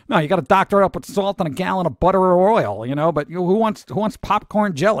right. No, you got to doctor it up with salt and a gallon of butter or oil, But who wants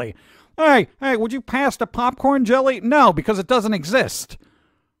popcorn jelly? Hey, would you pass the popcorn jelly? No, because it doesn't exist.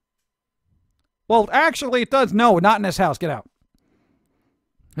 Well, actually, it does. No, not in this house. Get out.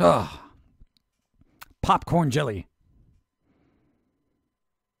 Ugh. Popcorn jelly.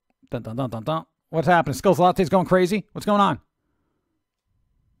 Dun, dun, dun, dun, dun. What's happening? Skulls Latte's going crazy? What's going on?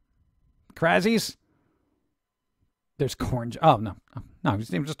 Krazzies? There's corn. Oh, no. No, he was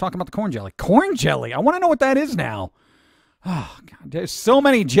just talking about the corn jelly. Corn jelly? I want to know what that is now. Oh, God. There's so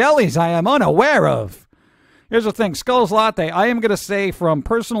many jellies I am unaware of. Here's the thing. Skulls Latte, I am going to say from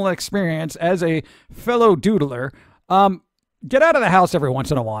personal experience as a fellow doodler, get out of the house every once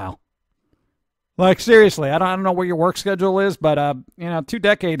in a while. Like, seriously, I don't know what your work schedule is, but, 2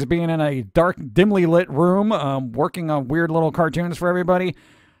 decades being in a dark, dimly lit room, working on weird little cartoons for everybody,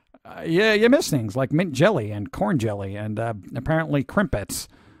 you miss things like mint jelly and corn jelly and apparently crimpets.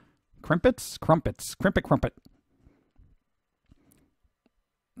 Crimpets? Crumpets. Crumpet.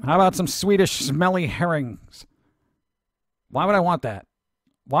 How about some Swedish smelly herrings? Why would I want that?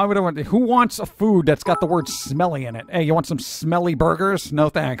 Why would I want... Who wants a food that's got the word smelly in it? Hey, you want some smelly burgers? No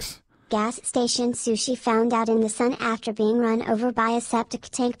thanks. Gas station sushi found out in the sun after being run over by a septic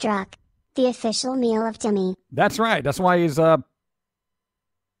tank truck. The official meal of Timmy. That's right. That's why he's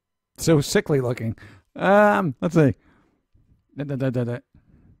so sickly looking. Let's see. Thank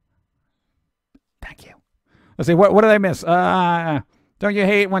you. Let's see. What did I miss? Don't you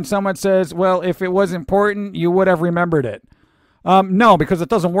hate when someone says, well, if it was important, you would have remembered it? No, because it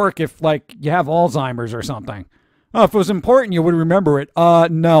doesn't work if, like, you have Alzheimer's or something. Oh, if it was important, you would remember it.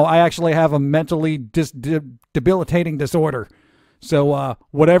 No, I actually have a mentally debilitating disorder. So,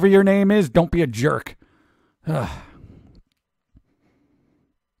 whatever your name is, don't be a jerk. Not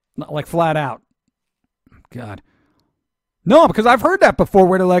like flat out. God. No, because I've heard that before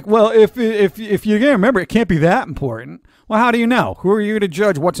where they're like, well, if you can't remember, it can't be that important. Well, how do you know? Who are you to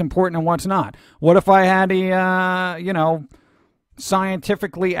judge what's important and what's not? What if I had a,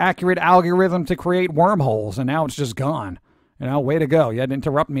 scientifically accurate algorithm to create wormholes and now it's just gone? Way to go. You had to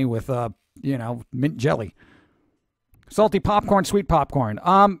interrupt me with, mint jelly. Salty popcorn, sweet popcorn.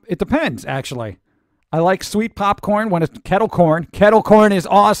 It depends, actually. I like sweet popcorn when it's kettle corn. Kettle corn is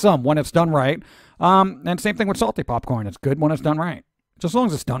awesome when it's done right. And same thing with salty popcorn. It's good when it's done right. Just as long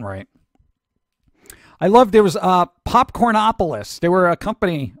as it's done right. I loved, there was Popcornopolis. They were a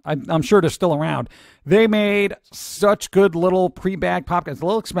company, I'm sure they're still around. They made such good little pre-bagged popcorn. It's a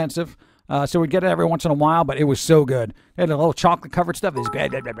little expensive, so we'd get it every once in a while, but it was so good. They had a little chocolate-covered stuff. This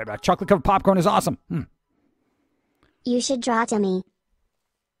chocolate-covered popcorn is awesome. You should draw to me.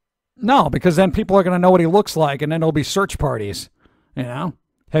 No, because then people are going to know what he looks like, and then there'll be search parties. You know?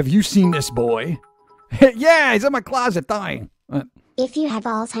 Have you seen this boy? Yeah, he's in my closet dying. If you have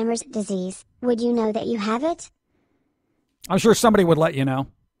Alzheimer's disease, would you know that you have it? I'm sure somebody would let you know.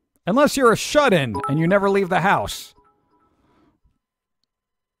 Unless you're a shut-in and you never leave the house.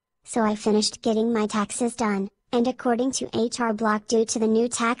 So I finished getting my taxes done, and according to HR Block, due to the new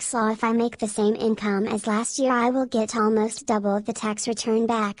tax law, if I make the same income as last year, I will get almost double of the tax return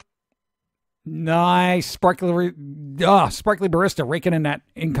back. Nice. Sparkly barista raking in that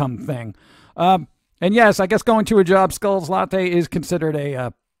income thing. And yes, I guess going to a job, Skulls Latte is considered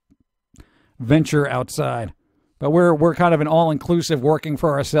a venture outside. But we're kind of an all-inclusive working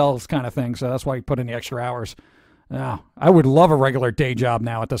for ourselves kind of thing, so that's why we put in the extra hours. I would love a regular day job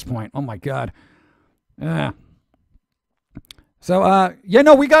now at this point. Oh, my God. So,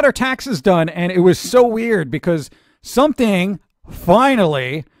 we got our taxes done, and it was so weird because something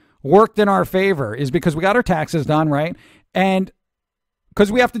finally worked in our favor is because we got our taxes done, right? And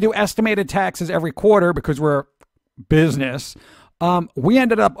because we have to do estimated taxes every quarter because we're business, we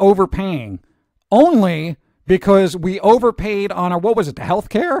ended up overpaying only because we overpaid on our, what was it, the health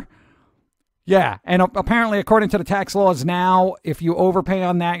care? Yeah, and apparently according to the tax laws now, if you overpay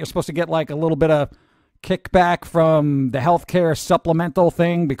on that, you're supposed to get like a little bit of kickback from the health care supplemental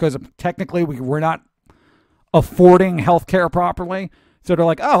thing because technically we're not affording health care properly. So they're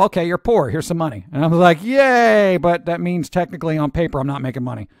like, oh, okay, you're poor. Here's some money. And I was like, yay. But that means technically on paper, I'm not making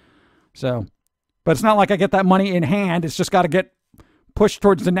money. So, but it's not like I get that money in hand. It's just got to get pushed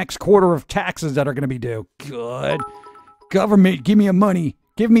towards the next quarter of taxes that are going to be due. Good. Government, give me a money.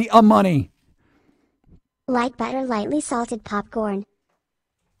 Give me a money. Light butter, lightly salted popcorn.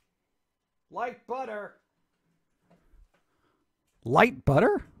 Light butter. Light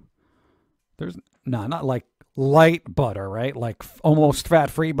butter? Not like light butter, right? Like almost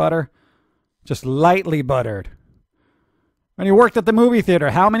fat-free butter. Just lightly buttered. When you worked at the movie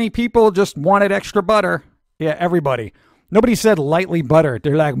theater, how many people just wanted extra butter? Yeah, everybody. Nobody said lightly buttered.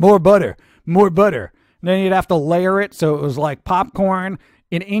 They're like, more butter, more butter. And then you'd have to layer it, so it was like popcorn,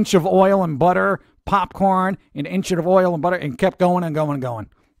 an inch of oil and butter, popcorn, an inch of oil and butter, and kept going and going and going.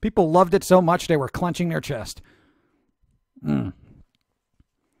 People loved it so much they were clenching their chest.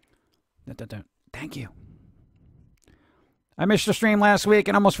 Thank you. I missed the stream last week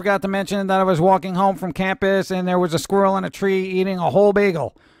and almost forgot to mention that I was walking home from campus and there was a squirrel in a tree eating a whole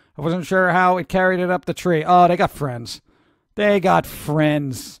bagel. I wasn't sure how it carried it up the tree. Oh, they got friends. They got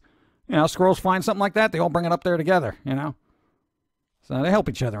friends. You know, squirrels find something like that, they all bring it up there together, you know. So they help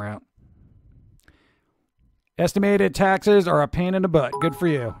each other out. Estimated taxes are a pain in the butt. Good for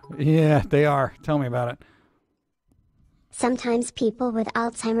you. Yeah, they are. Tell me about it. Sometimes people with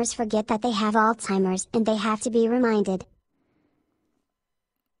Alzheimer's forget that they have Alzheimer's and they have to be reminded.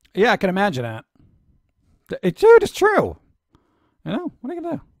 Yeah, I can imagine that. Dude, it's true. You know, what are you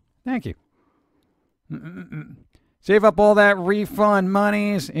going to do? Thank you. Save up all that refund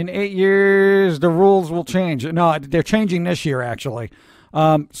monies. In 8 years, the rules will change. No, they're changing this year, actually.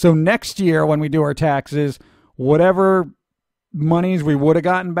 So next year, when we do our taxes, whatever monies we would have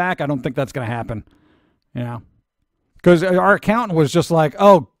gotten back, I don't think that's going to happen. You know? Because our accountant was just like,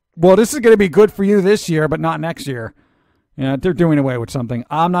 oh, well, this is going to be good for you this year, but not next year. You know, they're doing away with something.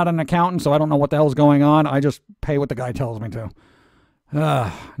 I'm not an accountant, so I don't know what the hell's going on. I just pay what the guy tells me to.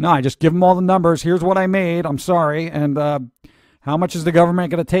 No, I just give them all the numbers. Here's what I made. I'm sorry. And how much is the government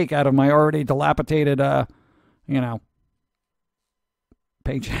going to take out of my already dilapidated,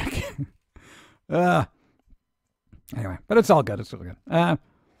 paycheck? Anyway, but it's all good. It's all good.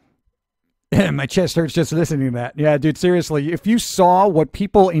 My chest hurts just listening to that. Yeah, dude, seriously. If you saw what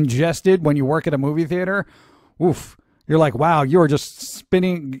people ingested when you work at a movie theater, oof, you're like, wow, you are just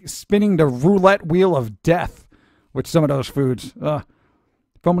spinning the roulette wheel of death with some of those foods.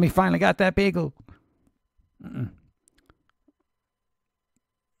 If only finally got that bagel.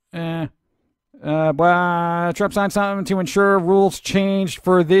 Trump signed something to ensure rules changed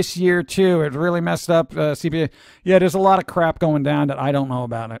for this year, too. It really messed up CPA. Yeah, there's a lot of crap going down that I don't know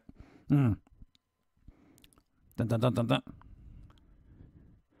about it. Dun, dun, dun, dun, dun.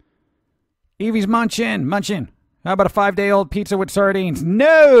 Evie's munching. How about a 5-day-old pizza with sardines?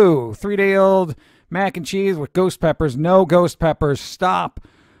 No! 3-day-old mac and cheese with ghost peppers. No ghost peppers. Stop.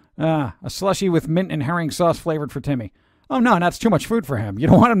 A slushie with mint and herring sauce flavored for Timmy. Oh, no, that's too much food for him. You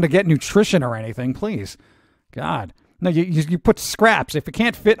don't want him to get nutrition or anything, please. God. No, you put scraps. If it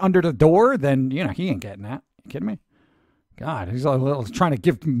can't fit under the door, then, you know, he ain't getting that. You kidding me? God, he's a little trying to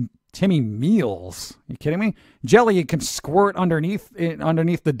give Timmy meals. You kidding me? Jelly you can squirt underneath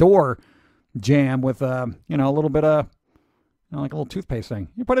the door jam with, you know, a little bit of, you know, like a little toothpaste thing.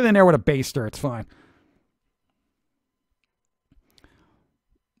 You put it in there with a baster. It's fine.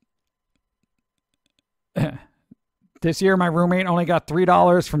 This year, my roommate only got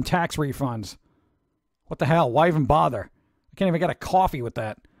 $3 from tax refunds. What the hell? Why even bother? I can't even get a coffee with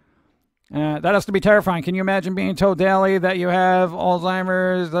that. That has to be terrifying. Can you imagine being told daily that you have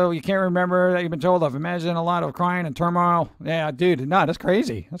Alzheimer's, though you can't remember that you've been told of? Imagine a lot of crying and turmoil. Yeah, dude. No, that's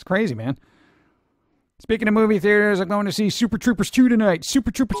crazy. That's crazy, man. Speaking of movie theaters, I'm going to see Super Troopers 2 tonight. Super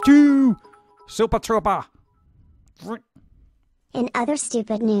Troopers 2! Super Trooper. In other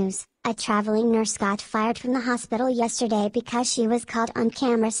stupid news, a traveling nurse got fired from the hospital yesterday because she was caught on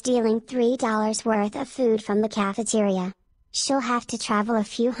camera stealing $3 worth of food from the cafeteria. She'll have to travel a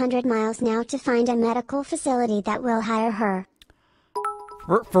few hundred miles now to find a medical facility that will hire her.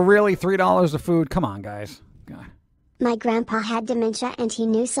 For really $3 of food? Come on, guys. God. My grandpa had dementia and he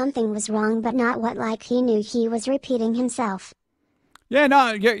knew something was wrong, but not what. Like he knew he was repeating himself. Yeah,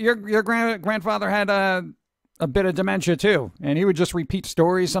 no, your grandfather had a bit of dementia too, and he would just repeat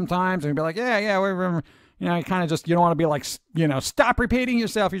stories sometimes, and he'd be like, yeah, we remember. You know, you kind of just, you don't want to be like, you know, stop repeating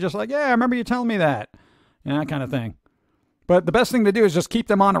yourself. You're just like, yeah, I remember you telling me that, you know, that kind of thing. But the best thing to do is just keep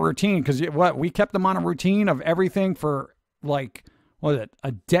them on a routine, because we kept them on a routine of everything for like, what was it,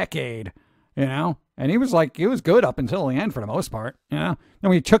 a decade, you know? And he was good up until the end for the most part, you know?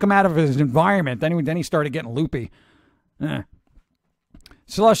 Then we took him out of his environment, then he started getting loopy.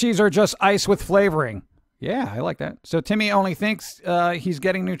 Slushies are just ice with flavoring. Yeah, I like that. So Timmy only thinks he's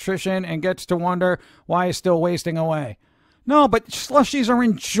getting nutrition and gets to wonder why he's still wasting away. No, but slushies are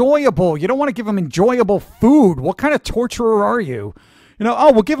enjoyable. You don't want to give him enjoyable food. What kind of torturer are you? You know,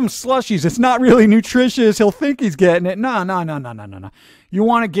 oh, we'll give him slushies. It's not really nutritious. He'll think he's getting it. No. You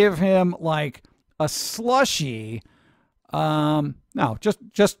want to give him like a slushie. No,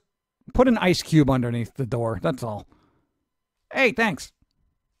 just put an ice cube underneath the door. That's all. Hey, thanks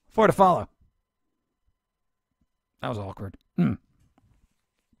for the follow. That was awkward.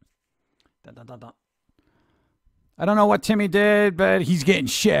 I don't know what Timmy did, but he's getting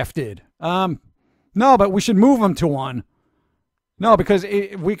shafted. No, but we should move him to one. No, because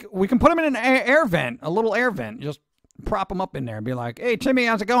we can put him in an air vent, a little air vent. Just prop him up in there and be like, hey, Timmy,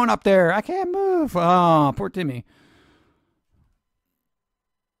 how's it going up there? I can't move. Oh, poor Timmy.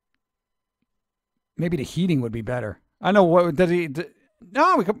 Maybe the heating would be better. I know. What does he...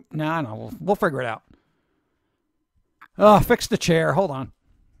 No, we could... No, we'll figure it out. Oh, fix the chair. Hold on.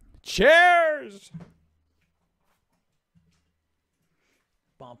 Chairs!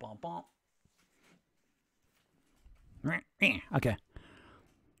 Bum, bum, bum. Okay.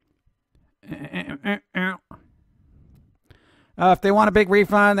 If they want a big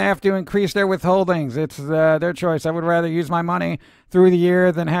refund, they have to increase their withholdings. It's their choice. I would rather use my money through the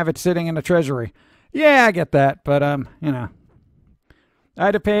year than have it sitting in the treasury. Yeah, I get that, but you know. I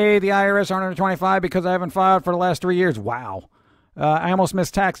had to pay the IRS $125 because I haven't filed for the last 3 years. Wow. I almost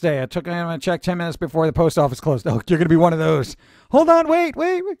missed tax day. I took a check 10 minutes before the post office closed. Oh, you're going to be one of those. Hold on, wait.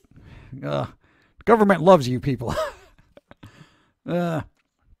 Government loves you people.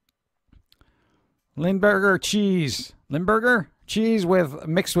 Lindbergh cheese. Lindbergh cheese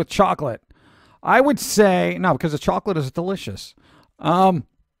mixed with chocolate. I would say, no, because the chocolate is delicious.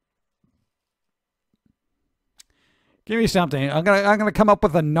 Give me something. I'm gonna come up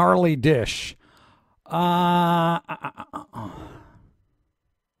with a gnarly dish.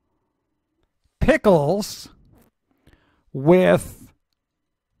 Pickles with.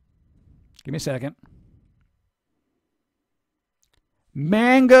 Give me a second.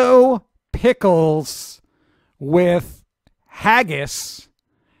 Mango pickles with haggis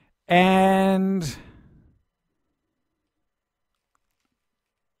and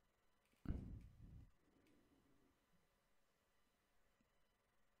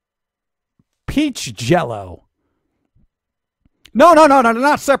peach jello. No,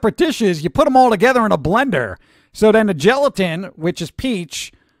 not separate dishes. You put them all together in a blender. So then the gelatin, which is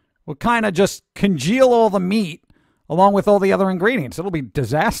peach, will kind of just congeal all the meat along with all the other ingredients. It'll be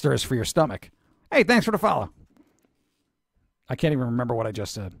disastrous for your stomach. Hey, thanks for the follow. I can't even remember what I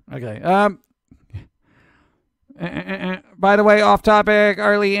just said. Okay. By the way, off topic,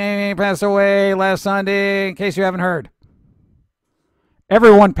 Arlie Amy passed away last Sunday, in case you haven't heard.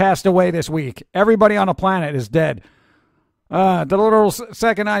 Everyone passed away this week. Everybody on the planet is dead. The little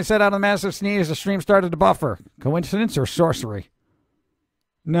second I set out a massive sneeze, the stream started to buffer. Coincidence or sorcery?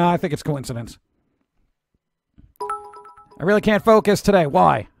 No, I think it's coincidence. I really can't focus today.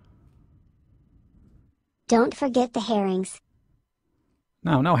 Why? Don't forget the herrings.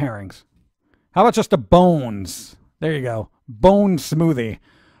 No herrings. How about just the bones? There you go. Bone smoothie.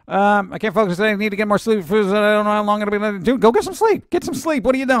 I can't focus today. I need to get more sleep. I don't know how long it'll be. Dude, go get some sleep. Get some sleep.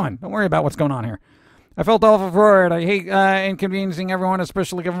 What are you doing? Don't worry about what's going on here. I felt awful for it. I hate inconveniencing everyone,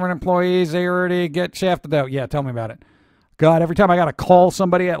 especially government employees. They already get shafted out. Yeah, tell me about it. God, every time I got to call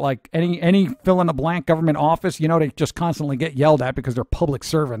somebody at like any fill-in-the-blank government office, you know, they just constantly get yelled at because they're public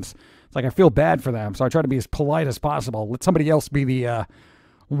servants. It's like I feel bad for them, so I try to be as polite as possible. Let somebody else be the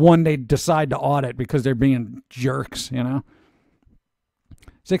one they decide to audit because they're being jerks, you know?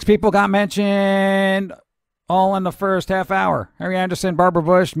 6 people got mentioned all in the first half hour. Harry Anderson, Barbara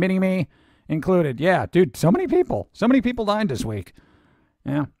Bush, Mini-Me included. Yeah, dude, so many people. So many people died this week.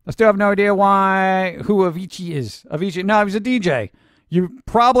 Yeah. I still have no idea who Avicii is. Avicii, no, he's a DJ. You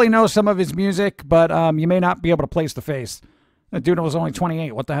probably know some of his music, but you may not be able to place the face. That dude was only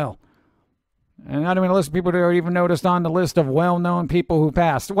 28. What the hell? And not even a list of people that are even noticed on the list of well-known people who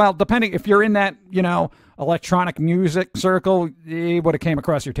passed. Well, depending, if you're in that, you know, electronic music circle, he would have came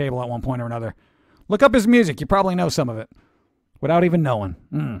across your table at one point or another. Look up his music. You probably know some of it without even knowing.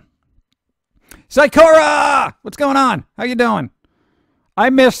 Psychora! What's going on? How you doing? I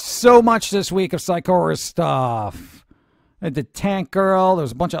missed so much this week of Psychora's stuff. I did Tank Girl. There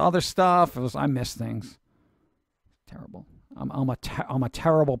was a bunch of other stuff. I missed things. Terrible. I'm a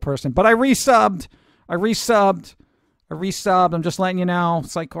terrible person. But I resubbed. I'm just letting you know.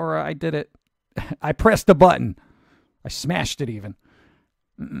 Psychora, I did it. I pressed the button. I smashed it even.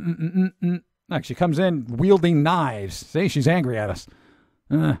 Look, she comes in wielding knives. See, she's angry at us.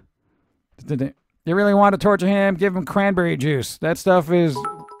 You really want to torture him? Give him cranberry juice. That stuff is...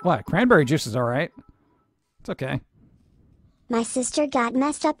 What? Cranberry juice is all right. It's okay. My sister got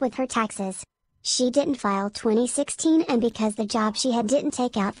messed up with her taxes. She didn't file 2016, and because the job she had didn't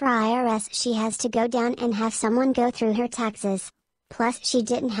take out for IRS, she has to go down and have someone go through her taxes. Plus, she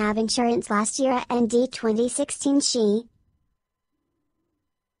didn't have insurance last year, and 2016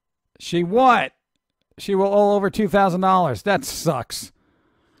 She what? She will owe over $2,000. That sucks.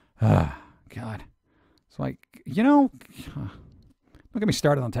 God. It's like, you know, don't get me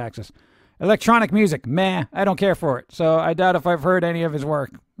started on taxes. Electronic music, meh, I don't care for it. So I doubt if I've heard any of his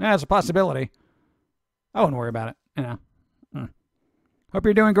work. Yeah, it's a possibility. I wouldn't worry about it, you know. Hope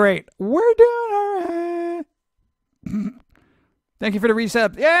you're doing great. We're doing all right. Thank you for the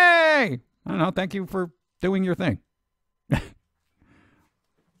resub. Yay! I don't know. Thank you for doing your thing.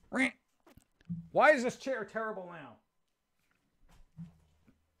 Why is this chair terrible now?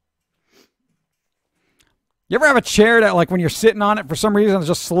 You ever have a chair that, like, when you're sitting on it, for some reason, it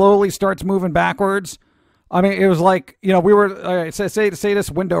just slowly starts moving backwards? I mean, it was like, you know, we were, say this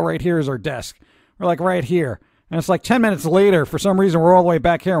window right here is our desk. We're like right here. And it's like 10 minutes later, for some reason, we're all the way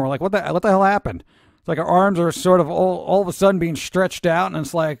back here. And we're like, what the hell happened? It's like our arms are sort of all of a sudden being stretched out. And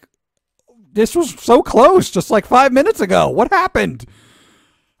it's like, this was so close just like 5 minutes ago. What happened?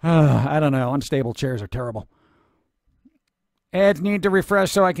 I don't know. Unstable chairs are terrible. Ads need to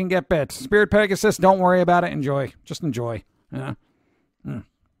refresh so I can get bits. Spirit Pegasus, don't worry about it. Enjoy. Just enjoy. Yeah.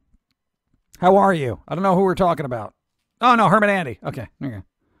 How are you? I don't know who we're talking about. Oh, no, Herman Andy. Okay.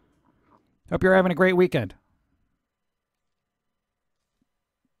 Hope you're having a great weekend.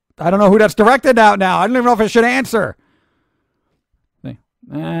 I don't know who that's directed out now. I don't even know if I should answer.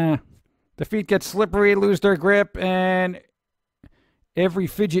 The feet get slippery, lose their grip, and every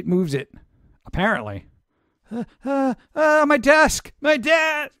fidget moves it. Apparently. My desk! My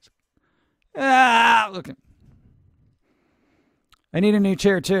desk! Look. I need a new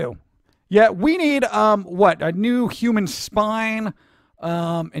chair, too. Yeah, we need, a new human spine,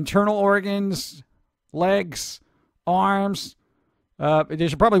 internal organs, legs, arms. They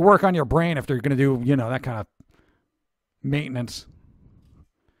should probably work on your brain if they're going to do, you know, that kind of maintenance.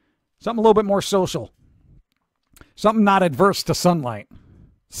 Something a little bit more social. Something not adverse to sunlight.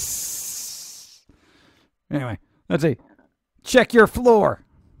 Anyway, let's see. Check your floor.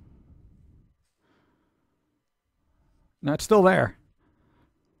 No, it's still there.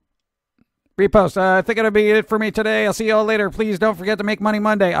 Repost. I think it'll be it for me today. I'll see you all later. Please don't forget to make money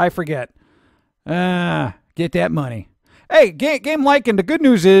Monday. I forget. Get that money. Hey, Game Lycan, the good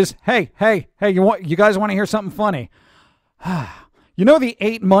news is, hey, you guys want to hear something funny? You know the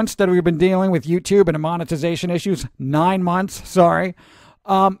 8 months that we've been dealing with YouTube and the monetization issues? 9 months, sorry.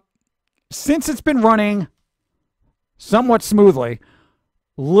 Since it's been running somewhat smoothly,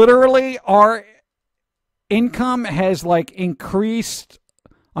 literally our income has like increased.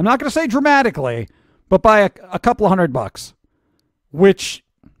 I'm not going to say dramatically, but by a couple of $100, which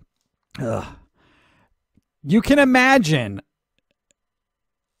you can imagine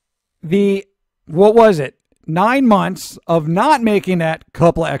what was it? 9 months of not making that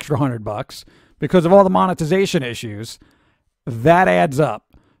couple of extra $100 because of all the monetization issues. That adds up.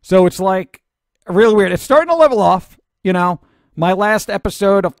 So it's like really weird. It's starting to level off, you know. My last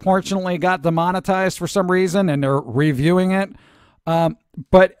episode, unfortunately, got demonetized for some reason, and they're reviewing it.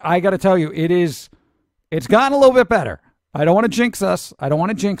 But I got to tell you, it's gotten a little bit better. I don't want to jinx us.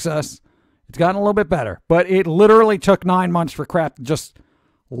 It's gotten a little bit better. But it literally took 9 months for crap to just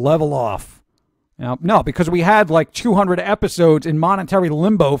level off. You know, no, because we had like 200 episodes in monetary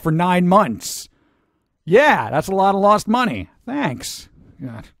limbo for 9 months. Yeah, that's a lot of lost money. Thanks.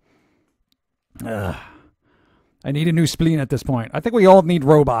 God. I need a new spleen at this point. I think we all need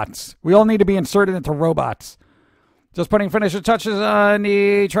robots. We all need to be inserted into robots. Just putting finisher touches on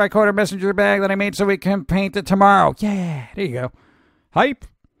the tricorder messenger bag that I made so we can paint it tomorrow. Yeah, there you go. Hype.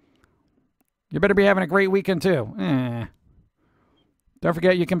 You better be having a great weekend, too. Don't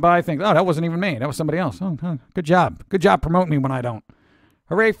forget you can buy things. Oh, that wasn't even me. That was somebody else. Oh, good job. Good job promoting me when I don't.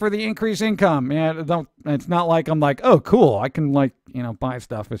 Hooray for the increased income. Yeah, it's not like I'm like, oh, cool. I can, like, you know, buy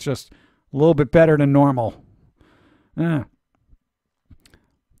stuff. It's just a little bit better than normal. If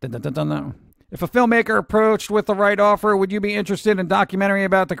a filmmaker approached with the right offer, would you be interested in a documentary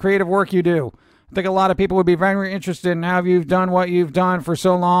about the creative work you do? I think a lot of people would be very interested in how you've done what you've done for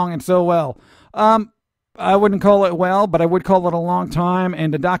so long and so well. I wouldn't call it well, but I would call it a long time,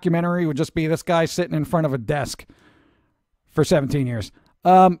 and the documentary would just be this guy sitting in front of a desk for 17 years.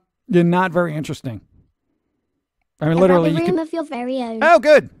 You're not very interesting. I mean, literally, the room of your very own. Oh,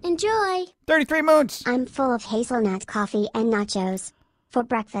 good. Enjoy. 33 moons. I'm full of hazelnut coffee and nachos for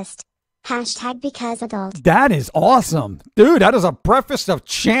breakfast. Hashtag because adult. That is awesome. Dude, that is a breakfast of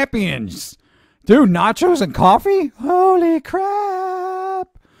champions. Dude, nachos and coffee? Holy crap.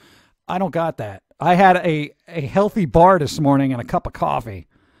 I don't got that. I had a healthy bar this morning and a cup of coffee.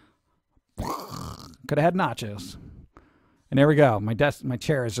 Could have had nachos. And there we go. My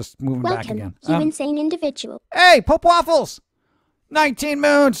chair is just moving back again. You insane individual. Hey, Pope Waffles! 19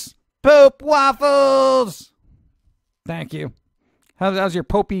 moons! Pope Waffles! Thank you. How's your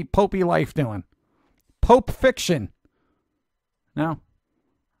popey life doing? Pope fiction? No?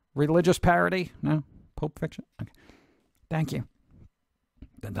 Religious parody? No? Pope fiction? Okay. Thank you.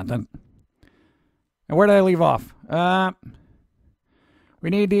 Dun, dun, dun. And where did I leave off? We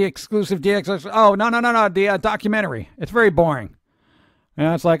need the exclusive DX. Oh, no. The documentary. It's very boring.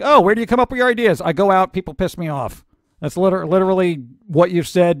 And it's like, oh, where do you come up with your ideas? I go out, people piss me off. That's literally what you've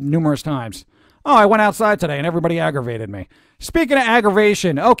said numerous times. Oh, I went outside today and everybody aggravated me. Speaking of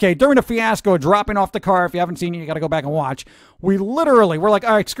aggravation, okay, during the fiasco of dropping off the car, if you haven't seen it, you got to go back and watch. We're like,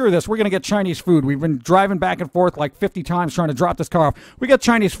 all right, screw this. We're going to get Chinese food. We've been driving back and forth like 50 times trying to drop this car off. We got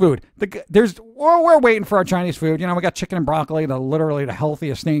Chinese food. We're waiting for our Chinese food. You know, we got chicken and broccoli, literally the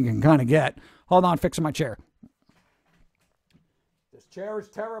healthiest thing you can kind of get. Hold on, fixing my chair. This chair is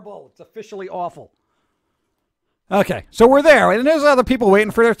terrible. It's officially awful. Okay, so we're there, and there's other people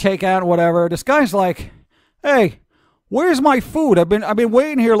waiting for their takeout and whatever. This guy's like, hey, where's my food? I've been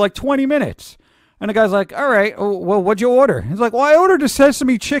waiting here like 20 minutes. And the guy's like, all right, well, what'd you order? He's like, well, I ordered a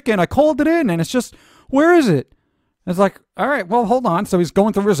sesame chicken. I called it in, and it's just, where is it? And it's like, all right, well, hold on. So he's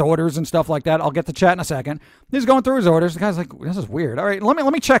going through his orders and stuff like that. I'll get to chat in a second. He's going through his orders. The guy's like, this is weird. All right, let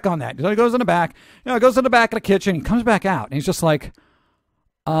me check on that. So he goes in the back. He goes in the back of the kitchen. He comes back out, and he's just like,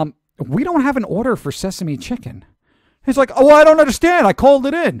 we don't have an order for sesame chicken. He's like, oh, I don't understand. I called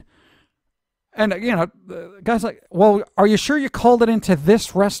it in. And, the guy's like, well, are you sure you called it into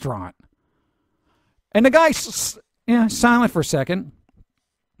this restaurant? And the guy's silent for a second.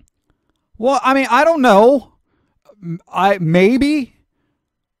 Well, I mean, I don't know. Maybe.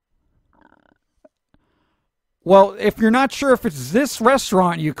 Well, if you're not sure if it's this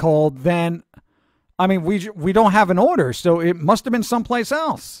restaurant you called, then, I mean, we don't have an order, so it must have been someplace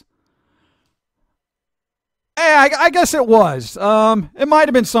else. Hey, I guess it was. It might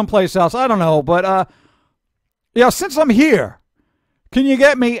have been someplace else. I don't know. But, since I'm here, can you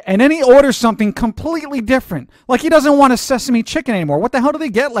get me? And then he orders something completely different. Like he doesn't want a sesame chicken anymore. What the hell do they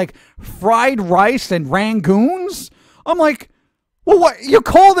get? Like fried rice and rangoons? I'm like, well, what? You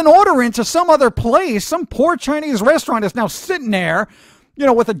called an order into some other place. Some poor Chinese restaurant is now sitting there,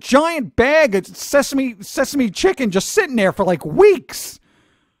 with a giant bag of sesame chicken just sitting there for like weeks.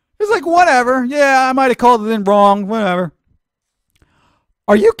 It's like, whatever. Yeah, I might have called it in wrong. Whatever.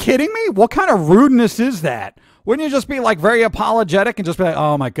 Are you kidding me? What kind of rudeness is that? Wouldn't you just be like very apologetic and just be like,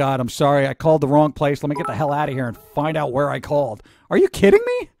 oh my God, I'm sorry. I called the wrong place. Let me get the hell out of here and find out where I called. Are you kidding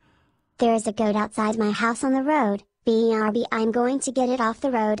me? There is a goat outside my house on the road. BRB, I'm going to get it off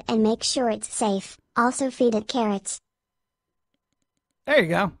the road and make sure it's safe. Also feed it carrots. There you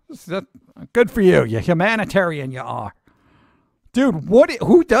go. Good for you. You humanitarian you are. Dude,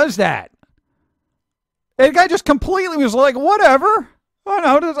 who does that? The guy just completely was like, whatever.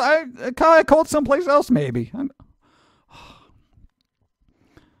 I know. I called someplace else maybe.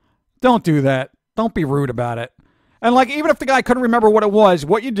 Don't do that. Don't be rude about it. And like, even if the guy couldn't remember what it was,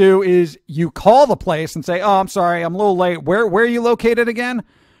 what you do is you call the place and say, oh, I'm sorry, I'm a little late. Where are you located again?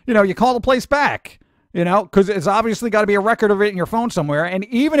 You know, you call the place back. You know, because it's obviously got to be a record of it in your phone somewhere. And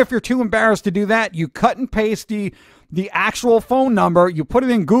even if you're too embarrassed to do that, you cut and paste the actual phone number, you put it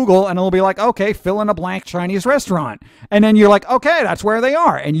in Google, and it'll be like, okay, fill in a blank Chinese restaurant. And then you're like, okay, that's where they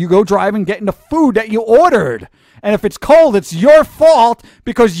are. And you go drive and get into food that you ordered. And if it's cold, it's your fault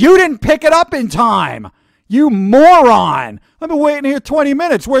because you didn't pick it up in time. You moron. I've been waiting here 20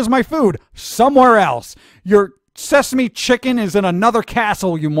 minutes. Where's my food? Somewhere else. Your sesame chicken is in another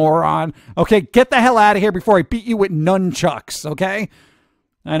castle, you moron. Okay, get the hell out of here before I beat you with nunchucks, okay?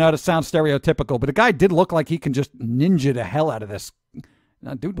 I know that sounds stereotypical, but the guy did look like he can just ninja the hell out of this.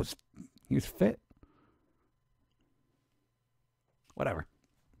 That dude was fit. Whatever.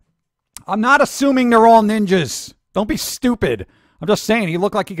 I'm not assuming they're all ninjas. Don't be stupid. I'm just saying he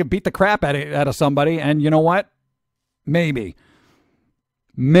looked like he could beat the crap out of somebody, and you know what? Maybe.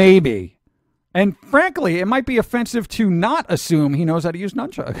 And frankly, it might be offensive to not assume he knows how to use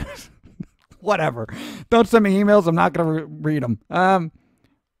nunchucks. Whatever. Don't send me emails. I'm not going to read them.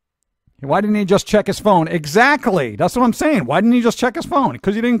 Why didn't he just check his phone? Exactly. That's what I'm saying. Why didn't he just check his phone?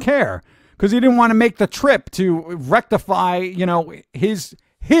 Because he didn't care. Because he didn't want to make the trip to rectify, you know, his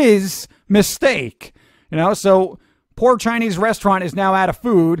mistake. You know, so poor Chinese restaurant is now out of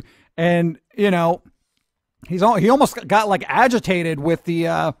food, and you know, he almost got like agitated with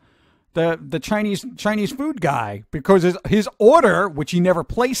the Chinese food guy because his order, which he never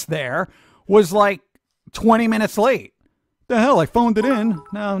placed there, was like 20 minutes late. The hell, I phoned it in.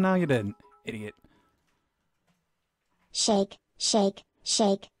 No, you didn't, idiot. Shake, shake,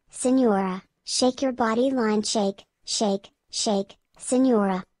 shake, senora. Shake your body line, shake, shake, shake,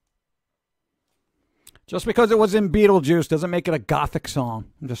 senora. Just because it was in Beetlejuice doesn't make it a gothic song.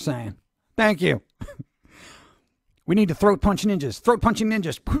 I'm just saying. Thank you. We need to throat punch ninjas. Throat punching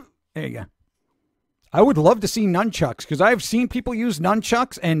ninjas. There you go. I would love to see nunchucks because I've seen people use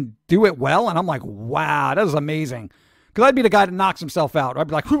nunchucks and do it well. And I'm like, wow, that is amazing. Because I'd be the guy that knocks himself out. I'd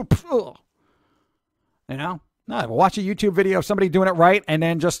be like, you know? No, watch a YouTube video of somebody doing it right. And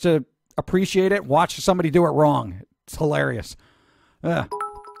then just to appreciate it, watch somebody do it wrong. It's hilarious. All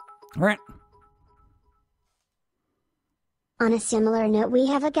right. On a similar note, we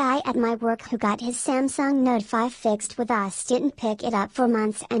have a guy at my work who got his Samsung Note 5 fixed with us, didn't pick it up for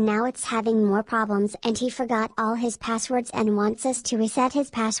months, and now it's having more problems, and he forgot all his passwords and wants us to reset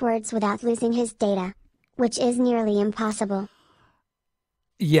his passwords without losing his data, which is nearly impossible.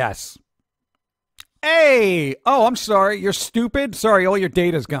 Yes. Hey! Oh, I'm sorry. You're stupid? Sorry, all your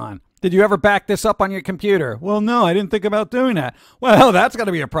data's gone. Did you ever back this up on your computer? Well, no, I didn't think about doing that. Well, that's going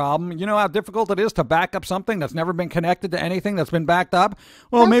to be a problem. You know how difficult it is to back up something that's never been connected to anything that's been backed up?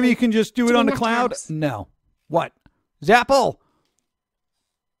 Well, maybe you can just do it on the cloud. No. What? Zapple?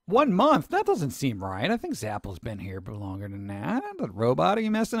 1 month? That doesn't seem right. I think Zapple's been here longer than that. The robot, are you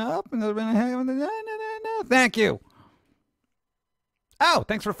messing up? No. Thank you. Oh,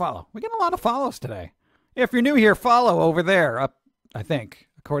 thanks for follow. We're getting a lot of follows today. If you're new here, follow over there. Up, I think.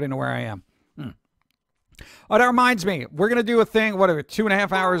 According to where I am. Oh, that reminds me. We're going to do a thing. What are we,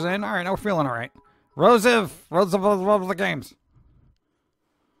 2.5 hours in? All right, now we're feeling all right. Rosev the games.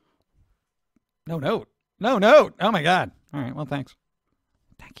 No note. Oh, my God. All right, well, thanks.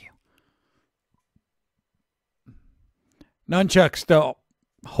 Thank you. Nunchucks, the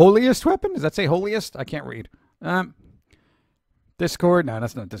holiest weapon? Does that say holiest? I can't read. Discord? No,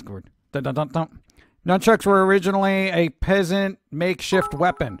 that's not Discord. Nunchucks were originally a peasant makeshift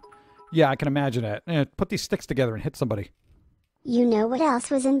weapon. Yeah, I can imagine it. Put these sticks together and hit somebody. You know what else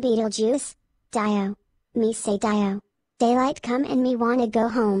was in Beetlejuice? Dio. Me say Dio. Daylight come and me wanna go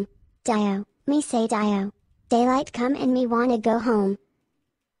home. Dio. Me say Dio. Daylight come and me wanna go home.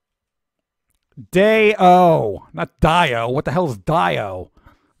 Day-o. Not Dio. What the hell is Dio?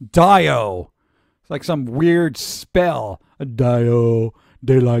 Dio. It's like some weird spell. Dio.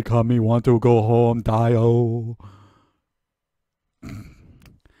 Daylight come, me want to go home, Dio.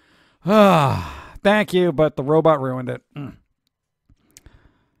 Thank you, but the robot ruined it.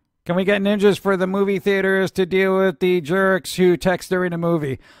 Can we get ninjas for the movie theaters to deal with the jerks who text during a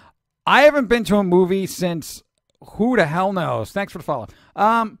movie? I haven't been to a movie since who the hell knows. Thanks for the follow.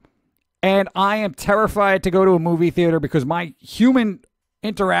 And I am terrified to go to a movie theater because my human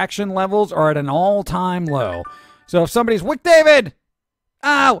interaction levels are at an all-time low. So if somebody's, "What, David?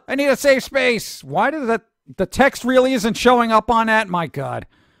 Oh, I need a safe space." Why does the text really isn't showing up on that? My God.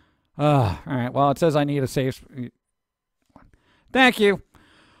 All right. Well, it says I need a safe. Thank you.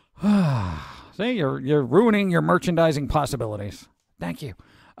 See, you're ruining your merchandising possibilities. Thank you.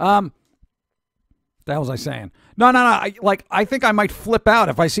 What the hell was I saying? No. I think I might flip out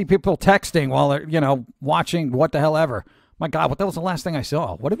if I see people texting while they're, watching what the hell ever. My God, what the hell was the last thing I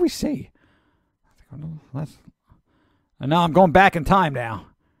saw? What did we see? And now I'm going back in time now.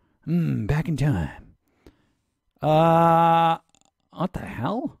 Back in time. What the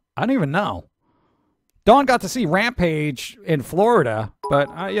hell? I don't even know. Dawn got to see Rampage in Florida, but,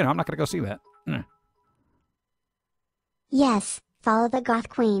 I'm not going to go see that. Yes, follow the goth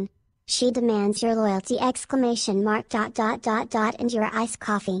queen. She demands your loyalty! ! And your iced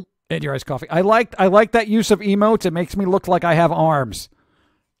coffee. And your iced coffee. I like that use of emotes. It makes me look like I have arms.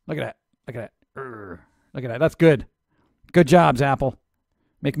 Look at that. Look at that. Look at that. That's good. Good jobs, Apple.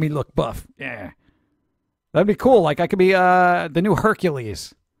 Make me look buff. Yeah. That'd be cool. Like I could be the new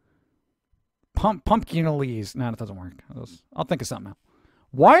Hercules. Pumpkinese. No, that doesn't work. I'll think of something else.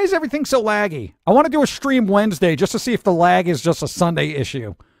 Why is everything so laggy? I want to do a stream Wednesday just to see if the lag is just a Sunday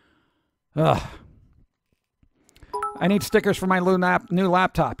issue. Ugh. I need stickers for my new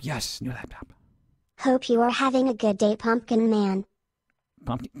laptop. Yes, new laptop. Hope you are having a good day, Pumpkin Man.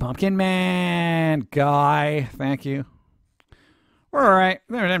 Pumpkin Man guy. Thank you. All right.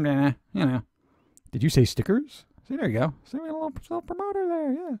 Did you say stickers? See, there you go. See, we got a little self-promoter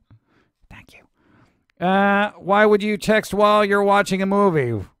there. Yeah. Thank you. Why would you text while you're watching a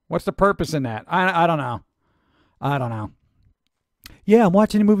movie? What's the purpose in that? I don't know. I don't know. Yeah, I'm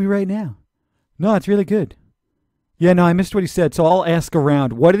watching a movie right now. No, it's really good. Yeah, no, I missed what he said, so I'll ask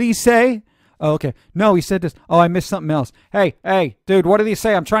around. What did he say? Oh, okay. No, he said this. Oh, I missed something else. Hey, dude, what did he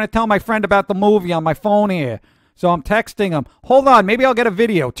say? I'm trying to tell my friend about the movie on my phone here. So I'm texting him. Hold on, maybe I'll get a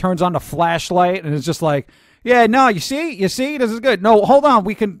video. Turns on the flashlight, and it's just like, yeah, no, you see, this is good. No, hold on,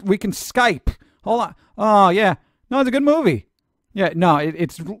 we can Skype. Hold on. Oh yeah, no, it's a good movie. Yeah, no,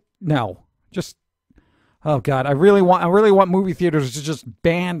 it's no, just. Oh God, I really want movie theaters to just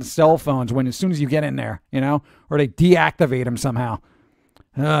ban cell phones as soon as you get in there, or they deactivate them somehow.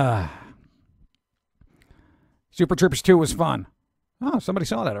 Super Troopers 2 was fun. Oh, somebody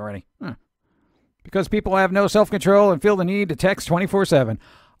saw that already. Huh. Because people have no self-control and feel the need to text 24/7.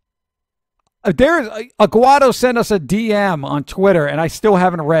 Aguado sent us a DM on Twitter, and I still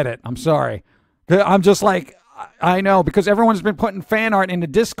haven't read it. I'm sorry. I'm just like, I know, because everyone's been putting fan art into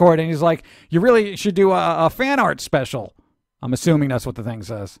Discord, and he's like, you really should do a fan art special. I'm assuming that's what the thing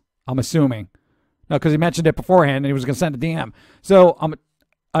says. I'm assuming. No, because he mentioned it beforehand, and he was going to send a DM. So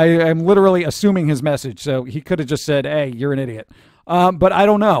I am literally assuming his message. So he could have just said, hey, you're an idiot. But I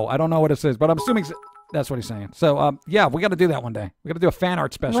don't know. I don't know what it says, but I'm assuming that's what he's saying. So, yeah, we got to do that one day. We got to do a fan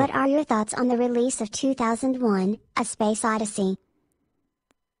art special. What are your thoughts on the release of 2001: A Space Odyssey?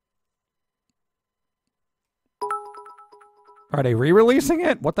 Are they re-releasing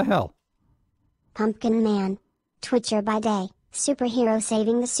it? What the hell? Pumpkin Man, Twitcher by day, superhero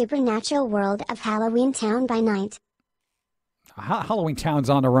saving the supernatural world of Halloween Town by night. Halloween Town's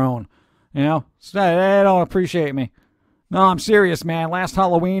on their own. So they don't appreciate me. No, I'm serious, man. Last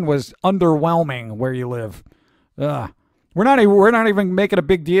Halloween was underwhelming where you live. We're not even making a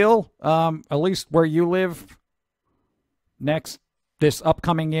big deal. At least where you live. This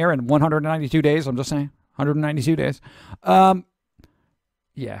upcoming year in 192 days. I'm just saying, 192 days.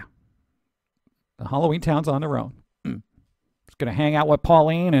 Yeah. The Halloween Town's on their own. Just gonna hang out with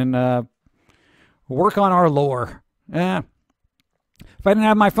Pauline and work on our lore. Yeah. If I didn't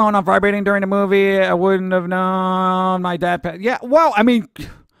have my phone on vibrating during the movie, I wouldn't have known my dad. Yeah, well, I mean,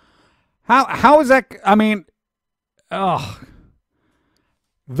 how is that? I mean,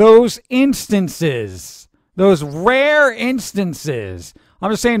 those instances, those rare instances.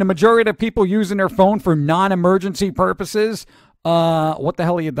 I'm just saying the majority of people using their phone for non-emergency purposes. What the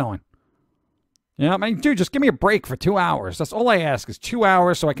hell are you doing? I mean, dude, just give me a break for 2 hours. That's all I ask is 2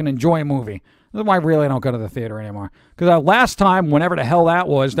 hours so I can enjoy a movie. This is why really I don't go to the theater anymore. Because last time, whenever the hell that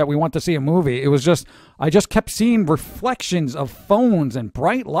was, that we went to see a movie, it was just, I just kept seeing reflections of phones and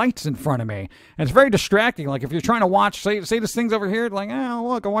bright lights in front of me. And it's very distracting. Like if you're trying to watch, say this thing's over here, like, oh,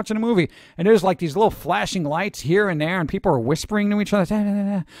 look, I'm watching a movie. And there's like these little flashing lights here and there, and people are whispering to each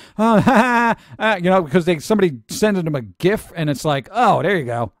other. Because somebody sends them a GIF, and it's like, oh, there you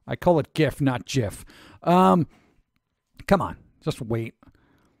go. I call it GIF, not GIF. Come on, just wait.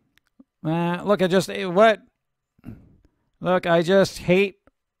 Look, I just hate what?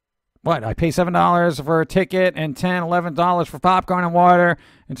 I pay $7 for a ticket and $10, $11 for popcorn and water,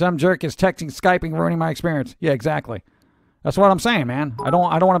 and some jerk is texting, Skyping, ruining my experience. Yeah, exactly. That's what I'm saying, man. I don't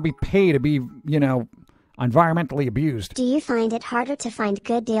want to be paid to be, environmentally abused. Do you find it harder to find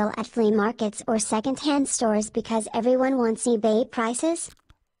good deal at flea markets or secondhand stores because everyone wants eBay prices?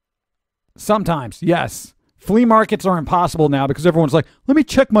 Sometimes, yes. Flea markets are impossible now because everyone's like, let me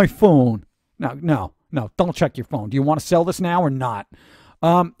check my phone. No, don't check your phone. Do you want to sell this now or not?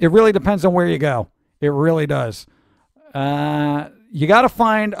 It really depends on where you go. It really does. You got to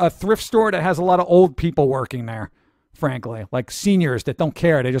find a thrift store that has a lot of old people working there, frankly. Like seniors that don't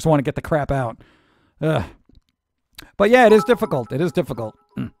care. They just want to get the crap out. But yeah, it is difficult. It is difficult.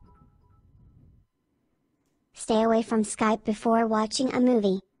 Stay away from Skype before watching a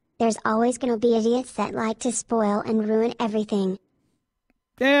movie. There's always going to be idiots that like to spoil and ruin everything.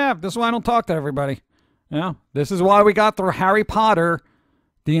 Yeah, this is why I don't talk to everybody. This is why we got through Harry Potter,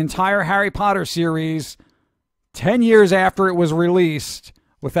 the entire Harry Potter series, 10 years after it was released,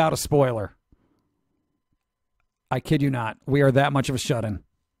 without a spoiler. I kid you not. We are that much of a shut-in.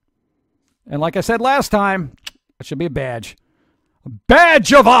 And like I said last time, it should be a badge. A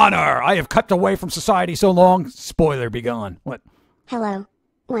badge of honor! I have kept away from society so long, spoiler be gone. What? Hello.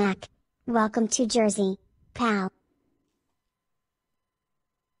 Whack. Welcome to Jersey, pal.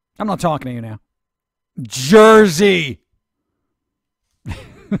 I'm not talking to you now. Jersey!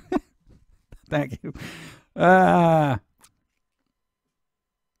 Thank you.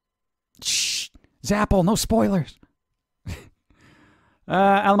 Shh. Zapple, no spoilers.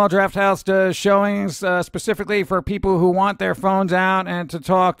 Alamo Drafthouse does showings specifically for people who want their phones out and to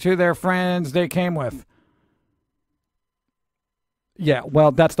talk to their friends they came with. Yeah,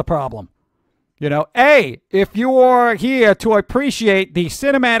 well, that's the problem. If you are here to appreciate the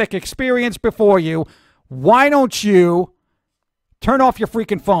cinematic experience before you, why don't you turn off your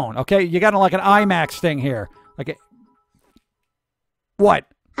freaking phone, okay? You got like an IMAX thing here. What?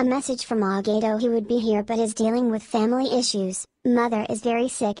 A message from Agado. He would be here but is dealing with family issues. Mother is very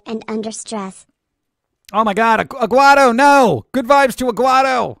sick and under stress. Oh my God, Aguado, no! Good vibes to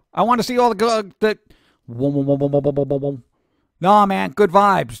Aguado. I want to see all the good... No, man, good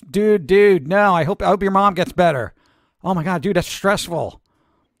vibes. Dude, no, I hope your mom gets better. Oh my God, dude, that's stressful.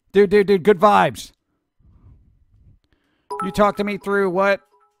 Dude, good vibes. You talked to me through what?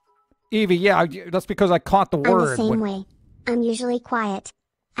 Evie, yeah, that's because I caught the word. I'm the same way. I'm usually quiet.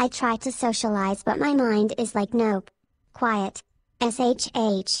 I try to socialize, but my mind is like, nope. Quiet.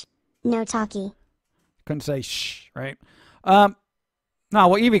 SHH. No talkie. Couldn't say shh, right? No,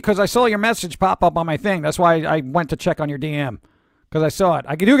 well, Evie, because I saw your message pop up on my thing. That's why I went to check on your DM. Because I saw it.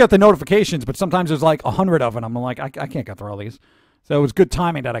 I do get the notifications, but sometimes there's like 100 of them. I'm like, I can't get through all these. So it was good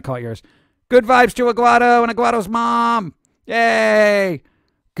timing that I caught yours. Good vibes to Aguado and Aguado's mom. Yay.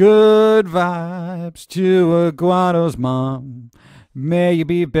 Good vibes to Aguado's mom. May you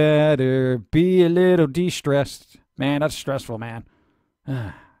be better. Be a little de-stressed. Man, that's stressful, man.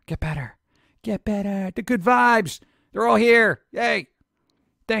 Get better. Get better. The good vibes. They're all here. Yay.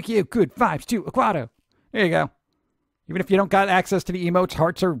 Thank you. Good vibes to Aguado. There you go. Even if you don't got access to the emotes,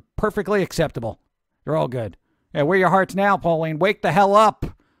 hearts are perfectly acceptable. They're all good. Yeah, where are your hearts now, Pauline? Wake the hell up.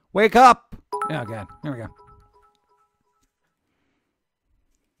 Wake up. Oh, God. There we go.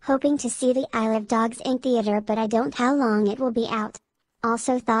 Hoping to see the Isle of Dogs in theater, but I don't how long it will be out.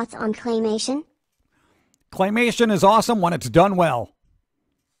 Also, thoughts on Claymation? Claymation is awesome when it's done well.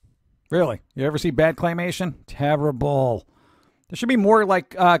 Really? You ever see bad Claymation? Terrible. There should be more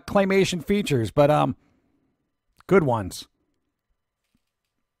like Claymation features, but good ones.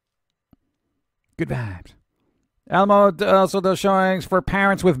 Good vibes. Alamo also does showings for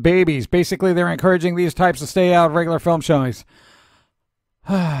parents with babies. Basically, they're encouraging these types to stay out of regular film showings.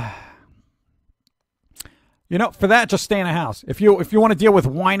 For that, just stay in a house. If you want to deal with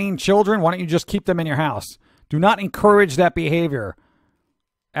whining children, why don't you just keep them in your house? Do not encourage that behavior.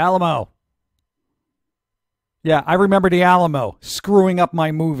 Alamo. Yeah, I remember the Alamo screwing up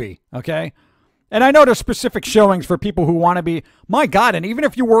my movie, okay? And I know there's specific showings for people who want to be... My God, and even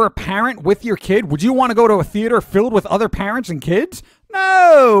if you were a parent with your kid, would you want to go to a theater filled with other parents and kids?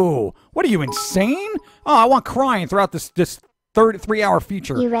 No! What are you, insane? Oh, I want crying throughout this 3-hour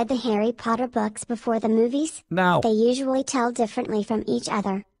feature. You read the Harry Potter books before the movies? No. They usually tell differently from each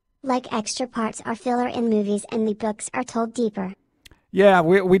other. Like extra parts are filler in movies and the books are told deeper. Yeah,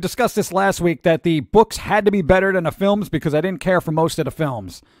 we discussed this last week that the books had to be better than the films because I didn't care for most of the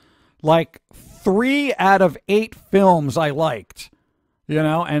films. Like 3 out of 8 films I liked,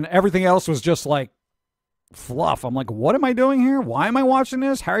 and everything else was just like fluff. I'm like, what am I doing here? Why am I watching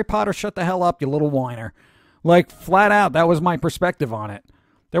this? Harry Potter, shut the hell up, you little whiner. Like, flat out, that was my perspective on it.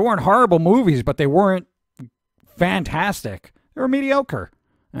 They weren't horrible movies, but they weren't fantastic. They were mediocre,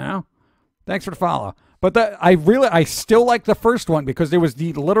 Thanks for the follow. But I still like the first one because there was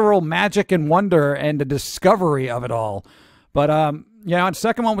the literal magic and wonder and the discovery of it all. But, the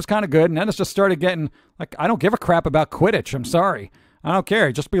second one was kind of good, and then it just started getting, like, I don't give a crap about Quidditch. I'm sorry. I don't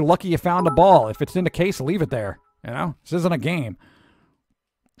care. Just be lucky you found a ball. If it's in the case, leave it there. This isn't a game.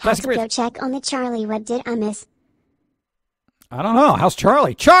 Had to go check on the Charlie. What did I miss? I don't know. How's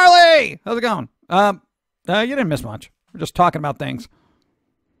Charlie? Charlie! How's it going? You didn't miss much. We're just talking about things.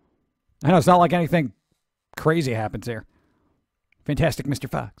 I know it's not like anything crazy happens here. Fantastic Mr.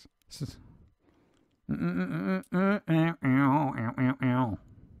 Fox. This is...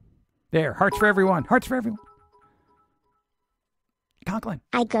 There. Hearts for everyone. Hearts for everyone. Conklin.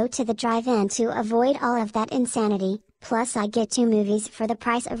 I go to the drive-in to avoid all of that insanity. Plus, I get 2 movies for the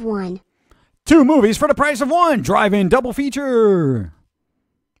price of 1. 2 movies for the price of 1. Drive-in double feature.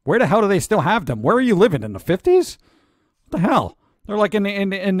 Where the hell do they still have them? Where are you living? In the 50s? What the hell? They're like in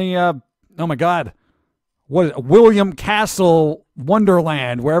the oh my God. What is it? William Castle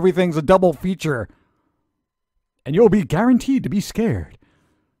Wonderland, where everything's a double feature. And you'll be guaranteed to be scared.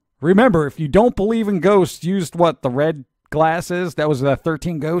 Remember, if you don't believe in ghosts, use the red glasses? That was the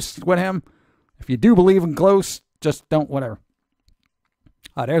 13 Ghosts with him. If you do believe in ghosts, just don't, whatever.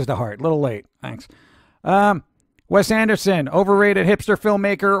 Oh, there's the heart. A little late. Thanks. Wes Anderson, overrated hipster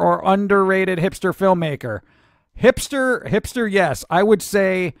filmmaker or underrated hipster filmmaker? Hipster, yes. I would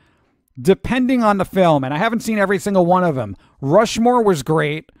say, depending on the film, and I haven't seen every single one of them. Rushmore was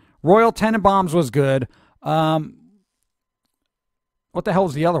great. Royal Tenenbaums was good. What the hell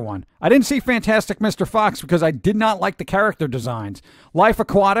is the other one? I didn't see Fantastic Mr. Fox because I did not like the character designs. Life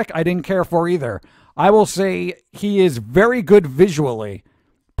Aquatic, I didn't care for either. I will say he is very good visually.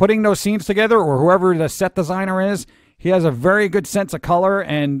 Putting those scenes together, or whoever the set designer is, he has a very good sense of color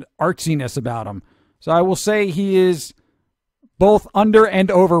and artsiness about him. So I will say he is both under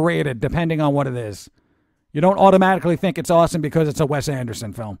and overrated, depending on what it is. You don't automatically think it's awesome because it's a Wes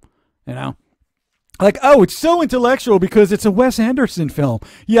Anderson film, Like, oh, it's so intellectual because it's a Wes Anderson film.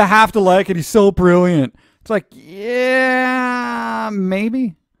 You have to like it. He's so brilliant. It's like, yeah,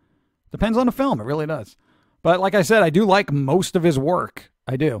 maybe. Depends on the film. It really does. But like I said, I do like most of his work.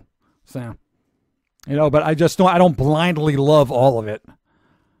 I do. So, but I don't blindly love all of it.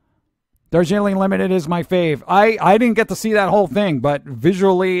 Darjeeling Limited is my fave. I didn't get to see that whole thing, but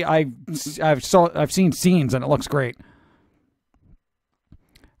visually I've seen scenes and it looks great.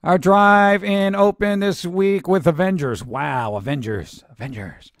 Our drive-in open this week with Avengers. Wow, Avengers.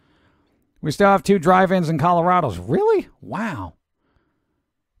 We still have 2 drive-ins in Colorado. Really? Wow.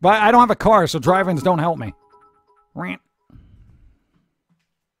 But I don't have a car, so drive-ins don't help me. Rant.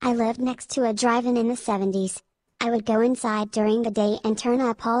 I lived next to a drive-in in the 70s. I would go inside during the day and turn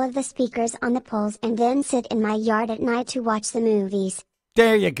up all of the speakers on the poles and then sit in my yard at night to watch the movies.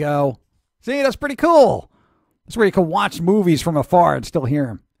 There you go. See, that's pretty cool. That's where you can watch movies from afar and still hear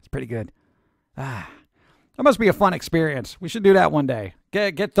them. It's pretty good. That must be a fun experience. We should do that one day.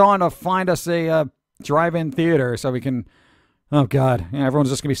 Get Dawn to find us a drive-in theater so we can... Oh, God. Yeah, everyone's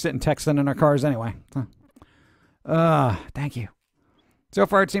just going to be sitting texting in their cars anyway. Thank you. So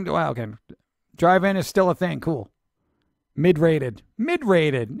far, it seemed to... Wow, okay. Drive-in is still a thing. Cool. Mid-rated.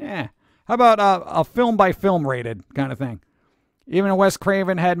 Yeah. How about a film-by-film rated kind of thing? Even Wes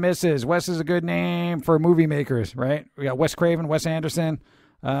Craven had misses. Wes is a good name for movie makers, right? We got Wes Craven, Wes Anderson,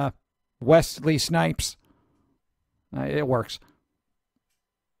 Wesley Snipes. It works.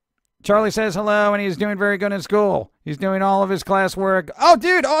 Charlie says hello, and he's doing very good in school. He's doing all of his classwork. Oh,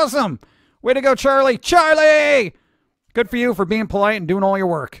 dude, awesome. Way to go, Charlie. Charlie! Good for you for being polite and doing all your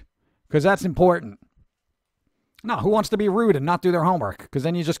work, because that's important. No, who wants to be rude and not do their homework? Because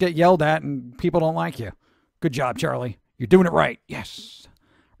then you just get yelled at and people don't like you. Good job, Charlie. You're doing it right. Yes.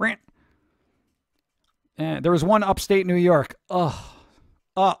 Rant. There was one upstate New York.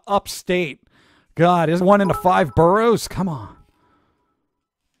 Upstate. God, is one in the 5 boroughs? Come on.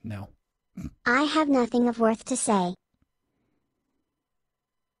 No. I have nothing of worth to say.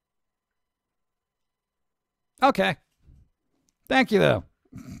 Okay. Thank you, though.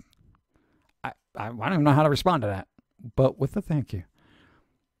 I don't even know how to respond to that, but with a thank you.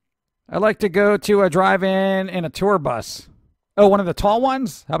 I'd like to go to a drive-in in a tour bus. Oh, one of the tall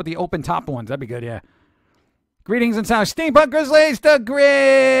ones? How about the open top ones? That'd be good, yeah. Greetings and sound. Steampunk Grizzlies, the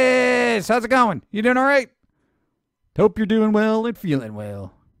Grizz! How's it going? You doing all right? Hope you're doing well and feeling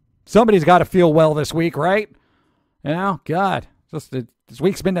well. Somebody's got to feel well this week, right? You know, God, this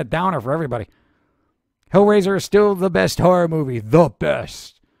week's been a downer for everybody. Hellraiser is still the best horror movie. The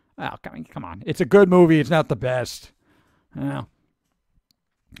best. Oh, come on. It's a good movie. It's not the best. You know.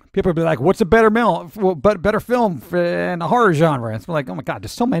 People will be like, what's a better film in the horror genre? It's like, oh my God,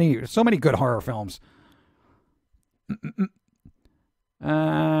 there's so many good horror films. I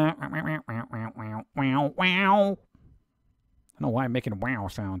don't know why I'm making wow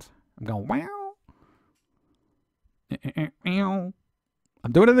sounds. I'm going wow.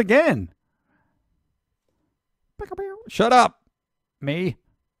 I'm doing it again. Shut up, me.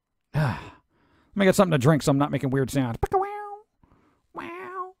 Let me get something to drink so I'm not making weird sounds.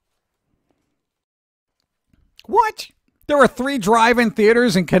 Wow. What? There were 3 drive-in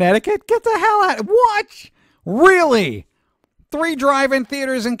theaters in Connecticut? Get the hell out. What? Really? 3 drive-in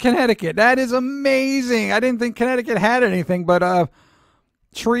theaters in Connecticut. That is amazing. I didn't think Connecticut had anything but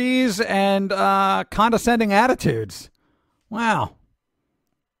trees and condescending attitudes. Wow.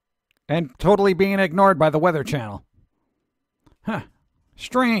 And totally being ignored by the Weather Channel. Huh.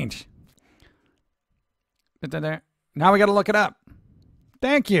 Strange. Now we got to look it up.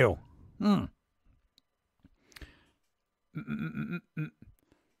 Thank you. I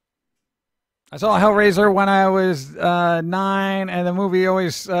saw Hellraiser when I was 9, and the movie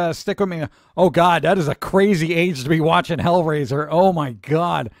always stick with me. Oh, God, that is a crazy age to be watching Hellraiser. Oh, my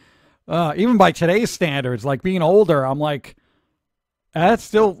God. Even by today's standards, like being older, I'm like, that's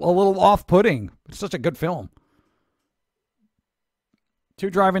still a little off-putting. It's such a good film. 2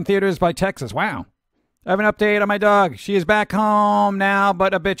 drive-in theaters by Texas. Wow. I have an update on my dog. She is back home now,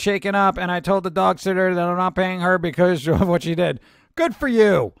 but a bit shaken up, and I told the dog sitter that I'm not paying her because of what she did. Good for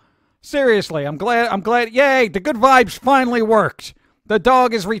you. Seriously, I'm glad. Yay, the good vibes finally worked. The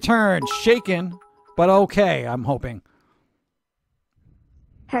dog is returned. Shaken, but okay, I'm hoping.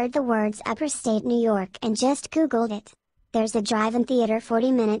 Heard the words Upper State New York and just Googled it. There's a drive-in theater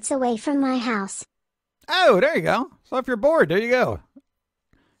 40 minutes away from my house. Oh, there you go. So if you're bored, there you go.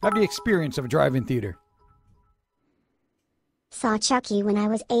 Have the experience of a drive-in theater. Saw Chucky when I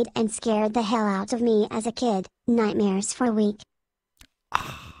was 8 and scared the hell out of me as a kid. Nightmares for a week.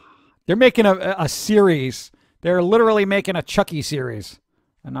 They're making a series. They're literally making a Chucky series.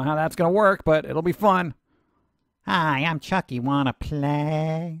 I don't know how that's going to work, but it'll be fun. Hi, I'm Chucky. Wanna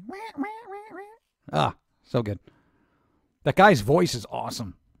play? Ah, so good. That guy's voice is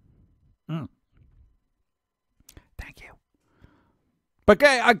awesome. Thank you. But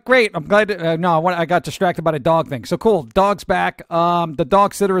great. I'm glad. I got distracted by the dog thing. So cool. Dog's back. The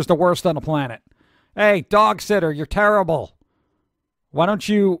dog sitter is the worst on the planet. Hey, dog sitter, you're terrible. Why don't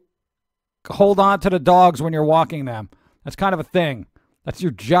you hold on to the dogs when you're walking them? That's kind of a thing. That's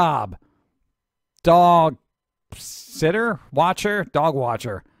your job. Dog sitter? Watcher? Dog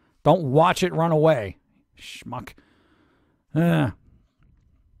watcher. Don't watch it run away. Schmuck.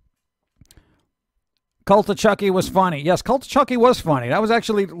 Cult of Chucky was funny. Yes, Cult of Chucky was funny. That was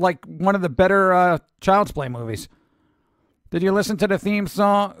actually like one of the better Child's Play movies. Did you listen to the theme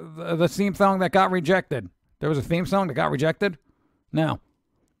song? The theme song that got rejected. There was a theme song that got rejected? No.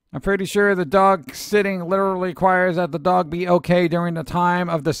 I'm pretty sure the dog sitting literally requires that the dog be okay during the time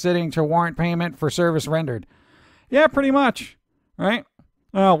of the sitting to warrant payment for service rendered. Yeah, pretty much. Right?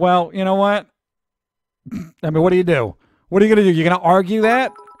 Oh, well, you know what? I mean, what do you do? What are you going to do? You're going to argue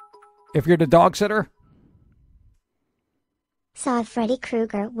that if you're the dog sitter? Saw Freddy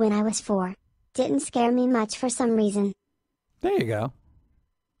Krueger when I was 4. Didn't scare me much for some reason. There you go.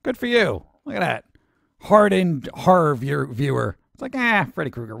 Good for you. Look at that. Hardened horror viewer. It's like, Freddy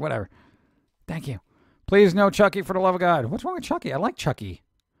Krueger, whatever. Thank you. Please no Chucky for the love of God. What's wrong with Chucky? I like Chucky.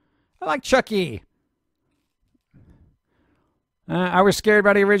 I was scared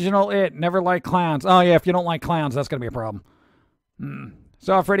by the original It. Never liked clowns. Oh, yeah, if you don't like clowns, that's going to be a problem.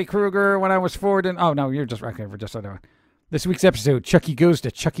 Saw Freddy Krueger when I was 4. Oh, no, you're just okay for just so. This week's episode, Chucky goes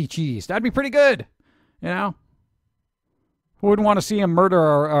to Chuck E. Cheese. That'd be pretty good. You know? Who wouldn't want to see him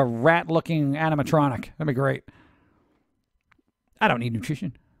murder a rat-looking animatronic? That'd be great. I don't need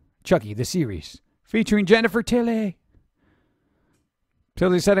nutrition. Chucky, the series. Featuring Jennifer Tilly.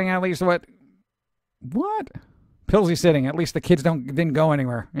 Tilly's setting at least what? What? Pilsy sitting. At least the kids didn't go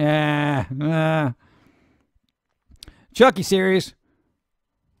anywhere. Yeah. Chucky series.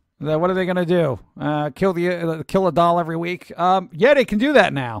 What are they going to do? Kill a doll every week? Yeah, they can do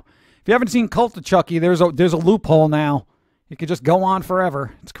that now. If you haven't seen Cult of Chucky, there's a loophole now. You could just go on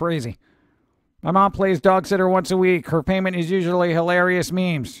forever. It's crazy. My mom plays dog sitter once a week. Her payment is usually hilarious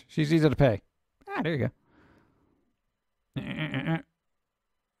memes. She's easy to pay. There you go.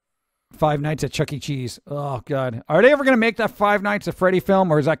 5 Nights at Chuck E. Cheese. Oh, God. Are they ever going to make that 5 Nights at Freddy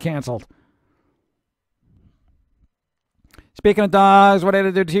film, or is that canceled? Speaking of dogs, what I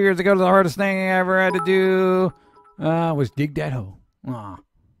had to do 2 years ago, the hardest thing I ever had to do was dig that hole. Aw.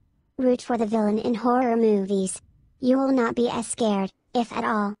 Root for the villain in horror movies. You will not be as scared, if at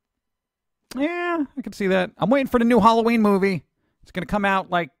all. Yeah, I can see that. I'm waiting for the new Halloween movie. It's going to come out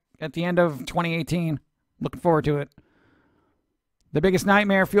like at the end of 2018. Looking forward to it. The biggest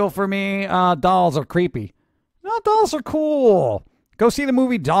nightmare fuel for me, dolls are creepy. No, dolls are cool. Go see the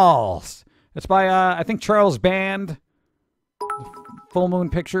movie Dolls. It's by, I think, Charles Band, the Full Moon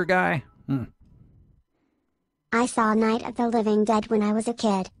Picture guy. I saw Night of the Living Dead when I was a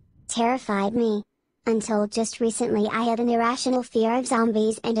kid. Terrified me. Until just recently I had an irrational fear of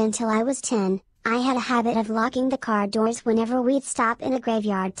zombies, and until I was 10, I had a habit of locking the car doors whenever we'd stop in a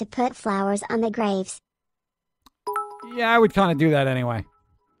graveyard to put flowers on the graves. Yeah, I would kind of do that anyway.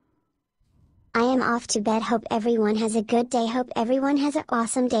 I am off to bed. Hope everyone has a good day. Hope everyone has an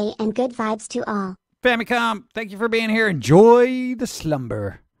awesome day, and good vibes to all. Famicom, thank you for being here. Enjoy the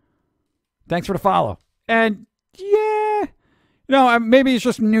slumber. Thanks for the follow. And yeah, maybe it's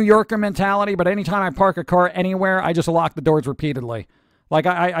just New Yorker mentality, but anytime I park a car anywhere, I just lock the doors repeatedly. Like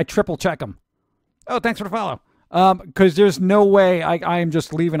I triple check them. Oh, thanks for the follow. Because there's no way I am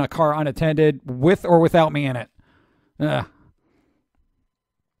just leaving a car unattended with or without me in it.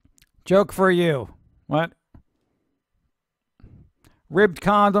 Joke for you. What? Ribbed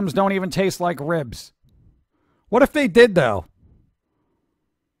condoms don't even taste like ribs. What if they did, though?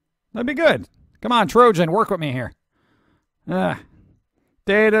 That'd be good. Come on, Trojan, work with me here.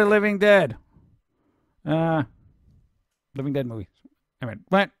 Day of the Living Dead. Living Dead movies. I mean,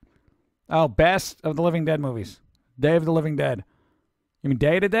 what? Oh, best of the Living Dead movies. Day of the Living Dead. You mean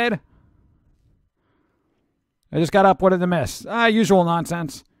Day of the Dead? I just got up. What did I miss? Usual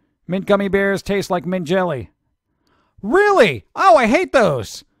nonsense. Mint gummy bears taste like mint jelly. Really? Oh, I hate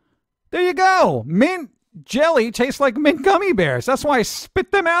those. There you go. Mint jelly tastes like mint gummy bears. That's why I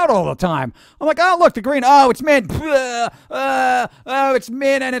spit them out all the time. I'm like, oh, look, the green. Oh, it's mint. Oh, it's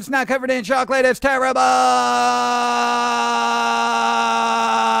mint and it's not covered in chocolate. It's terrible.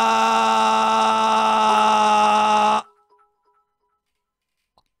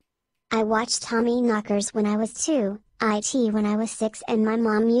 I watched Tommy Knockers when I was 2, IT when I was 6, and my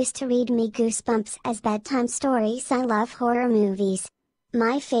mom used to read me Goosebumps as bedtime stories. I love horror movies.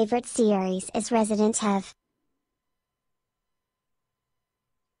 My favorite series is Resident Evil.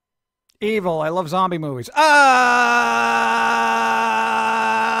 Evil. I love zombie movies. I'm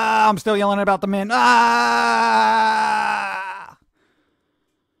still yelling about the mint.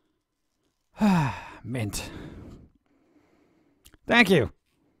 Mint. Thank you.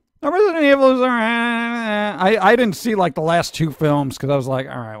 Resident Evil. I didn't see like the last 2 films because I was like,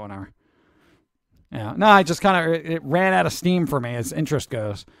 all right, whatever. Yeah, no, I just kind of it ran out of steam for me as interest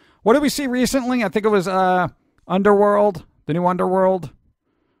goes. What did we see recently? I think it was Underworld, the new Underworld.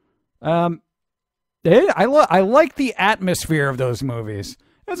 I like the atmosphere of those movies.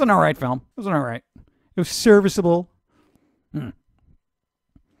 It was an all right film. It was serviceable. Dun,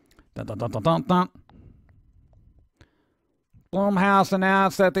 dun, dun, dun, dun, dun. Blumhouse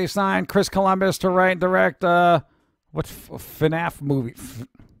announced that they signed Chris Columbus to write and direct what's FNAF movie?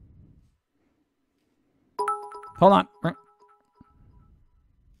 Hold on.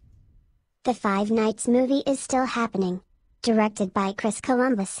 The Five Nights movie is still happening. Directed by Chris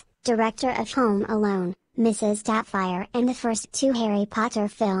Columbus, director of Home Alone, Mrs. Doubtfire, and the first 2 Harry Potter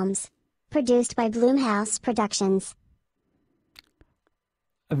films. Produced by Blumhouse Productions.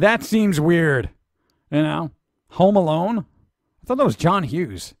 That seems weird. Home Alone? I thought that was John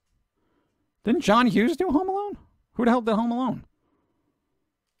Hughes. Didn't John Hughes do Home Alone? Who the hell did Home Alone?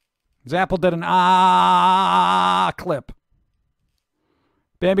 Zapple did an clip.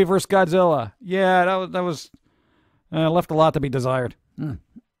 Bambi vs. Godzilla. Yeah, that was left a lot to be desired.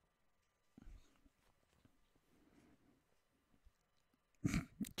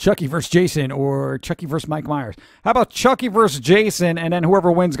 Chucky vs. Jason or Chucky vs. Mike Myers. How about Chucky vs. Jason, and then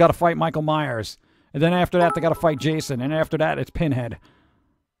whoever wins got to fight Michael Myers. And then after that, they got to fight Jason. And after that, it's Pinhead.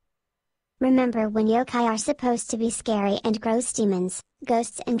 Remember when yokai are supposed to be scary and gross demons,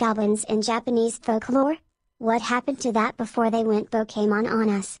 ghosts and goblins in Japanese folklore? What happened to that before they went Pokemon on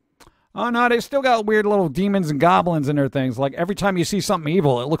us? Oh, no, they still got weird little demons and goblins in their things. Like, every time you see something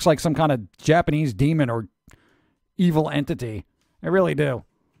evil, it looks like some kind of Japanese demon or evil entity. They really do.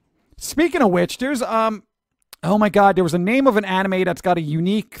 Speaking of which, there's, oh my God, there was a name of an anime that's got a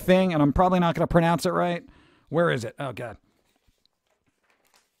unique thing, and I'm probably not going to pronounce it right. Where is it? Oh, God.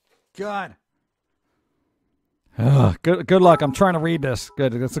 God. Good luck. I'm trying to read this.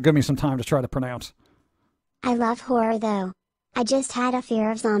 Good. This will give me some time to try to pronounce. I love horror though. I just had a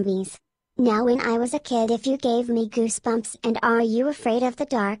fear of zombies. Now when I was a kid, if you gave me goosebumps and Are You Afraid of the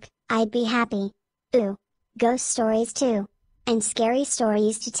Dark, I'd be happy. Ooh. Ghost stories too. And scary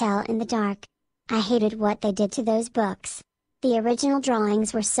stories to tell in the dark. I hated what they did to those books. The original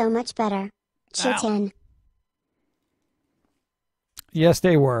drawings were so much better. Chitin. Yes,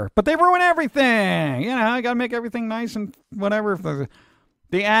 they were. But they ruin everything. You know, I got to make everything nice and whatever.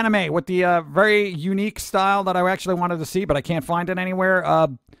 The anime with the very unique style that I actually wanted to see, but I can't find it anywhere.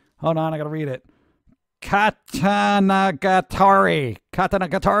 Hold on, I got to read it. Katanagatari.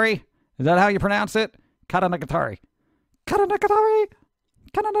 Katanagatari? Is that how you pronounce it? Katanagatari. Katanagatari?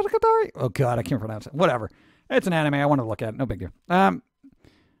 Katanagatari? Oh, God, I can't pronounce it. Whatever. It's an anime. I want to look at it. No big deal. No,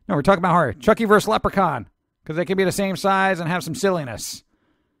 we're talking about horror. Chucky vs. Leprechaun. Because they can be the same size and have some silliness.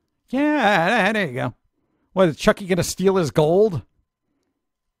 Yeah, there you go. What, is Chucky going to steal his gold?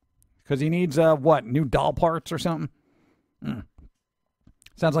 Because he needs, what, new doll parts or something?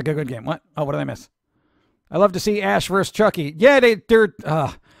 Sounds like a good game. What? Oh, what did I miss? I love to see Ash vs. Chucky. Yeah, they're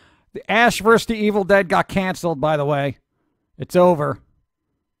the Ash vs. the Evil Dead got canceled, by the way. It's over.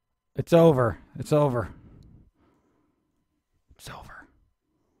 It's over. It's over. It's over.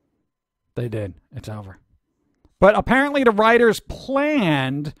 They did. It's over. But apparently the writers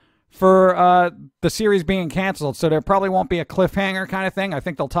planned for the series being canceled, so there probably won't be a cliffhanger kind of thing. I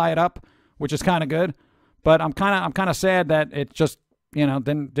think they'll tie it up, which is kind of good. But I'm kind of sad that it just, you know,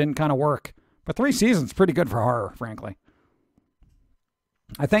 didn't kind of work. But 3 seasons pretty good for horror, frankly.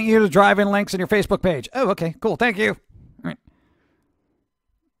 I thank you to drive-in links in your Facebook page. Oh, okay, cool. Thank you. All right.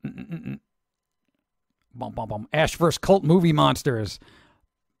 Bum, bum, bum. Ash vs. Cult Movie Monsters.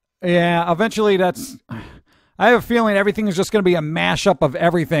 Yeah, eventually that's... I have a feeling everything is just going to be a mashup of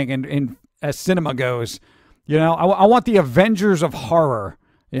everything in as cinema goes. You know, I want the Avengers of horror,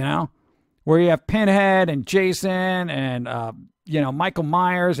 you know, where you have Pinhead and Jason and, you know, Michael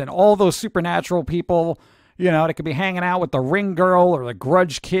Myers and all those supernatural people, you know, that could be hanging out with the Ring Girl or the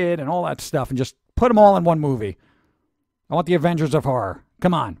Grudge Kid and all that stuff and just put them all in one movie. I want the Avengers of horror.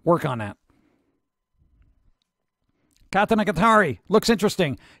 Come on, work on that. Katanagatari looks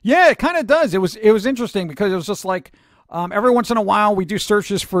interesting. Yeah, it kind of does. It was interesting because it was just like every once in a while we do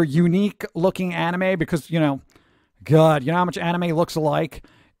searches for unique looking anime because, you know, God, you know how much anime looks alike?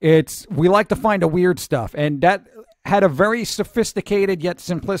 We like to find the weird stuff, and that had a very sophisticated yet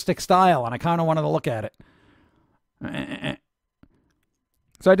simplistic style, and I kind of wanted to look at it.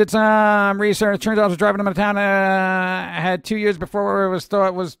 So I did some research. It turns out I was driving them into town. I had 2 years before it was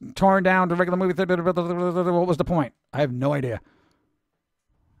torn down to regular movie theater. What was the point? I have no idea.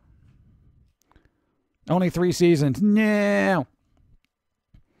 Only 3 seasons. No.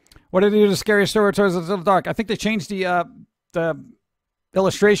 What did they do to Scary Story Tours of the Dark? I think they changed the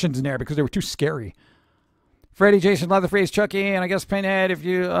illustrations in there because they were too scary. Freddy, Jason, Leatherface, Chucky, and I guess Pinhead. If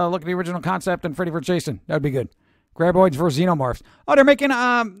you look at the original concept and Freddy vs. Jason, that would be good. Graboids vs. Xenomorphs. Oh, they're making,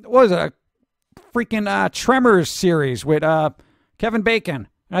 what was it? A freaking Tremors series with Kevin Bacon.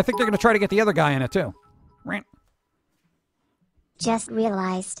 And I think they're going to try to get the other guy in it, too. Right? Just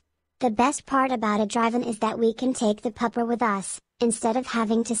realized. The best part about a drive-in is that we can take the pupper with us, instead of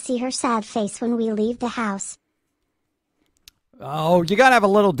having to see her sad face when we leave the house. Oh, you got to have a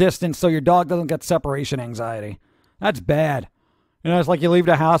little distance so your dog doesn't get separation anxiety. That's bad. You know, it's like you leave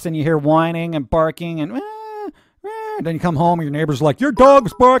the house and you hear whining and barking and... then you come home and your neighbor's like, your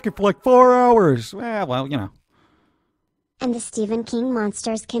dog's barking for like 4 hours. Well, you know. And the Stephen King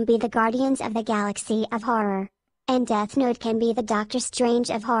monsters can be the Guardians of the Galaxy of horror. And Death Note can be the Doctor Strange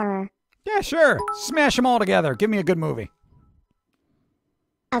of horror. Yeah, sure. Smash them all together. Give me a good movie.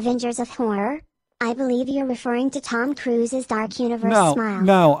 Avengers of horror? I believe you're referring to Tom Cruise's Dark Universe Smile.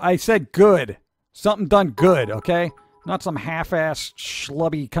 No, I said good. Something done good, okay? Not some half-ass,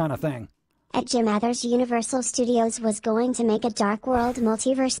 schlubby kind of thing. At Jim Ather's Universal Studios was going to make a Dark World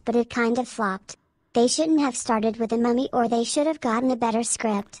multiverse, but it kind of flopped. They shouldn't have started with a mummy, or they should have gotten a better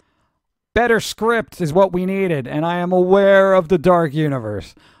script. Better script is what we needed, and I am aware of the Dark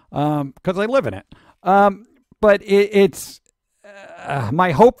Universe, because I live in it. But it's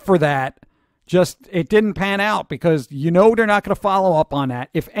my hope for that, it didn't pan out, because you know they're not going to follow up on that.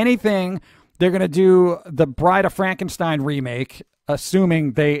 If anything, they're going to do the Bride of Frankenstein remake,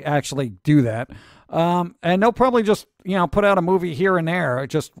 assuming they actually do that. And they'll probably just, put out a movie here and there,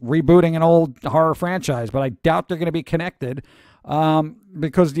 just rebooting an old horror franchise. But I doubt they're going to be connected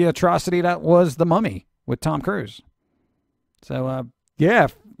because the atrocity that was The Mummy with Tom Cruise. So, yeah,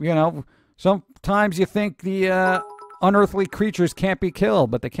 sometimes you think the unearthly creatures can't be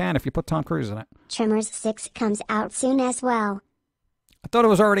killed, but they can if you put Tom Cruise in it. Tremors 6 comes out soon as well. I thought it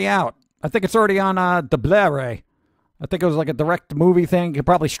was already out. I think it's already on the Blu-ray. I think it was like a direct movie thing. You could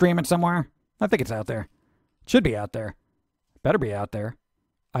probably stream it somewhere. I think it's out there. It should be out there. Better be out there.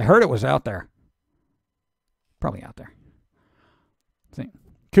 I heard it was out there. Probably out there. Let's see.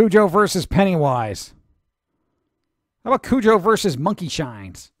 Cujo versus Pennywise. How about Cujo versus Monkey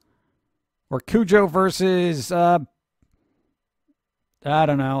Shines? Or Cujo versus, I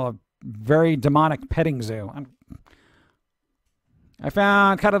don't know, a very demonic petting zoo. I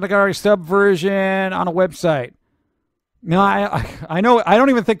found Katakagari sub version on a website. No, I know. I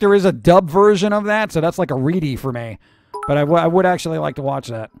don't even think there is a dub version of that, so that's like a readie for me. But I would actually like to watch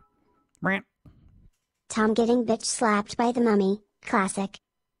that. Rant. Tom getting bitch slapped by the mummy. Classic.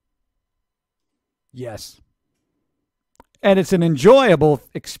 Yes. And it's an enjoyable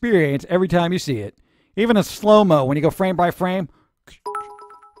experience every time you see it. Even in slow-mo, when you go frame by frame.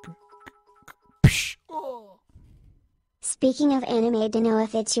 Speaking of anime, to know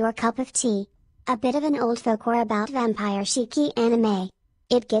if it's your cup of tea. A bit of an old folklore about vampire shiki anime.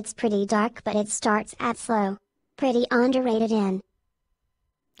 It gets pretty dark, but it starts at slow. Pretty underrated in.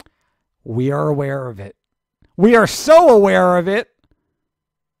 We are aware of it. We are so aware of it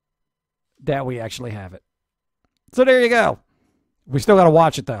that we actually have it. So there you go. We still got to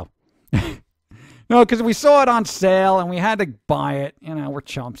watch it, though. No, because we saw it on sale and we had to buy it. We're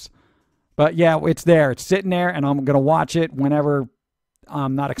chumps. But yeah, it's there. It's sitting there, and I'm going to watch it whenever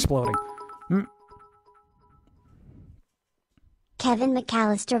I'm not exploding. Kevin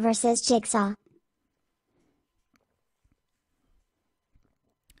McAllister versus Jigsaw.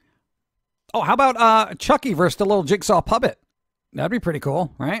 Oh, how about Chucky versus the little Jigsaw puppet? That'd be pretty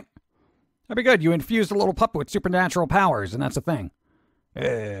cool, right? That'd be good. You infused a little puppet with supernatural powers, and that's a thing.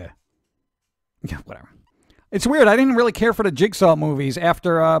 Yeah, whatever. It's weird. I didn't really care for the Jigsaw movies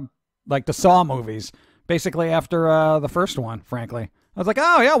after, like the Saw movies. Basically after the first one, frankly. I was like,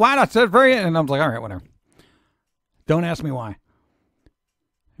 oh, yeah, why not? And I was like, all right, whatever. Don't ask me why.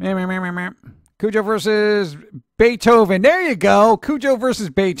 Cujo versus Beethoven. There you go. Cujo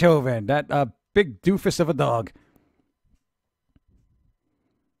versus Beethoven. That big doofus of a dog.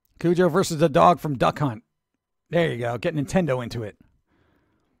 Cujo versus the dog from Duck Hunt. There you go. Get Nintendo into it.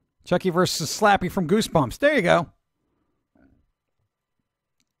 Chucky versus Slappy from Goosebumps. There you go.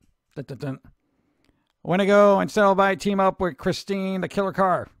 Dun, dun, dun. Wendigo and Cenobite team up with Christine the Killer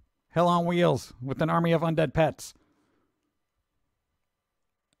Car. Hell on Wheels with an army of undead pets.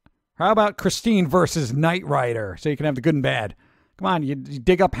 How about Christine versus Knight Rider? So you can have the good and bad. Come on, you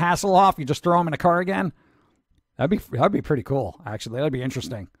dig up Hasselhoff, you just throw him in a car again? That'd be pretty cool, actually. That'd be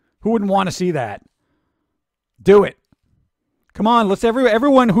interesting. Who wouldn't want to see that? Do it. Come on, let's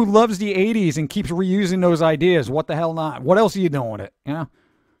everyone who loves the 80s and keeps reusing those ideas, what the hell not? What else are you doing with it?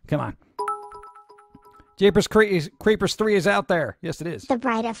 Come on. Jeepers Creepers 3 is out there. Yes, it is. The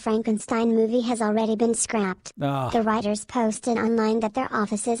Bride of Frankenstein movie has already been scrapped. The writers posted online that their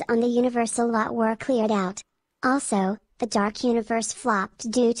offices on the Universal lot were cleared out. Also, the Dark Universe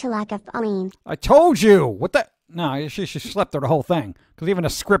flopped due to lack of Pauline. I told you! What the... No, she slept through the whole thing. Because even the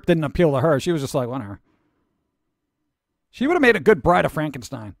script didn't appeal to her. She was just like, whatever. She would have made a good Bride of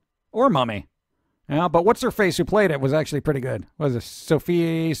Frankenstein. Or Mummy. But what's her face who played it was actually pretty good. Was it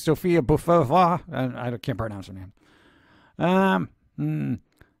Sophia Buffova? I can't pronounce her name.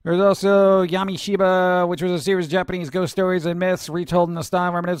 There's also Yami Shiba, which was a series of Japanese ghost stories and myths retold in the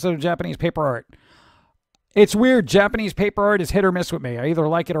style reminiscent of Japanese paper art. It's weird. Japanese paper art is hit or miss with me. I either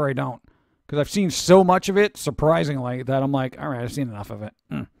like it or I don't. Because I've seen so much of it, surprisingly, that I'm like, all right, I've seen enough of it.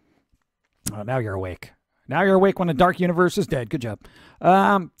 Oh, now you're awake. Now you're awake when the Dark Universe is dead. Good job.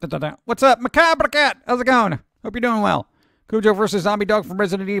 What's up, Macabre Cat? How's it going? Hope you're doing well. Cujo versus Zombie Dog from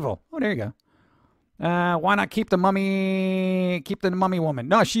Resident Evil. Oh, there you go. Why not keep the mummy woman?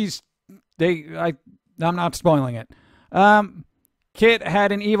 No, I'm not spoiling it. Kit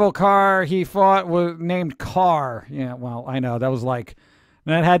had an evil car he fought was named Car. Yeah, well, I know. That was like,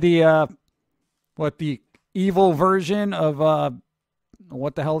 that had the evil version of,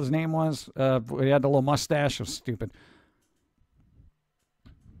 what the hell his name was. He had the little mustache. It was stupid.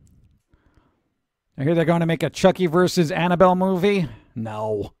 I hear they're going to make a Chucky versus Annabelle movie.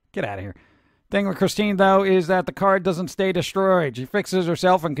 No. Get out of here. Thing with Christine, though, is that the card doesn't stay destroyed. She fixes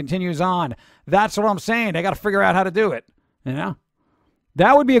herself and continues on. That's what I'm saying. They got to figure out how to do it.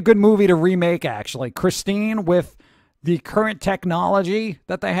 That would be a good movie to remake, actually. Christine, with the current technology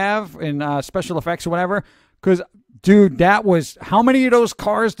that they have in special effects or whatever. Because, dude, that was... How many of those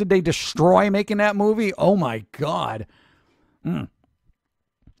cars did they destroy making that movie? Oh, my God.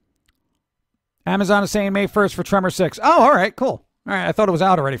 Amazon is saying May 1st for Tremor 6. Oh, all right, cool. All right, I thought it was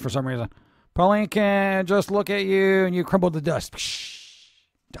out already for some reason. Pauline can just look at you and you crumble to dust.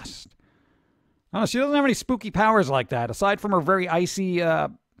 Dust. Oh, she doesn't have any spooky powers like that, aside from her very icy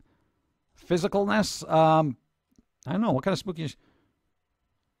physicalness. I don't know, what kind of spooky...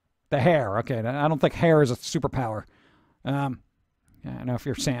 The hair, okay. I don't think hair is a superpower. Yeah, I don't know if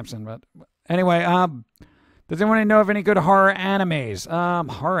you're Samson, but... Anyway, does anyone know of any good horror animes?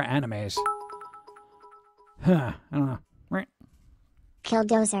 Horror animes. I don't know. Right.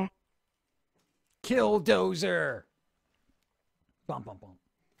 Killdozer. Killdozer. Bum, bum, bum.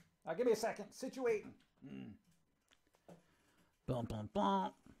 Give me a second. Situating. Bum, bum,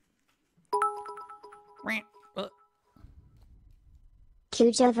 bum.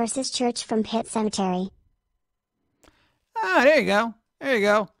 Cujo versus Church from Pet Cemetery. Ah, there you go. There you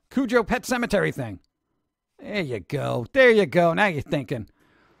go. Cujo Pet Cemetery thing. There you go. There you go. Now you're thinking.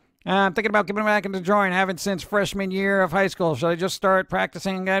 I'm thinking about getting back into drawing. I haven't since freshman year of high school. Should I just start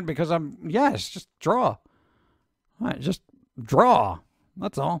practicing again? Because yes, just draw. Just draw.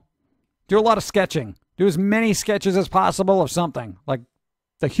 That's all. Do a lot of sketching. Do as many sketches as possible of something. Like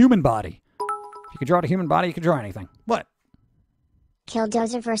the human body. If you could draw the human body, you could draw anything. What?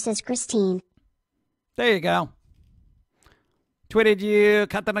 Killdozer versus Christine. There you go. Tweeted you.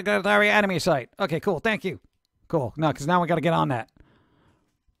 Cut the Nagatari anime site. Okay, cool. Thank you. Cool. No, because now we got to get on that.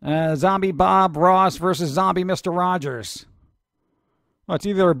 Zombie Bob Ross versus Zombie Mr. Rogers. Well, it's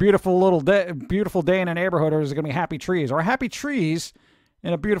either a beautiful day in a neighborhood, or is it going to be happy trees, or happy trees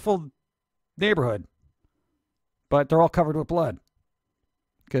in a beautiful neighborhood, but they're all covered with blood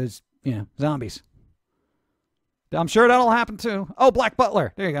because zombies. I'm sure that'll happen too. Oh, Black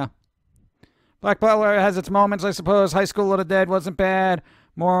Butler. There you go. Black Butler has its moments, I suppose. High School of the Dead wasn't bad.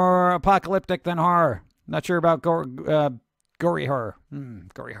 More apocalyptic than horror. Not sure about gory horror.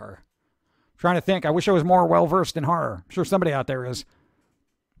 Gory horror. Trying to think. I wish I was more well-versed in horror. I'm sure somebody out there is.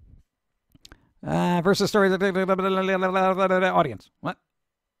 Versus stories. Audience. What?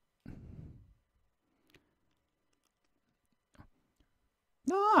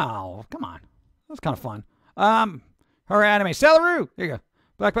 No, come on. That was kind of fun. Horror anime. Celeru! There you go.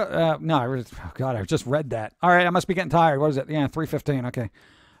 Black no, I just read that. All right, I must be getting tired. What is it? Yeah, 3:15. Okay.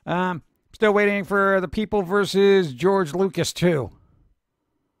 Still waiting for The People versus George Lucas 2.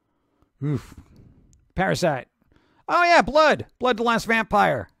 Oof. Parasite. Oh, yeah, Blood. Blood the Last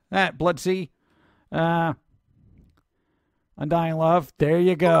Vampire. That, Blood Sea. Undying Love. There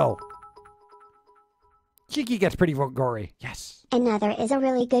you go. Kiki gets pretty gory. Yes. Another is a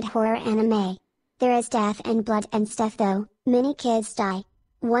really good horror anime. There is death and blood and stuff though. Many kids die.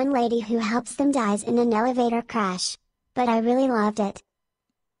 One lady who helps them dies in an elevator crash. But I really loved it.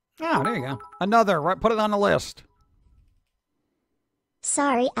 Oh, there you go. Another. Right, put it on the list.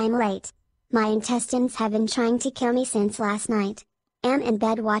 Sorry I'm late. My intestines have been trying to kill me since last night. Am in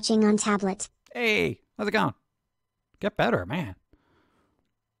bed watching on tablet. Hey, how's it going? Get better, man.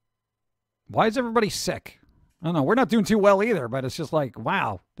 Why is everybody sick? I don't know. We're not doing too well either, but it's just like,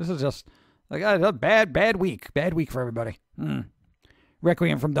 wow. This is just like a bad week. Bad week for everybody.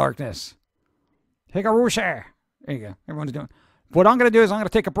 Requiem from Darkness. Hikarushi. There you go. Everyone's doing. What I'm going to do is I'm going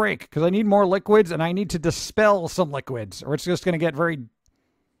to take a break because I need more liquids and I need to dispel some liquids or it's just going to get very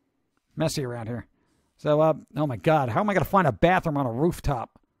messy around here. So, oh my God. How am I going to find a bathroom on a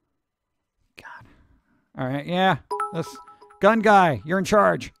rooftop? God. All right. Yeah. This Gun Guy, you're in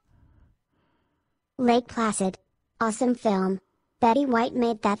charge. Lake Placid. Awesome film. Betty White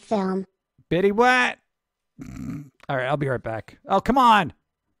made that film. Betty White. All right, I'll be right back. Oh, come on.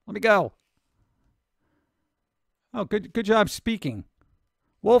 Let me go. Oh, good job speaking.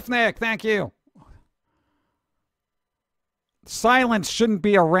 Wolfneck, thank you. Silence shouldn't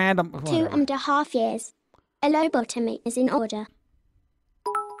be a random... 2.5 years. A lobotomy is in order.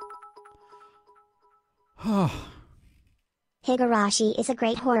 Higurashi is a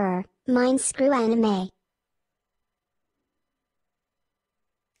great horror. Mine's screw anime.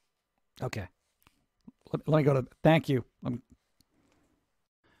 Okay. Let me go to... Thank you.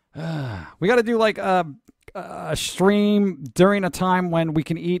 We got to do like a stream during a time when we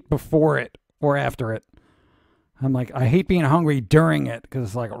can eat before it or after it. I'm like, I hate being hungry during it because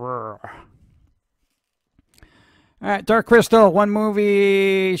it's like... Rrr. All right, Dark Crystal, one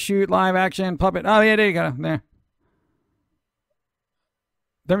movie, shoot, live action, puppet. Oh, yeah, there you go. There.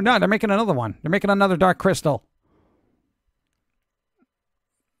 They're making another one. They're making another Dark Crystal.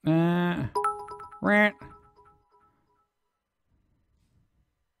 Rant.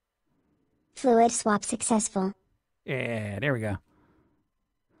 Fluid swap successful. Yeah, there we go.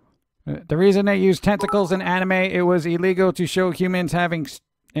 The reason they used tentacles in anime, it was illegal to show humans having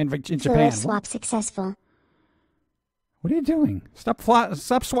in Japan. Fluid swap successful. What are you doing? Stop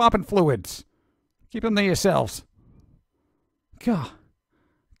swapping fluids. Keep them to yourselves. Gah.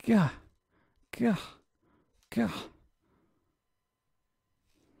 Gah. Gah. Gah.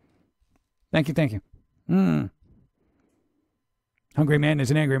 Thank you, thank you. Hungry man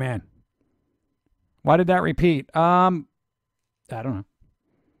is an angry man. Why did that repeat? I don't know.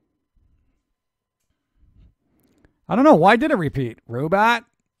 I don't know. Why did it repeat? Robot?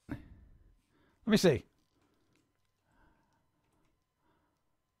 Let me see.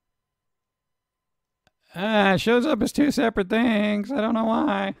 It shows up as two separate things. I don't know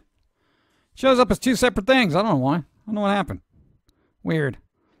why. Shows up as two separate things. I don't know why. I don't know what happened. Weird.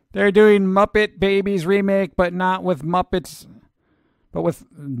 They're doing Muppet Babies remake, but not with Muppets.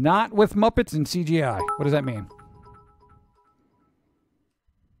 Not with Muppets and CGI. What does that mean?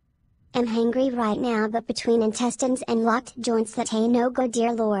 I'm hangry right now, but between intestines and locked joints that ain't no go,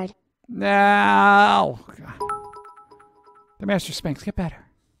 dear Lord. No. The Master Spanx, get better.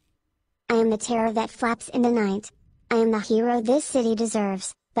 I am the terror that flaps in the night. I am the hero this city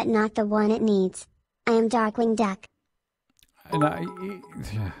deserves, but not the one it needs. I am Darkwing Duck. Darkwing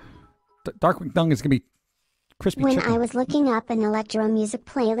Duck is going to be crispy When chicken. I was looking up an electro music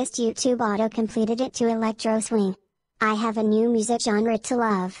playlist, YouTube auto-completed it to electro swing. I have a new music genre to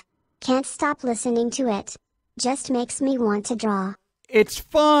love. Can't stop listening to it. Just makes me want to draw. It's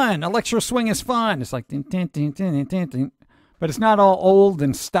fun. Electro swing is fun. It's like, din, din, din, din, din, din. But it's not all old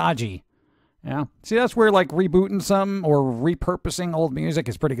and stodgy. Yeah. See, that's where like rebooting some or repurposing old music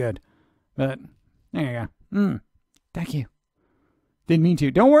is pretty good. But there you go. Thank you. Didn't mean to.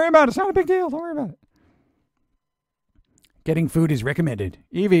 Don't worry about it. It's not a big deal. Don't worry about it. Getting food is recommended.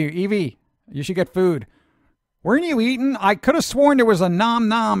 Evie, you should get food. Weren't you eating? I could have sworn there was a nom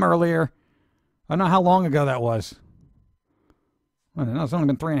nom earlier. I don't know how long ago that was. I don't know. It's only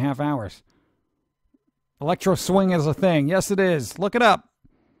been 3.5 hours. Electro swing is a thing. Yes, it is. Look it up.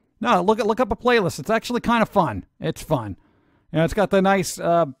 No, look up a playlist. It's actually kind of fun. It's fun. You know, it's got the nice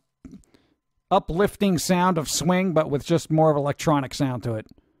uplifting sound of swing, but with just more of electronic sound to it.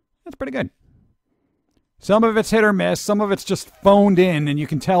 That's pretty good. Some of it's hit or miss. Some of it's just phoned in, and you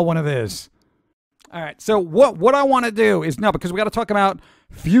can tell when it is. All right, so what I want to do is, no, because we got to talk about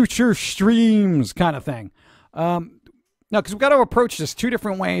future streams kind of thing. No, because we got to approach this two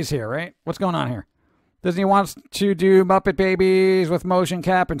different ways here, right? What's going on here? Disney wants to do Muppet Babies with motion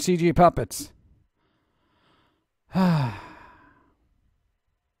cap and CG puppets.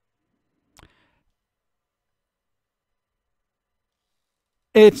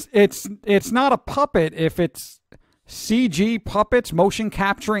 It's not a puppet if it's CG puppets, motion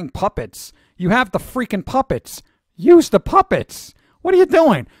capturing puppets. You have the freaking puppets. Use the puppets. What are you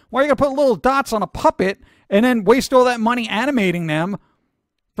doing? Why are you going to put little dots on a puppet and then waste all that money animating them?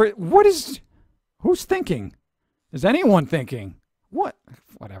 Who's thinking? Is anyone thinking? What?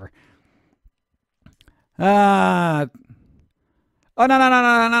 Whatever. Oh,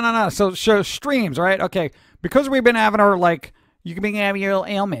 no. So streams, right? Okay. Because we've been having our, like, you can be having your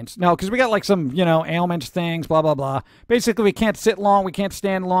ailments. No, because we got like some, ailments things, blah, blah, blah. Basically, we can't sit long. We can't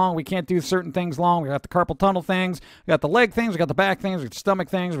stand long. We can't do certain things long. We got the carpal tunnel things. We got the leg things. We got the back things. We got the stomach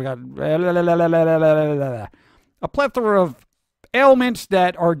things. We got a plethora of ailments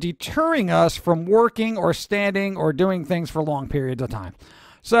that are deterring us from working or standing or doing things for long periods of time.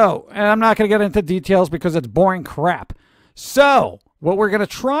 So, and I'm not going to get into details because it's boring crap. So, what we're going to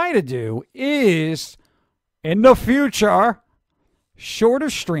try to do is, in the future, shorter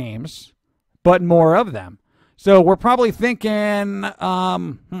streams, but more of them. So we're probably thinking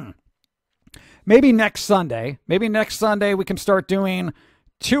maybe next Sunday. Maybe next Sunday we can start doing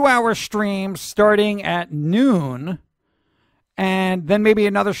 2-hour streams starting at noon. And then maybe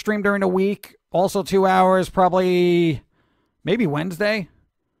another stream during the week. Also 2 hours, probably maybe Wednesday.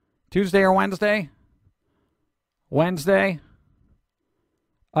 Tuesday or Wednesday. Wednesday.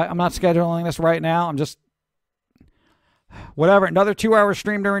 I'm not scheduling this right now. I'm just whatever, another 2-hour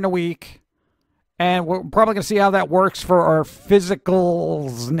stream during the week. And we're probably going to see how that works for our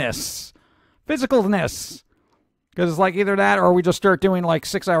physicalness. Because it's like either that or we just start doing like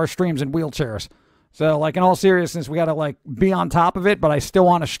 6-hour streams in wheelchairs. So like in all seriousness, we got to like be on top of it, but I still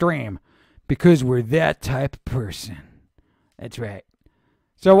want to stream because we're that type of person. That's right.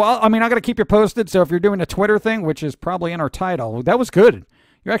 So, I got to keep you posted. So if you're doing a Twitter thing, which is probably in our title, that was good.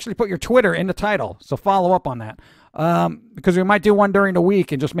 You actually put your Twitter in the title, so follow up on that. Because we might do one during the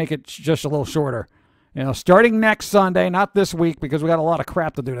week and just make it just a little shorter. You know, starting next Sunday, not this week, because we got a lot of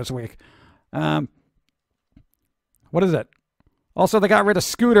crap to do this week. What is it? Also, they got rid of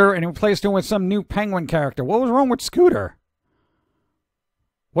Scooter and replaced him with some new Penguin character. What was wrong with Scooter?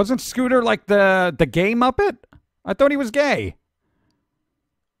 Wasn't Scooter like the gay Muppet? I thought he was gay.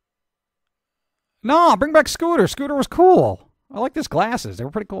 No, bring back Scooter. Scooter was cool. I like his glasses. They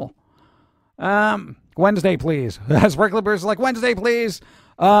were pretty cool. Wednesday, please. As regular person like, Wednesday, please.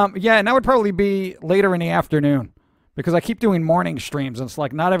 Yeah, and that would probably be later in the afternoon. Because I keep doing morning streams, and it's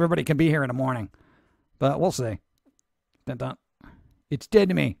like not everybody can be here in the morning. But we'll see. Dun, dun. It's dead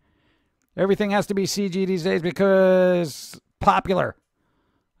to me. Everything has to be CG these days because popular.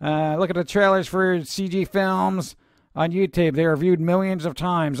 Look at the trailers for CG films on YouTube. They are viewed millions of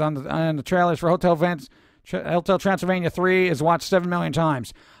times on the trailers for Hotel Transylvania 3 is watched 7 million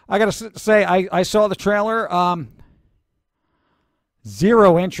times. I got to say, I saw the trailer.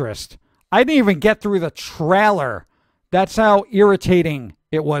 Zero interest. I didn't even get through the trailer. That's how irritating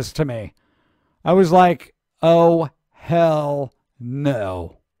it was to me. I was like, oh, hell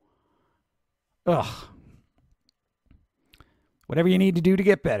no. Ugh. Whatever you need to do to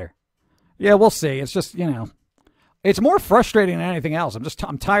get better. Yeah, we'll see. It's just, you know, it's more frustrating than anything else.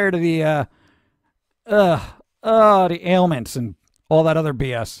 I'm tired of the ailments and all that other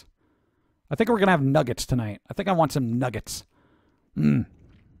BS. I think we're going to have nuggets tonight. I think I want some nuggets. I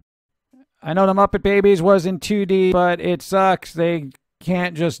know the Muppet Babies was in 2D, but it sucks. They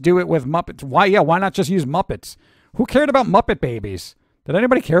can't just do it with Muppets. Why not just use Muppets? Who cared about Muppet Babies? Did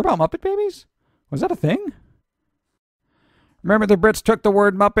anybody care about Muppet Babies? Was that a thing? Remember the Brits took the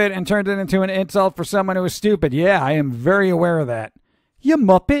word Muppet and turned it into an insult for someone who was stupid. Yeah, I am very aware of that. You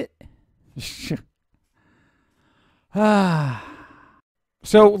Muppet.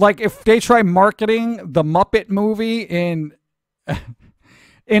 So, like, if they try marketing the Muppet movie in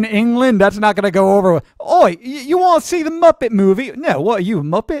England, that's not going to go over. Oi, you want to see the Muppet movie? No, what, are you a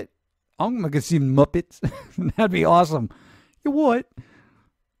Muppet? I'm going to see Muppets. That'd be awesome. You what?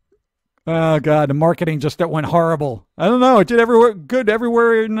 Oh, God, the marketing just went horrible. I don't know. It did good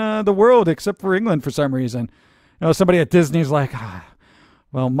everywhere in the world except for England for some reason. You know, somebody at Disney's like,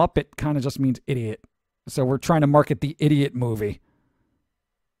 well, Muppet kind of just means idiot. So we're trying to market the idiot movie.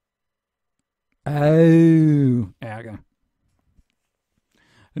 Oh. Yeah, okay.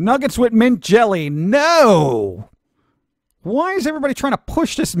 Nuggets with mint jelly. No. Why is everybody trying to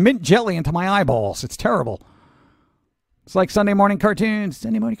push this mint jelly into my eyeballs? It's terrible. It's like Sunday morning cartoons.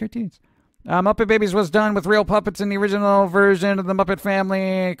 Sunday morning cartoons. Muppet Babies was done with real puppets in the original version of the Muppet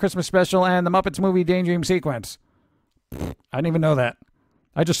Family Christmas Special and the Muppets movie Daydream Sequence. I didn't even know that.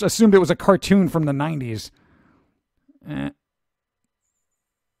 I just assumed it was a cartoon from the 90s.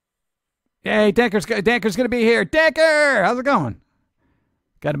 Hey, Decker's going to be here. Decker! How's it going?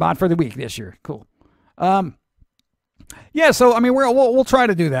 Got a mod for the week this year. Cool. Yeah, so, I mean, we'll try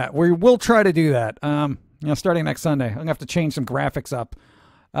to do that. We will try to do that. You know, starting next Sunday. I'm going to have to change some graphics up.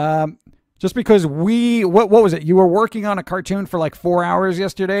 Just because what was it? You were working on a cartoon for like 4 hours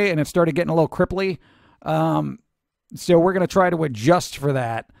yesterday, and it started getting a little cripply. So we're going to try to adjust for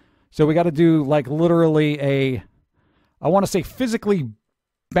that. So we got to do like literally I want to say physically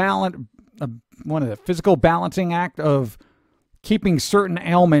physical balancing act of keeping certain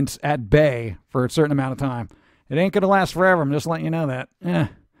ailments at bay for a certain amount of time. It ain't going to last forever. I'm just letting you know that.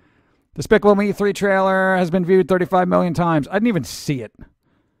 Despicable Me 3 trailer has been viewed 35 million times. I didn't even see it.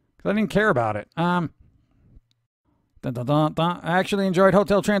 I didn't care about it. I actually enjoyed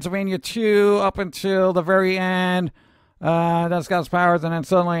Hotel Transylvania 2 up until the very end. That's got its powers, and then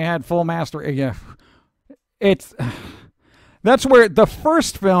suddenly had full mastery. Yeah, that's where the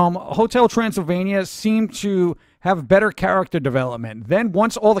first film, Hotel Transylvania, seemed to have better character development. Then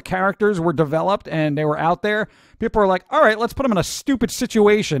once all the characters were developed and they were out there, people were like, all right, let's put them in a stupid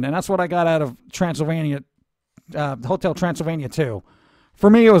situation. And that's what I got out of Hotel Transylvania 2. For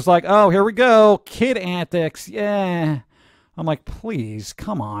me, it was like, oh, here we go. Kid antics. Yeah. I'm like, please,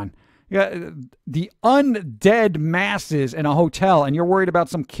 come on. Yeah, the undead masses in a hotel, and you're worried about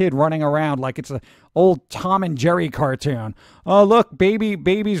some kid running around like it's an old Tom and Jerry cartoon. Oh, look,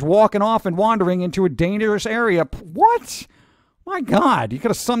 baby's walking off and wandering into a dangerous area. What? My God, you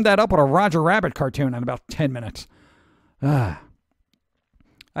could have summed that up with a Roger Rabbit cartoon in about 10 minutes. I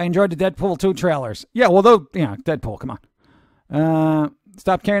enjoyed the Deadpool 2 trailers. Yeah, well, Deadpool, come on.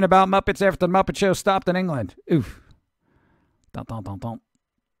 Stop caring about Muppets after the Muppet Show stopped in England. Oof. Don't.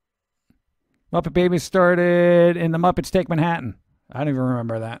 Muppet Babies started in the Muppets Take Manhattan. I don't even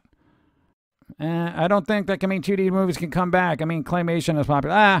remember that. I don't think that can mean 2D movies can come back. I mean, claymation is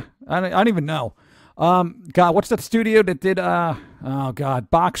popular. I don't even know. God, what's that studio that did,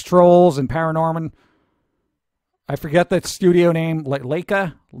 Box Trolls and Paranorman? I forget that studio name.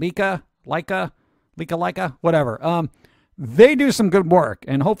 Leica, whatever. They do some good work,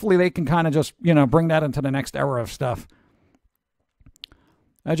 and hopefully they can kind of just, bring that into the next era of stuff.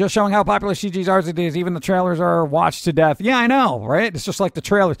 Just showing how popular CGs are these days. Even the trailers are watched to death. Yeah, I know, right? It's just like the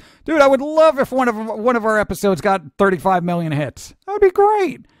trailers. Dude, I would love if one of our episodes got 35 million hits. That would be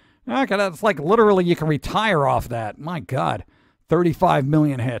great. Okay, that's like literally you can retire off that. My God, 35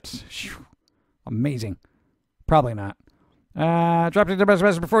 million hits. Whew. Amazing. Probably not. Drop the best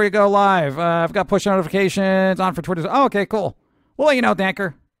message before you go live. I've got push notifications on for Twitter. Oh, okay, cool. We'll let you know,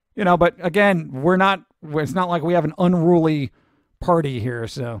 Danker. But again, it's not like we have an unruly party here,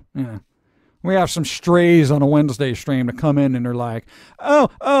 so we have some strays on a Wednesday stream to come in and they're like, oh,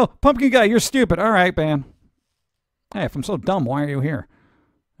 Pumpkin Guy, you're stupid. All right, man. Hey, if I'm so dumb, why are you here?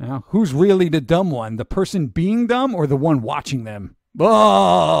 Who's really the dumb one? The person being dumb or the one watching them?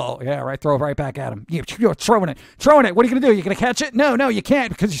 Oh, yeah, right. Throw it right back at him. You're throwing it. What are you going to do? You going to catch it? No, you can't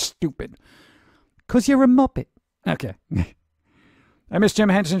because you're stupid. Because you're a Muppet. Okay. I miss Jim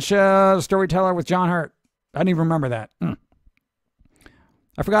Henson's show, Storyteller with John Hurt. I didn't even remember that.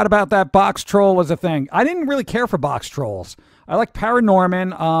 I forgot about that. Box Troll was a thing. I didn't really care for Box Trolls. I like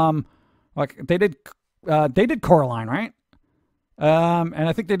Paranorman. They did Coraline, right? And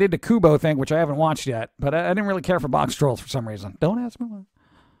I think they did the Kubo thing, which I haven't watched yet. But I didn't really care for Box Trolls for some reason. Don't ask me why.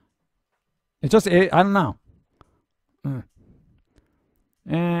 I don't know.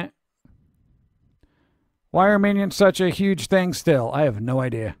 Why are Minions such a huge thing still? I have no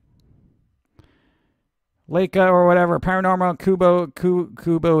idea. Leica or whatever. Paranormal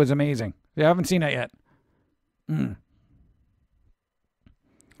Kubo is amazing. Yeah, I haven't seen that yet. We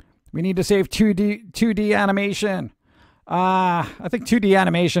need to save 2D animation. I think 2D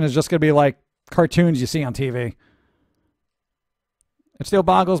animation is just going to be like cartoons you see on TV. It still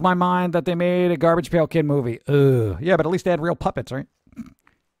boggles my mind that they made a Garbage Pail Kid movie. Ugh. Yeah, but at least they had real puppets, right?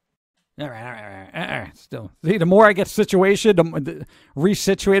 All right. Still, see, the more I get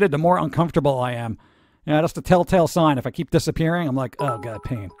resituated, the more uncomfortable I am. That's the telltale sign. If I keep disappearing, I'm like, oh, God,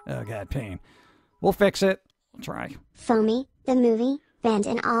 pain. Oh, God, pain. We'll fix it. We'll try. Foamy, the movie, banned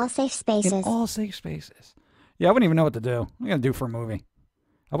in all safe spaces. In all safe spaces. Yeah, I wouldn't even know what to do. What am I going to do for a movie?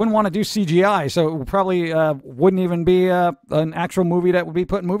 I wouldn't want to do CGI, so it probably wouldn't even be an actual movie that would be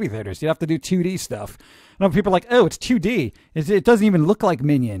put in movie theaters. You'd have to do 2D stuff. And people are like, oh, it's 2D. It doesn't even look like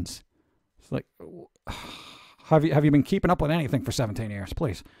Minions. It's like, have you been keeping up with anything for 17 years?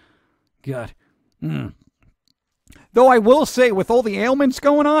 Please. God. Though I will say, with all the ailments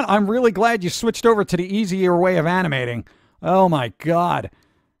going on, I'm really glad you switched over to the easier way of animating. Oh, my God.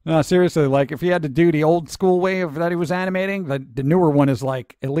 No, seriously, like, if you had to do the old school way of that he was animating, the newer one is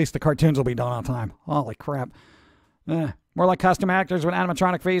like, at least the cartoons will be done on time. Holy crap. More like costume actors with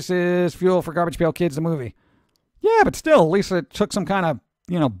animatronic faces, fuel for Garbage Pail Kids, the movie. Yeah, but still, at least it took some kind of,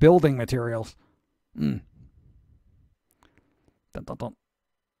 building materials. They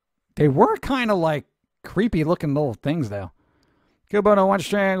were kind of like creepy looking little things, though. Kubo no One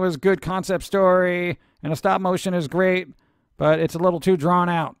String was good concept story, and the stop motion is great, but it's a little too drawn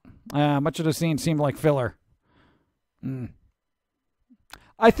out. Much of the scene seemed like filler.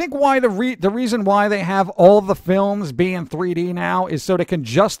 I think why the reason why they have all the films be in 3D now is so they can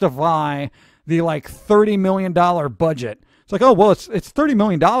justify the like $30 million budget. It's like, oh, well, it's $30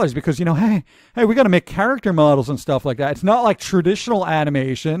 million because, hey, we got to make character models and stuff like that. It's not like traditional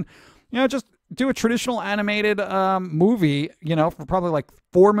animation. Just do a traditional animated movie, for probably like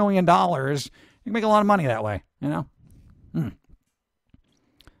 $4 million. You can make a lot of money that way,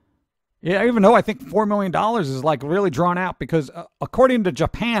 Yeah, even though I think $4 million is like really drawn out because according to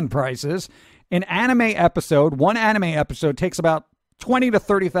Japan prices, one anime episode takes about $20,000 to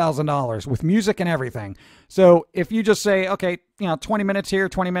 $30,000 with music and everything. So if you just say, okay, 20 minutes here,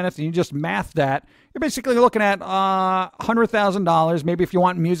 20 minutes, and you just math that, you're basically looking at $100,000. Maybe if you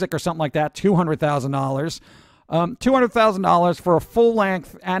want music or something like that, $200,000. $200,000 for a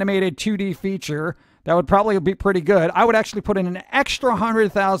full-length animated 2D feature. That would probably be pretty good. I would actually put in an extra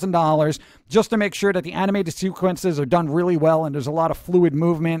 $100,000 just to make sure that the animated sequences are done really well and there's a lot of fluid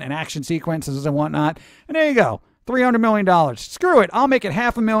movement and action sequences and whatnot. And there you go. $300 million. Screw it. I'll make it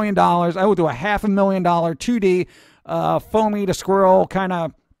 $500,000. I will do a $500,000 2D foamy to squirrel kind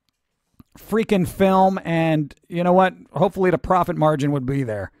of freaking film. And you know what? Hopefully the profit margin would be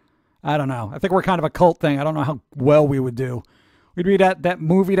there. I don't know. I think we're kind of a cult thing. I don't know how well we would do. We'd be that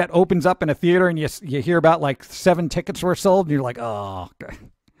movie that opens up in a theater and you hear about like 7 tickets were sold and you're like, oh.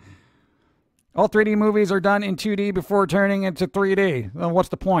 All 3D movies are done in 2D before turning into 3D. Well, what's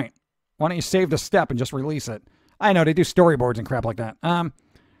the point? Why don't you save the step and just release it? I know, they do storyboards and crap like that.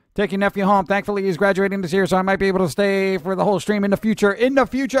 Take your nephew home. Thankfully, he's graduating this year, so I might be able to stay for the whole stream in the future. In the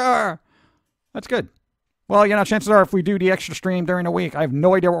future! That's good. Well, chances are if we do the extra stream during the week, I have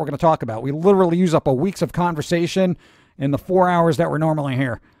no idea what we're going to talk about. We literally use up a week's of conversation in the 4 hours that we're normally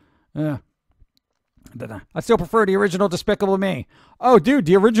here. I still prefer the original Despicable Me. Oh, dude,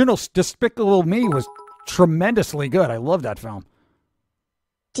 the original Despicable Me was tremendously good. I love that film.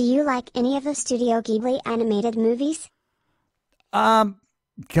 Do you like any of the Studio Ghibli animated movies?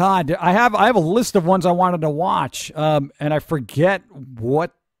 God, I have a list of ones I wanted to watch, and I forget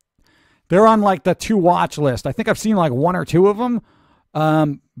what they're on, like the to watch list. I think I've seen like one or two of them,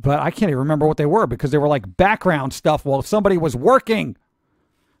 but I can't even remember what they were because they were like background stuff while somebody was working.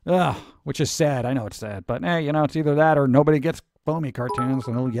 Which is sad. I know it's sad, but hey, it's either that or nobody gets foamy cartoons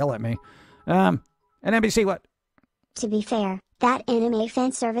and they'll yell at me. And NBC, what? To be fair, that anime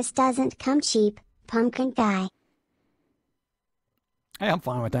fan service doesn't come cheap, Pum'Kin Guy. Hey, I'm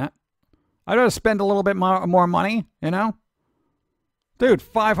fine with that. I'd rather spend a little bit more money, Dude,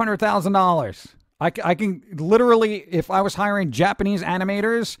 $500,000. I can literally, if I was hiring Japanese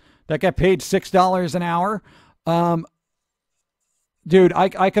animators that get paid $6 an hour, dude,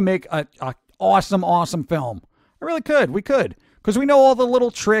 I can make a awesome film. I really could. We could. Because we know all the little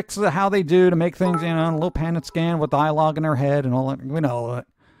tricks of how they do to make things, a little pan and scan with dialogue in their head and all that. We know all that.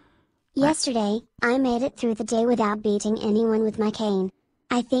 Yesterday, I made it through the day without beating anyone with my cane.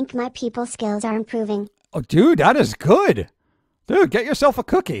 I think my people skills are improving. Oh, dude, that is good. Dude, get yourself a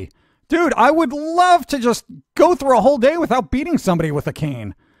cookie. Dude, I would love to just go through a whole day without beating somebody with a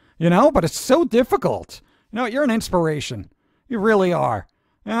cane. But it's so difficult. You're an inspiration. You really are.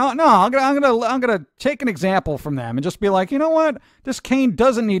 No, I'm gonna take an example from them and just be like, you know what? This cane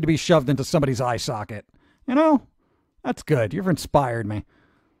doesn't need to be shoved into somebody's eye socket. That's good. You've inspired me.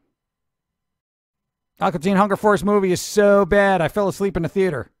 Aqua Teen Hunger Force movie is so bad. I fell asleep in the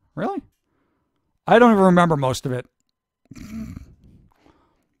theater. Really? I don't even remember most of it. I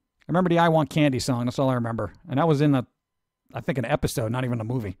remember the I Want Candy song. That's all I remember. And that was in an episode, not even a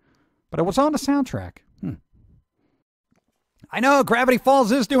movie. But it was on the soundtrack. I know Gravity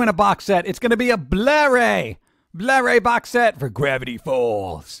Falls is doing a box set. It's going to be a Blu-ray box set for Gravity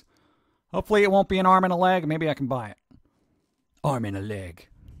Falls. Hopefully it won't be an arm and a leg. Maybe I can buy it. Arm and a leg.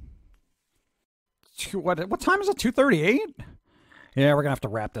 What time is it? 2:38? Yeah, we're going to have to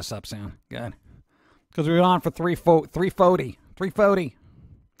wrap this up soon. Good. Because we were on for 340.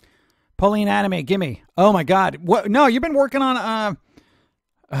 Pauline Anime, gimme. Oh my God. What? No, you've been working on,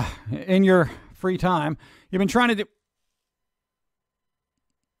 in your free time. You've been trying to do...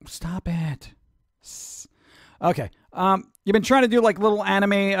 Stop it. Okay. You've been trying to do like little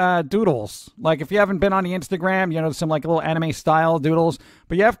anime doodles. Like if you haven't been on the Instagram, some like little anime style doodles.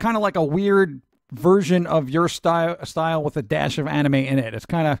 But you have kind of like a weird version of your style with a dash of anime in it. It's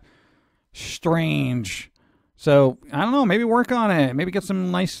kind of strange. So I don't know. Maybe work on it. Maybe get some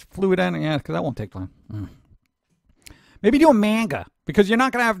nice fluid anime. Yeah, because that won't take time. Maybe do a manga because you're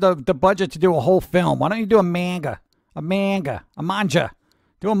not gonna have the budget to do a whole film. Why don't you do a manga? A manga.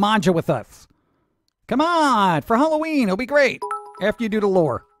 Do a manja with us. Come on, for Halloween, it'll be great. After you do the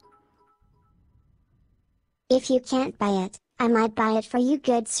lore. If you can't buy it, I might buy it for you,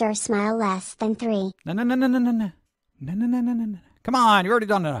 good sir. Smile less than 3. No. Come on, you already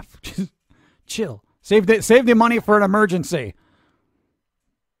done enough. Just chill. Save the money for an emergency.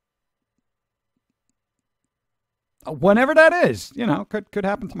 Whenever that is, could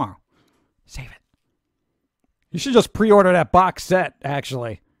happen tomorrow. Save it. You should just pre-order that box set,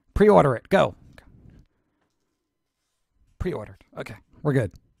 actually. Pre-order it. Go. Pre-ordered. Okay. We're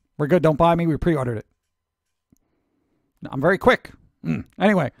good. Don't buy me. We pre-ordered it. I'm very quick.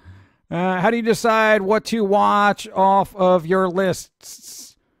 Anyway. How do you decide what to watch off of your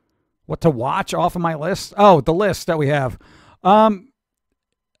lists? What to watch off of my list? Oh, the list that we have.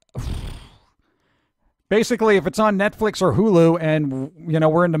 Basically, if it's on Netflix or Hulu and,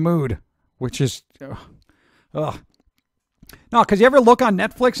 we're in the mood, which is... Ugh. No, because you ever look on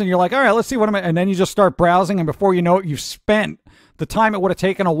Netflix and you're like, all right, let's see and then you just start browsing, and before you know it, you've spent the time it would have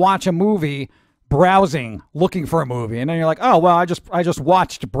taken to watch a movie browsing, looking for a movie. And then you're like, oh, well, I just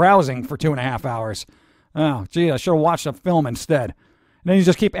watched browsing for 2.5 hours. Oh, gee, I should have watched a film instead. And then you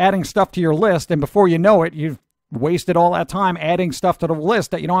just keep adding stuff to your list, and before you know it, you've wasted all that time adding stuff to the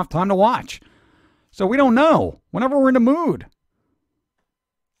list that you don't have time to watch. So we don't know. Whenever we're in the mood.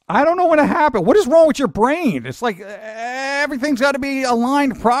 I don't know what happened. What is wrong with your brain? It's like everything's got to be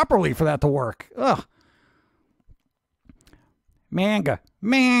aligned properly for that to work. Ugh. Manga.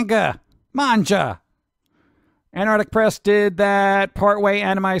 Manja. Antarctic Press did that partway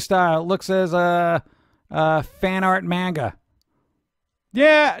anime style. It looks as a fan art manga.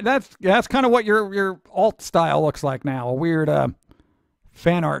 Yeah, that's kind of what your alt style looks like now. A weird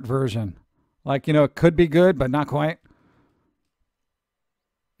fan art version. Like, it could be good, but not quite.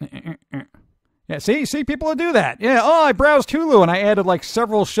 Yeah, see, people who do that. Yeah, I browsed Hulu and I added like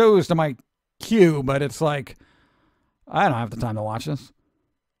several shows to my queue, but it's like, I don't have the time to watch this.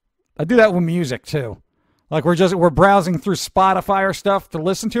 I do that with music too. Like we're browsing through Spotify or stuff to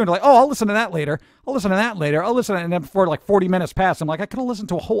listen to, and like, I'll listen to that later. I'll listen to that later. I'll listen to it, and then before like 40 minutes pass, I'm like, I could have listened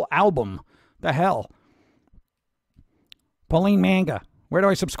to a whole album. The hell. Pauline Manga. Where do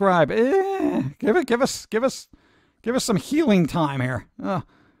I subscribe? Give us some healing time here.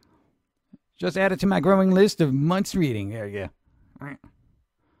 Just add it to my growing list of months reading. There you go.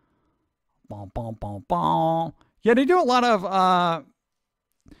 Bom, bom, bom, bom. Yeah, they do a lot of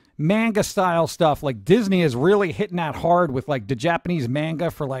manga style stuff. Like Disney is really hitting that hard with like the Japanese manga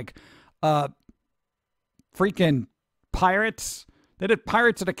for like freaking pirates. They did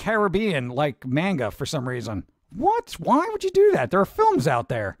Pirates of the Caribbean like manga for some reason. What? Why would you do that? There are films out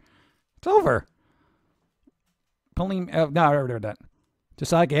there. It's over. No, I already did that.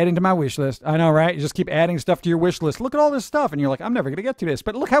 Just like adding to my wish list. I know, right? You just keep adding stuff to your wish list. Look at all this stuff. And you're like, I'm never going to get to this.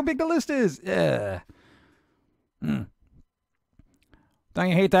 But look how big the list is. Don't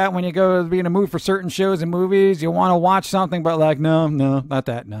you hate that when you go to be in a mood for certain shows and movies? You want to watch something, but like, no, not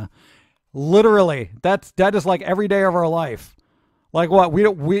that, no. Literally, that is like every day of our life. Like what?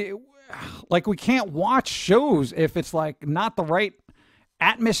 We can't watch shows if it's like not the right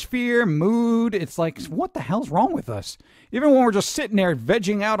atmosphere, mood. It's like, what the hell's wrong with us? Even when we're just sitting there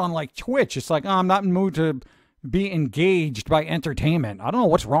vegging out on like Twitch, it's like, I'm not in the mood to be engaged by entertainment. I don't know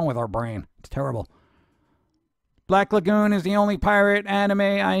what's wrong with our brain. It's terrible. Black Lagoon is the only pirate anime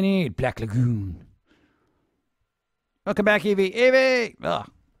I need. Black Lagoon. Welcome back, Evie. Evie! Ugh.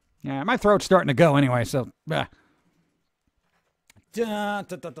 Yeah, my throat's starting to go anyway, so... Da, da,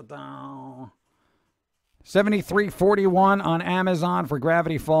 da, da, da. 73.41 on Amazon for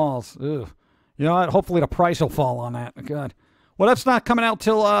Gravity Falls. Ugh. You know what? Hopefully the price will fall on that. God. Well, that's not coming out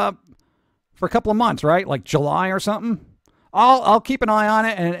till for a couple of months, right? Like July or something. I'll keep an eye on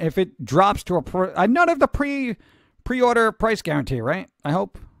it, and if it drops to I none of the pre-order price guarantee, right? I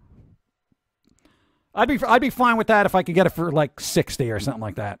hope. I'd be fine with that if I could get it for like 60 or something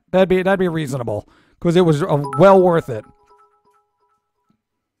like that. That'd be reasonable because it was well worth it.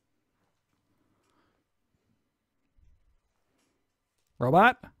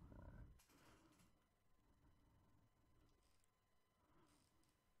 Robot?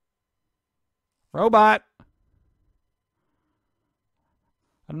 Robot?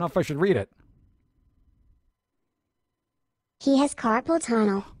 I don't know if I should read it. He has carpal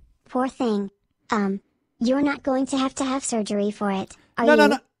tunnel. Poor thing. You're not going to have surgery for it, are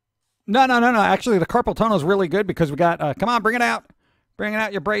you? No. Actually, the carpal tunnel is really good because we got, come on, bring it out. Bring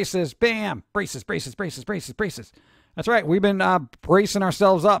out your braces. Bam. Braces. That's right. We've been bracing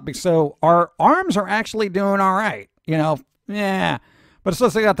ourselves up. So our arms are actually doing all right. You know, yeah. But it's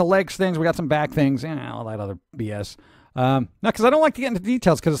just we got the legs things. We got some back things. All that other BS. No, because I don't like to get into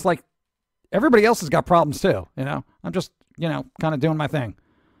details because it's like everybody else has got problems too. You know, I'm just, kind of doing my thing.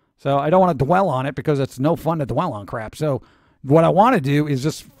 So I don't want to dwell on it because it's no fun to dwell on crap. So what I want to do is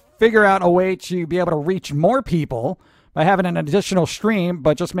just figure out a way to be able to reach more people by having an additional stream,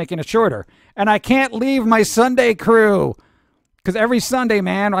 but just making it shorter. And I can't leave my Sunday crew because every Sunday,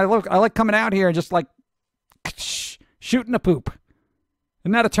 man, I like coming out here and just like shooting a poop.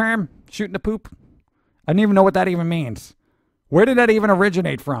 Isn't that a term? Shooting a poop? I don't even know what that even means. Where did that even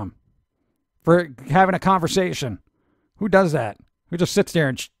originate from? For having a conversation. Who does that? Who just sits there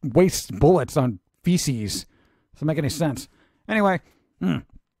and wastes bullets on feces? Doesn't make any sense. Anyway, I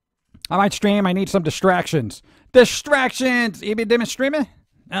might stream. I need some distractions. Distractions! You be streaming?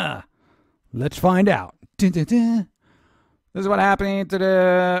 Let's find out. Dun, dun, dun. This is what happening to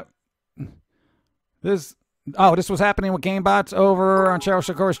the... This was happening with GameBots over on Cheryl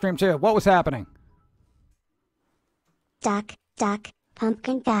Shakura's stream too. What was happening? Duck,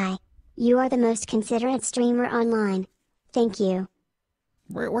 Pum'Kin Guy. You are the most considerate streamer online. Thank you.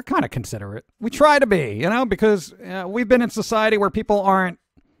 We're kind of considerate. We try to be, because we've been in society where people aren't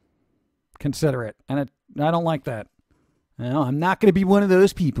considerate, and I don't like that. I'm not going to be one of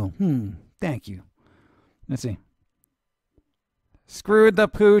those people. Thank you. Let's see. Screwed the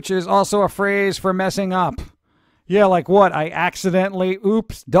pooch is also a phrase for messing up. Yeah, like what? I accidentally,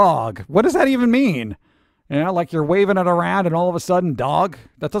 oops, dog. What does that even mean? Like you're waving it around and all of a sudden, dog?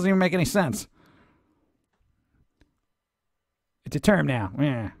 That doesn't even make any sense. It's a term now.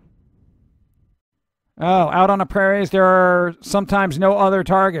 Yeah. Oh, out on the prairies, there are sometimes no other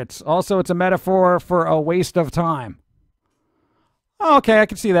targets. Also, it's a metaphor for a waste of time. Oh, okay, I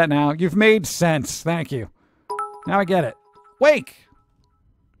can see that now. You've made sense. Thank you. Now I get it. Wake!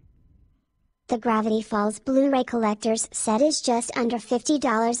 The Gravity Falls Blu-ray collector's set is just under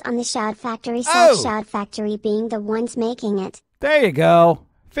 $50 on the Shout Factory site. Oh! Shout Factory being the ones making it. There you go.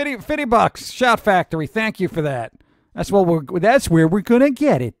 50 bucks. Shout Factory. Thank you for that. That's where we're gonna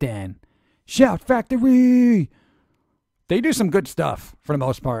get it then. Shout Factory. They do some good stuff for the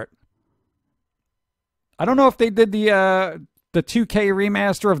most part. I don't know if they did the 2K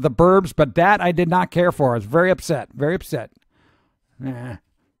remaster of The Burbs, but that I did not care for. I was very upset. Very upset.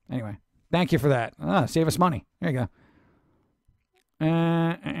 Anyway, thank you for that. Save us money. There you go.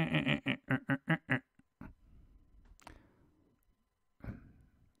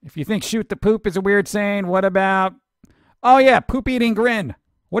 If you think shoot the poop is a weird saying, what about... Oh, yeah, poop-eating grin.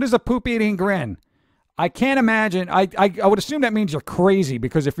 What is a poop-eating grin? I can't imagine. I would assume that means you're crazy,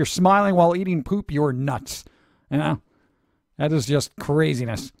 because if you're smiling while eating poop, you're nuts. You know? That is just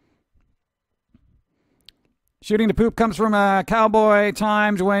craziness. Shooting the poop comes from cowboy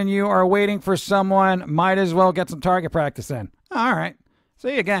times when you are waiting for someone. Might as well get some target practice in. All right.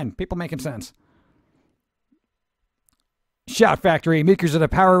 See, again, people making sense. Shout Factory, makers of the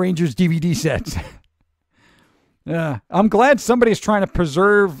Power Rangers DVD sets. I'm glad somebody's trying to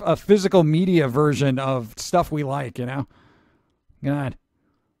preserve a physical media version of stuff we like, you know? God.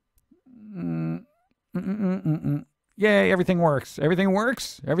 Yay, everything works. Everything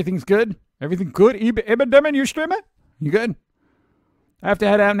works. Everything's good. Everything good. Ibademon, you streaming? You good? I have to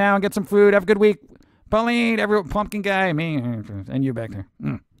head out now and get some food. Have a good week. Pauline, everyone, Pum'Kin Guy, me, and you back there.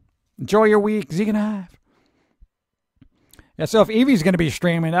 Enjoy your week. Zeke and Hive. Yeah, so if Evie's going to be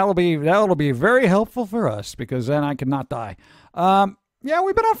streaming, that'll be very helpful for us, because then I could not die. Yeah,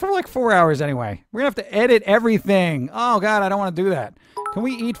 we've been on for like 4 hours anyway. We're going to have to edit everything. Oh, God, I don't want to do that. Can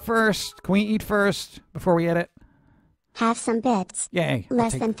we eat first? Can we eat first before we edit? Have some bits. Yay.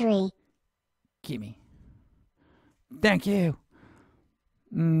 Less than 3. Gimme. Thank you.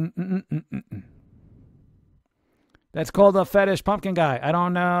 That's called a fetish, Pum'Kin Guy. I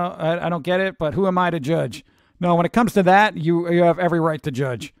don't know. I don't get it, but who am I to judge? No, when it comes to that, you have every right to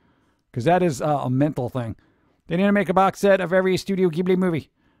judge, because that is a mental thing. They need to make a box set of every Studio Ghibli movie,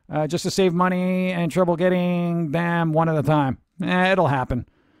 just to save money and trouble getting them one at a time. It'll happen.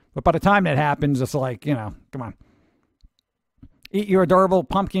 But by the time that happens, it's like, you know, come on. Eat your adorable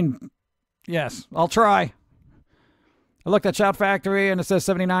pumpkin. Yes, I'll try. I looked at Shout Factory, and it says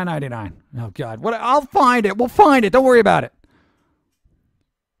 $79.99. Oh, God. What? I'll find it. We'll find it. Don't worry about it.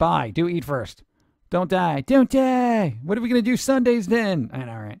 Bye. Do eat first. Don't die. Don't die. What are we going to do Sundays then? I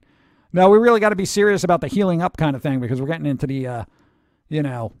know, right? No, we really got to be serious about the healing up kind of thing, because we're getting into the, you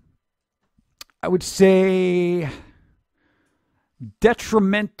know, I would say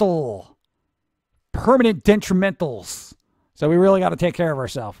detrimental, permanent detrimentals. So we really got to take care of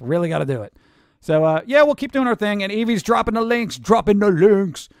ourselves. Really got to do it. So, yeah, we'll keep doing our thing. And Evie's dropping the links.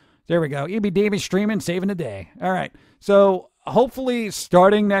 There we go. Evie Davis streaming, saving the day. All right. So hopefully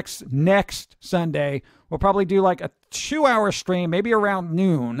starting next Sunday, we'll probably do like a 2-hour stream, maybe around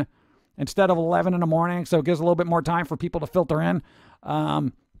noon instead of 11 in the morning. So it gives a little bit more time for people to filter in.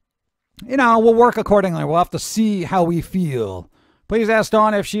 You know, we'll work accordingly. We'll have to see how we feel. Please ask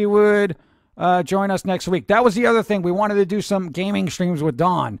Dawn if she would join us next week. That was the other thing. We wanted to do some gaming streams with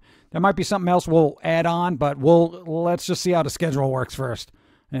Dawn. There might be something else we'll add on, but let's just see how the schedule works first.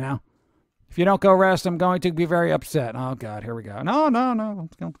 You know, if you don't go rest, I'm going to be very upset. Oh God, here we go. No.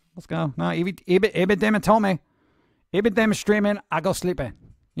 Let's go. No, Ibit Demon told me. Ibit Demon streaming. I go sleeping.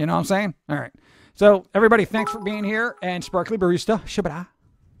 You know what I'm saying? All right. So everybody, thanks for being here. And Sparkly Barista, Shabada.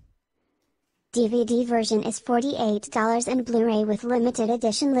 DVD version is $48 and Blu-ray with limited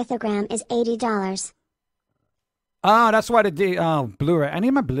edition lithogram is $80. Oh, that's why the Blu-ray. I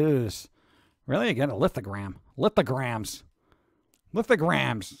need my blues. Really? Again, a lithogram. Lithograms.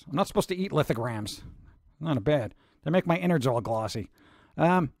 I'm not supposed to eat lithograms. Not bad. They make my innards all glossy.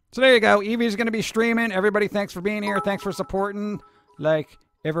 So there you go. Evie's going to be streaming. Everybody, thanks for being here. Thanks for supporting. Like,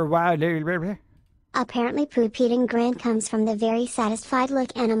 every Apparently poop-eating grin comes from the very satisfied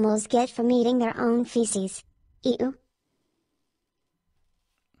look animals get from eating their own feces. Ew.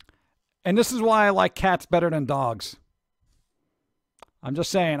 And this is why I like cats better than dogs. I'm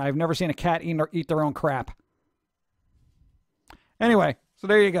just saying, I've never seen a cat eat their own crap. Anyway, so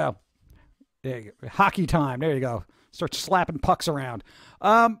there you go. There you go. Hockey time. There you go. Start slapping pucks around.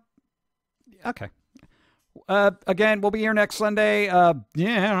 Okay. Again, we'll be here next Sunday. Yeah,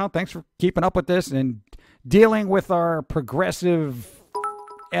 I don't know. Thanks for keeping up with this and dealing with our progressive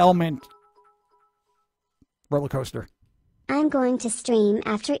ailment roller coaster. I'm going to stream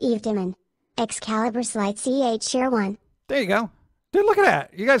after Evedeman. Excalibur Slight CH Share 1. There you go. Dude, look at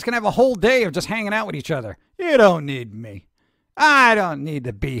that. You guys can have a whole day of just hanging out with each other. You don't need me. I don't need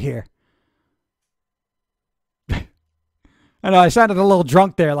to be here. I know, I sounded a little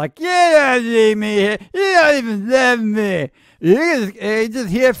drunk there, like, you don't need me here. You don't even love me. You're just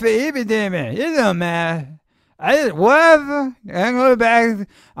here for Evedeman. It don't matter. Whatever. I'm going back.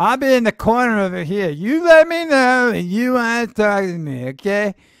 I'll be in the corner over here. You let me know and you want to talk to me,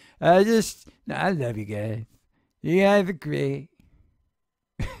 okay? I love you guys. You guys are great.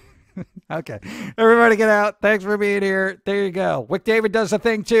 Okay. Everybody get out. Thanks for being here. There you go. Wick David does a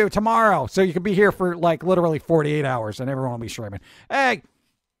thing too tomorrow. So you can be here for like literally 48 hours and everyone will be streaming. Hey,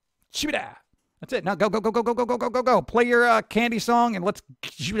 shoodah. That's it. Now go. Play your candy song and let's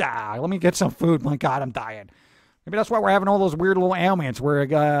shoodah. Let me get some food. My God, I'm dying. Maybe that's why we're having all those weird little ailments. We're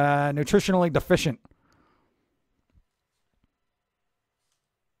nutritionally deficient.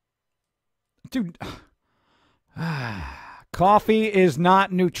 Dude. Coffee is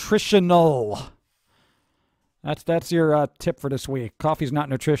not nutritional. That's your tip for this week. Coffee's not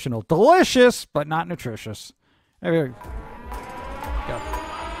nutritional. Delicious, but not nutritious. There we go.